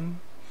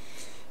income.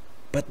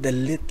 But the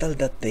little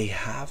that they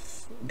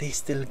have, they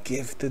still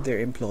give to their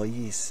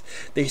employees.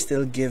 They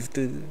still give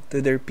to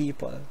their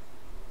people.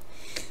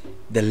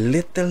 The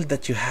little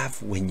that you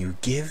have, when you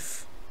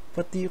give,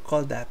 what do you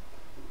call that?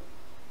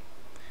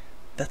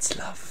 That's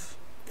love.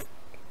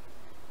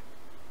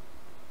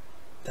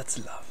 That's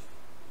love.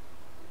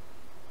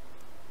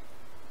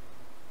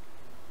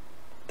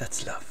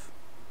 That's love.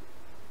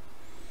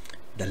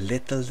 The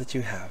little that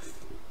you have,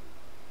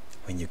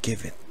 when you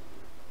give it,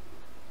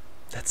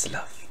 that's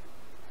love.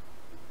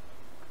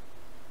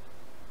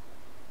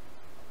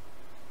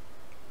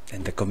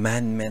 And the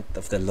commandment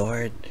of the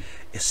Lord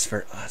is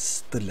for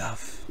us to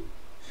love.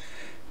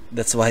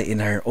 That's why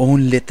in our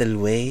own little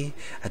way,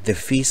 at the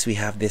feast, we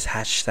have this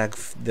hashtag,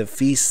 the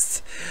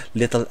feast,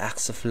 little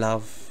acts of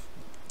love.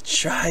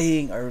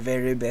 Trying our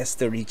very best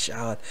to reach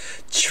out,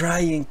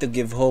 trying to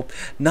give hope,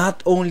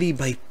 not only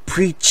by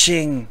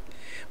preaching,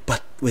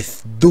 but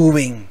with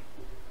doing.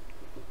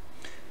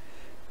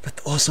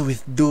 But also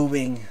with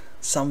doing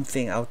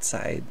something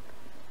outside.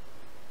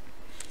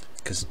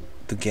 Because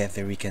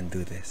together we can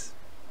do this.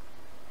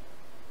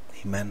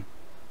 Amen.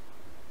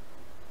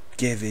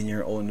 Give in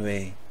your own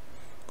way.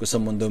 Gusto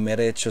mong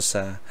dumiretso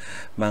sa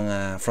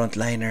mga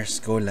frontliners,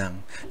 go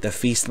lang. The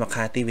Feast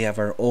Makati, we have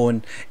our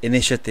own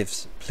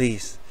initiatives.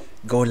 Please,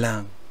 go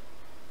lang.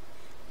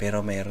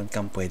 Pero mayroon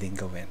kang pwedeng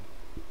gawin.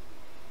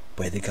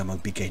 Pwede ka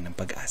magbigay ng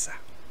pag-asa.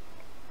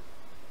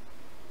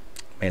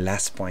 My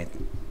last point.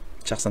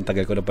 Shucks, ang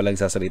tagal ko na palang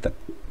sasalita.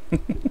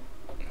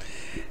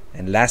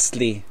 And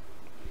lastly,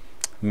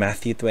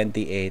 Matthew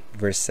 28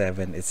 verse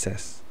 7, it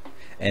says,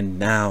 "And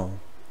now,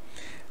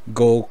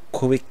 go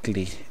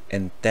quickly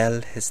and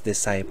tell his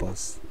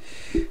disciples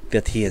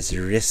that he has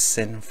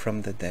risen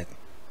from the dead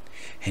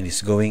and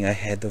is going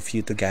ahead of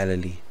you to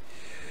Galilee.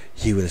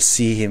 You will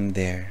see him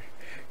there.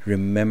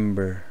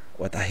 Remember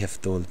what I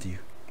have told you."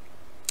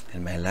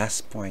 And my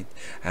last point,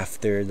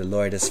 after the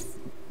Lord has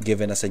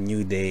given us a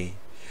new day,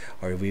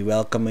 or we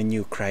welcome a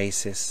new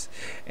crisis,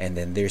 and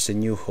then there's a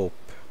new hope,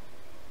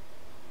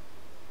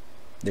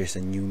 there's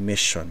a new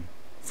mission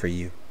for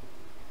you.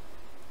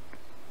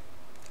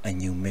 A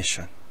new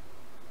mission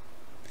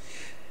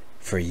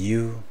for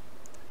you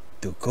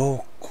to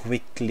go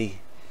quickly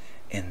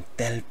and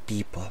tell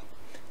people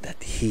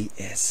that He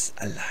is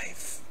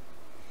alive.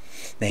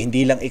 Na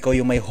hindi lang ikaw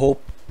yung may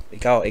hope.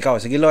 Ikaw,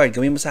 sige Lord,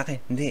 gawin mo sa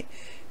akin. Hindi.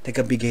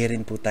 Tagabigay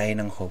rin po tayo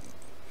ng hope.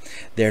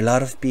 There are a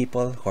lot of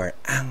people who are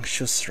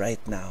anxious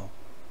right now.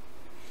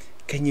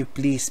 Can you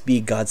please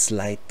be God's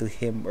light to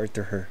him or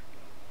to her?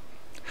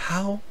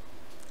 How?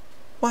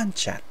 One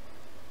chat.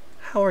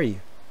 How are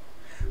you?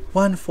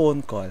 One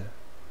phone call.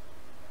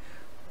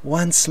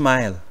 One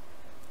smile.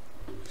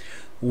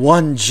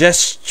 One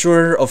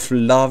gesture of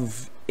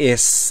love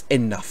is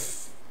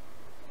enough.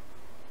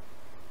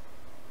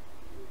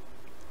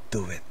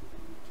 Do it.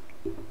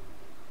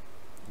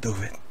 Do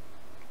it.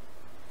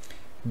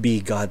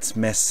 Be God's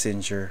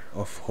messenger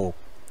of hope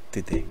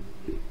today.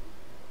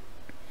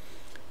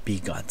 Be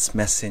God's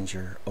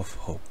messenger of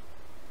hope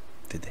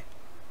today.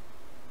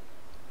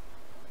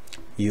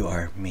 You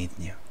are made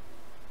new.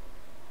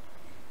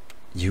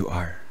 You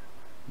are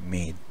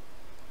made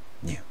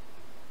new.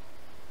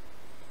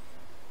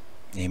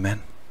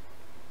 Amen.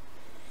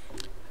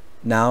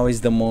 Now is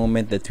the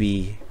moment that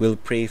we will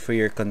pray for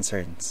your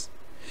concerns.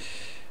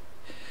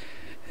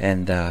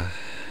 And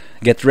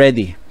get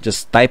ready.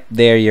 Just type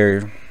there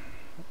your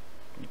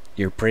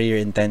prayer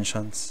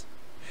intentions.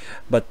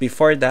 But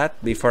before that,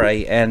 before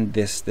I end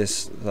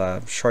this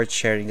short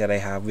sharing that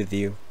I have with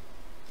you,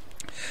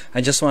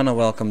 I just want to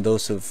welcome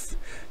those who've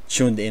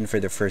tuned in for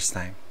the first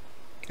time.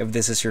 If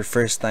this is your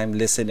first time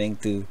listening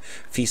to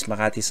Feast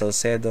Makati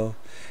Salcedo,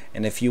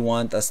 and if you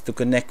want us to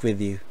connect with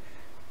you,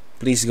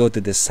 please go to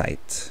this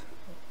site,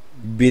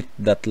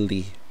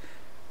 bit.ly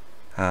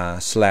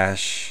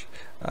 /Salcedo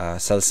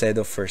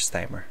First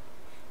Timer.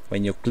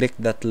 When you click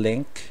that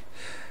link,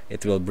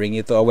 it will bring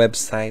you to a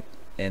website,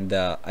 and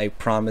I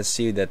promise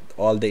you that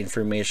all the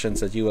information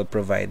that you will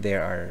provide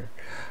there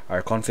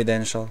are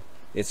confidential.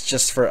 It's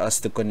just for us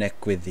to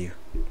connect with you.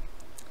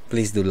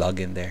 Please do log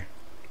in there.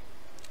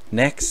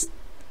 Next,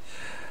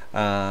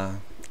 I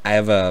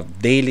have a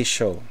daily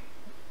show.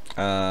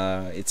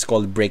 It's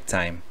called Break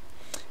Time.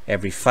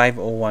 Every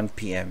 5:01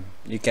 p.m.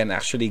 You can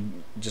actually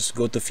just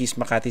go to Feast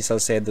Makati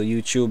Salcedo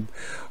YouTube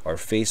or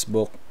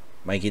Facebook.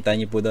 Makikita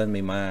niyo po doon,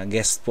 may mga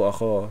guest po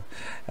ako.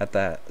 At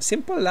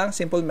simple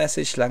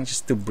message lang,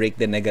 just to break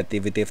the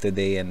negativity of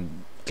today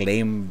and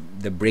claim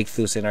the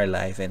breakthroughs in our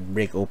life and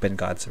break open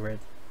God's Word.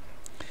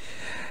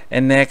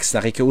 And next,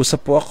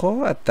 nakikiusap po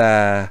ako at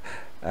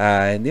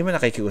hindi mo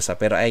nakikiusap,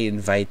 pero I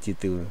invite you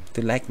to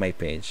like my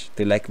page,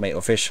 to like my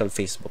official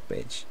Facebook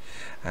page,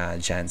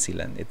 Jan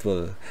Silan. It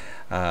will,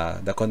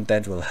 the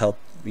content will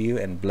help you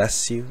and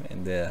bless you,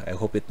 and I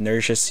hope it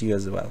nourishes you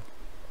as well.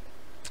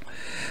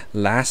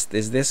 Last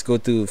is this, go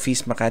to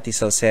Feast Makati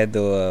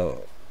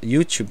Salcedo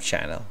YouTube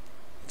channel.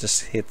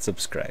 Just hit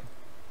subscribe.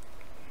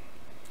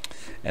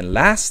 And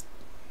last,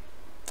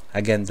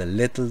 again, the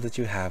little that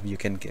you have, you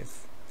can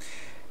give.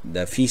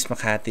 the Feast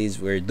Makatis,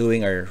 we're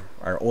doing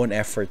our own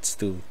efforts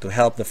to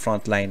help the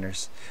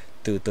frontliners,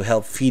 to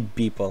help feed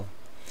people.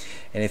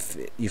 And if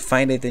you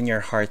find it in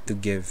your heart to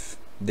give,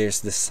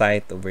 there's the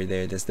site over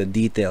there. There's the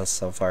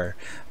details of our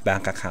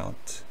bank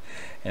account.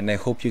 And I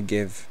hope you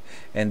give.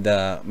 And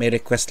may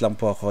request lang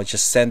po ako,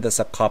 just send us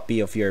a copy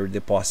of your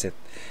deposit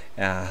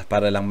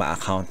para lang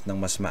ma-account ng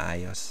mas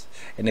maayos.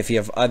 And if you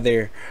have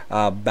other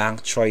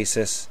bank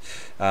choices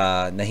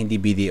na hindi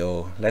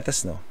BDO, let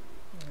us know.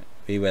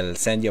 We will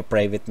send you a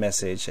private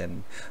message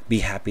and be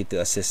happy to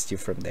assist you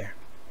from there.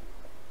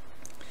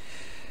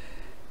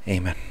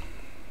 Amen.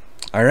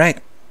 All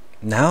right.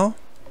 Now,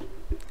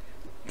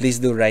 please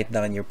do write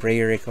down your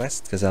prayer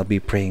request because I'll be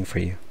praying for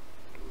you.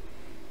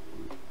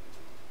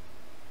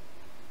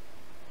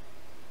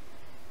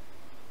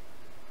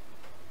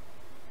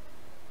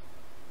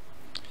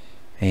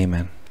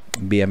 Amen.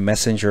 Be a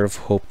messenger of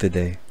hope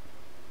today.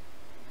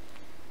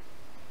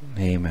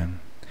 Amen.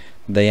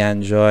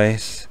 Diane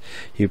Joyce,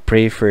 you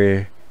pray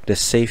for the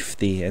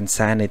safety and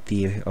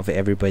sanity of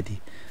everybody,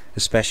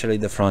 especially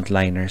the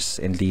frontliners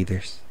and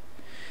leaders.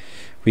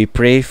 We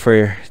pray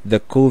for the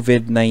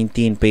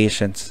COVID-19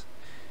 patients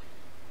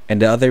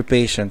and the other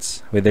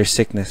patients with their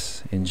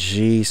sickness in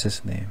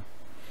Jesus' name.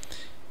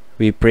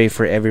 We pray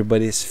for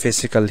everybody's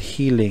physical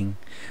healing,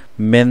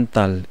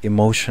 mental,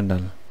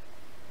 emotional.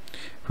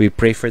 We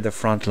pray for the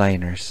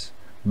frontliners,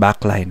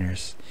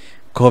 backliners,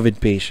 COVID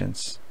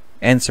patients,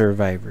 and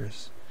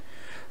survivors,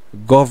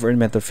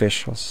 government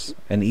officials,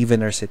 and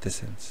even our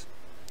citizens.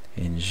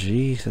 In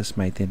Jesus'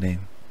 mighty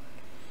name,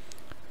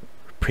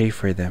 pray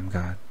for them,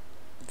 God.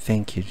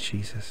 Thank you,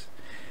 Jesus,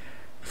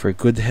 for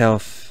good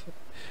health,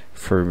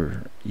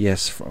 for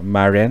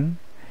Maren,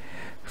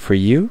 for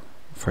you,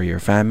 for your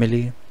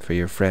family, for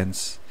your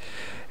friends,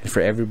 and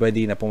for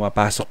everybody na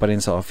pumapasok pa rin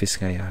sa office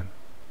ngayon.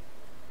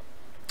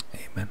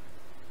 Amen.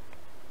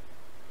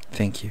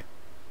 Thank you.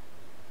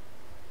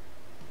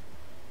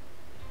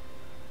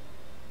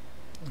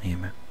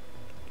 Amen.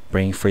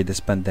 Praying for this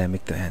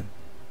pandemic to end.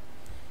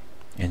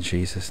 In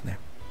Jesus' name.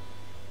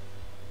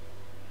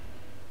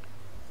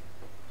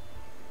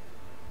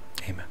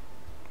 Amen.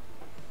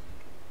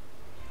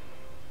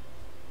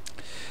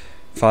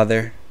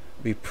 Father,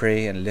 we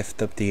pray and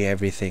lift up to you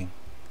everything.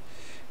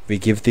 We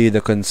give to you the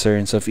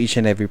concerns of each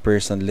and every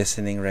person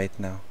listening right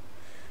now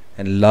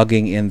and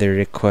logging in their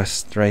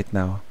request right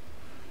now.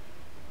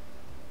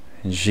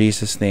 In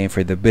Jesus' name,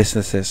 for the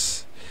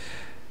businesses,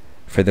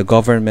 for the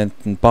government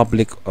and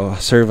public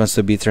servants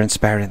to be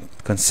transparent,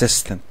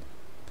 consistent.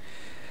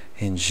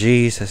 In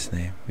Jesus'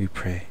 name, we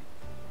pray.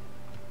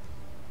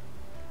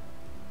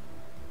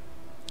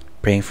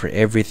 Praying for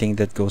everything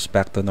that goes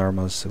back to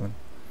normal soon.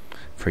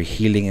 For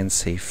healing and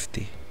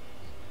safety.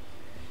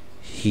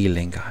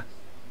 Healing, God.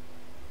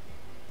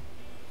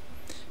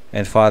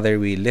 And Father,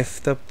 we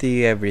lift up to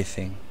you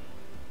everything.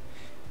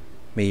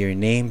 May your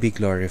name be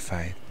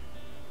glorified.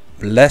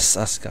 Bless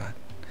us, God.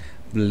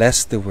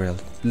 Bless the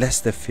world. Bless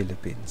the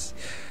Philippines.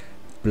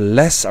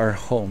 Bless our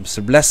homes.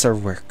 Bless our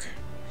work.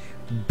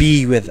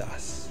 Be with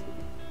us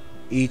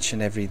each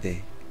and every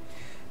day.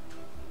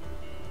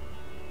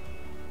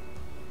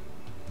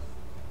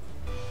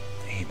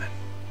 Amen.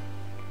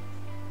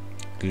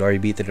 Glory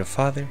be to the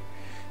Father,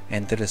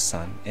 and to the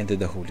Son, and to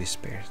the Holy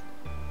Spirit,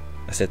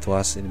 as it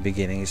was in the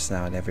beginning, is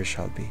now, and ever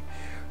shall be,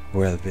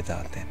 world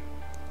without end.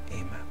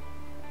 Amen.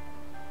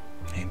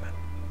 Amen.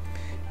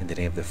 In the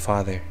name of the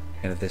Father,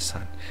 and of the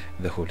Son,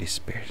 and the Holy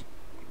Spirit.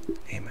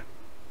 Amen.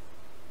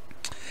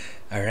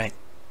 All right.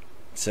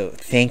 So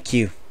thank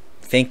you.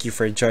 Thank you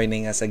for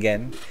joining us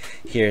again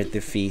here at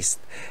the feast.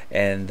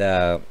 And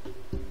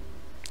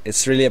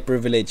it's really a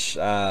privilege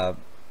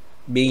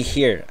being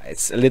here.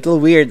 It's a little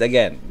weird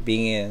again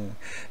being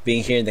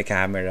here in the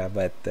camera,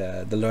 but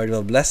the Lord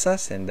will bless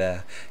us, and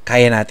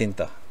kaya natin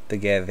to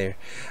together.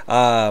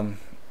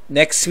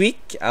 Next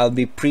week I'll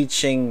be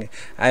preaching.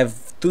 I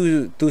have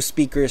two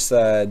speakers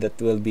that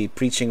will be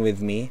preaching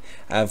with me.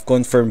 I've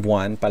confirmed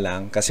one pa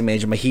lang kasi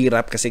medyo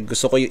mahirap, kasi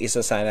gusto ko yung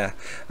isa sana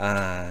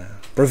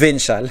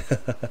provincial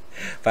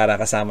para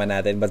kasama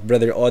natin. But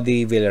Brother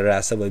Odi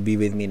Villarasa will be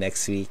with me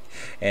next week,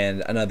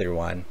 and another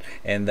one.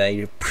 And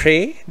I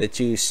pray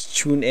that you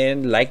tune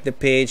in, like the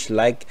page,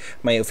 like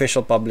my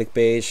official public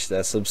page,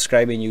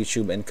 subscribe in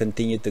YouTube, and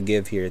continue to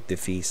give here at the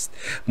feast.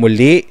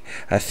 Muli,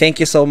 thank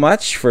you so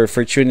much for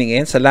tuning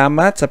in.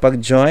 Salamat sa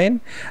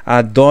pag-join.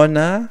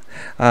 Donna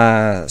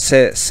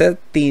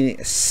Sestina,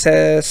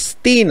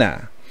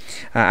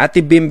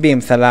 Ate Bimbim,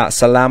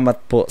 salamat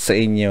po sa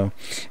inyo.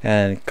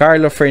 And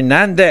Carlo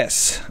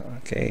Fernandez,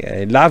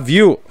 okay, I love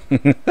you.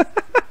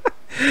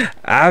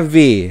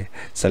 Avi,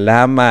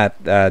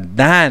 salamat.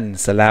 Dan,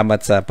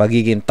 salamat sa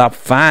pagiging top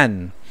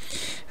fan.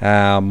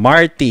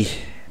 Marty,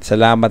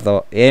 salamat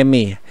o.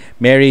 Emmy,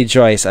 Mary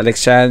Joyce,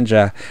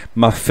 Alexandra,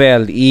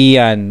 Mafel,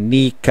 Ian,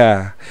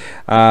 Nika,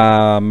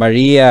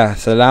 Maria,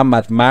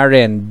 salamat.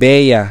 Maren,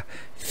 Bea,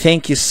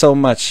 thank you so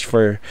much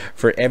for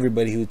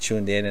everybody who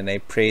tuned in, and I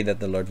pray that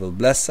the Lord will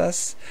bless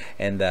us.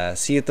 And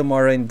see you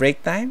tomorrow in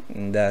break time,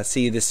 and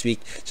see you this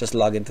week. Just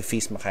log into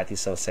Feast Makati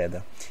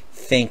Salcedo.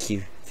 Thank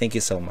you. Thank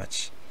you so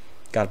much.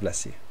 God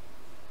bless you.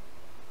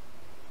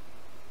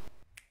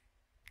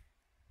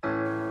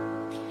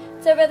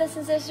 So, brothers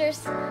and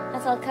sisters,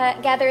 let's all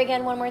gather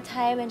again one more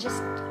time and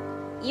just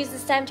use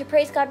this time to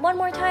praise God one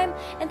more time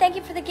and thank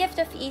Him for the gift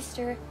of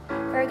Easter.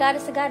 For our God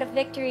is a God of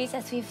victories,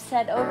 as we've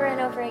said over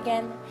and over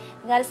again.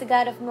 God is a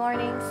God of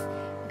mornings.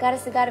 God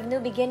is the God of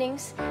new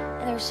beginnings.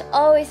 And there's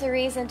always a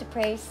reason to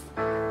praise,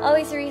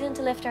 always a reason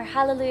to lift our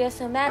hallelujahs,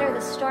 no matter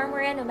the storm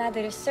we're in, no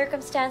matter the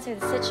circumstance or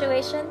the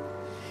situation.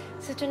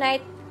 So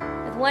tonight,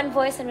 with one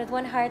voice and with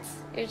one heart,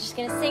 you're just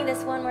going to sing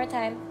this one more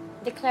time.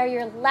 Declare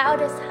your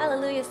loudest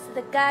hallelujahs to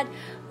the God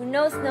who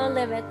knows no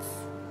limits.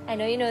 I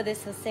know you know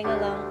this, so sing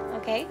along,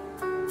 okay?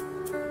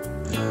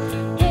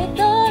 With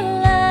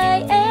all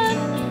I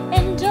am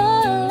and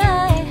all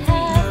I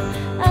have,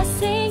 I'll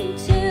sing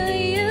to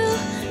you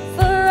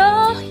for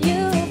all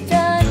you've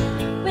done.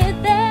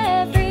 With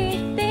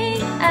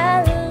everything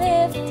I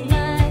lift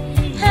my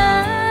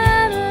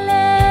hallelujah.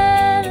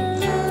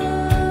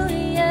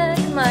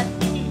 Come on.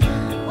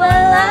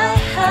 While I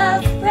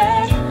have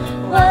breath,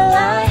 while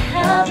I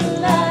have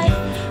life,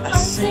 I'll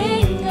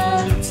sing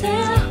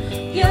until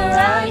your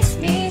eyes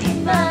meet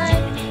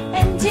mine.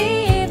 And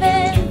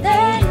even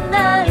then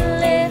I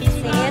lift,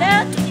 sing it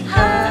out,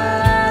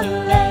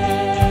 hallelujah.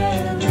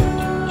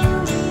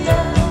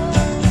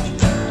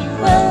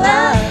 While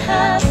I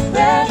have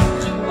breath,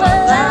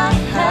 while I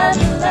have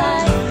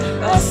life,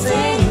 I'll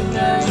sing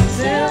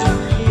until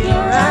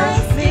your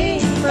eyes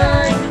meet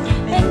mine.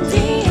 And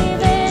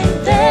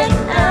even then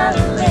I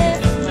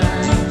lift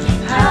mine,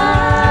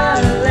 hallelujah.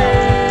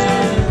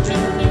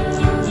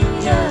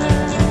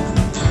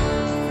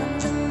 From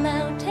the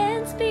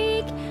mountains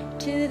peak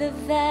to the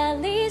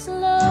valleys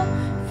low,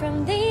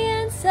 from the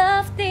ends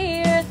of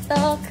the earth,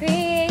 all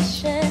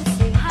creation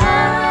sing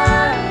hallelujah,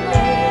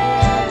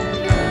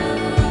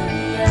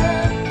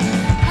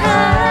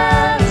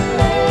 hallelujah.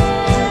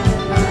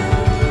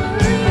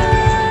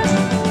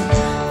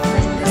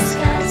 From the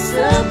skies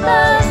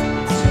above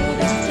to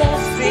the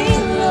depths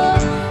below,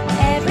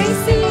 every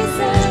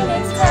season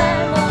and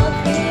time, all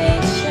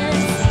creation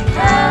sing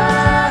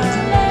hallelujah,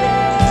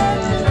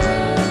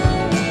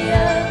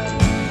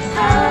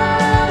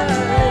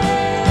 hallelujah.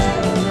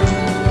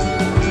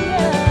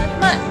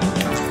 Come on.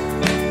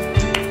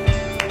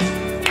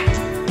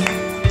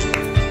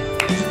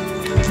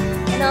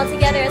 And all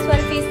together as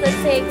one feast, let's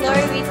say,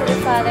 glory be to the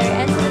Father,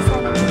 and to the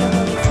Son, and to the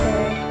Holy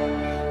Spirit,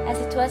 as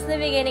it was in the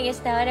beginning,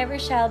 is now, and ever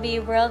shall be,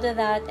 world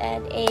without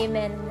end.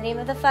 Amen. In the name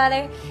of the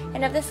Father,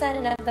 and of the Son,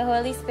 and of the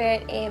Holy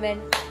Spirit.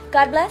 Amen.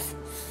 God bless.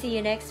 See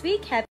you next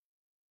week. Happy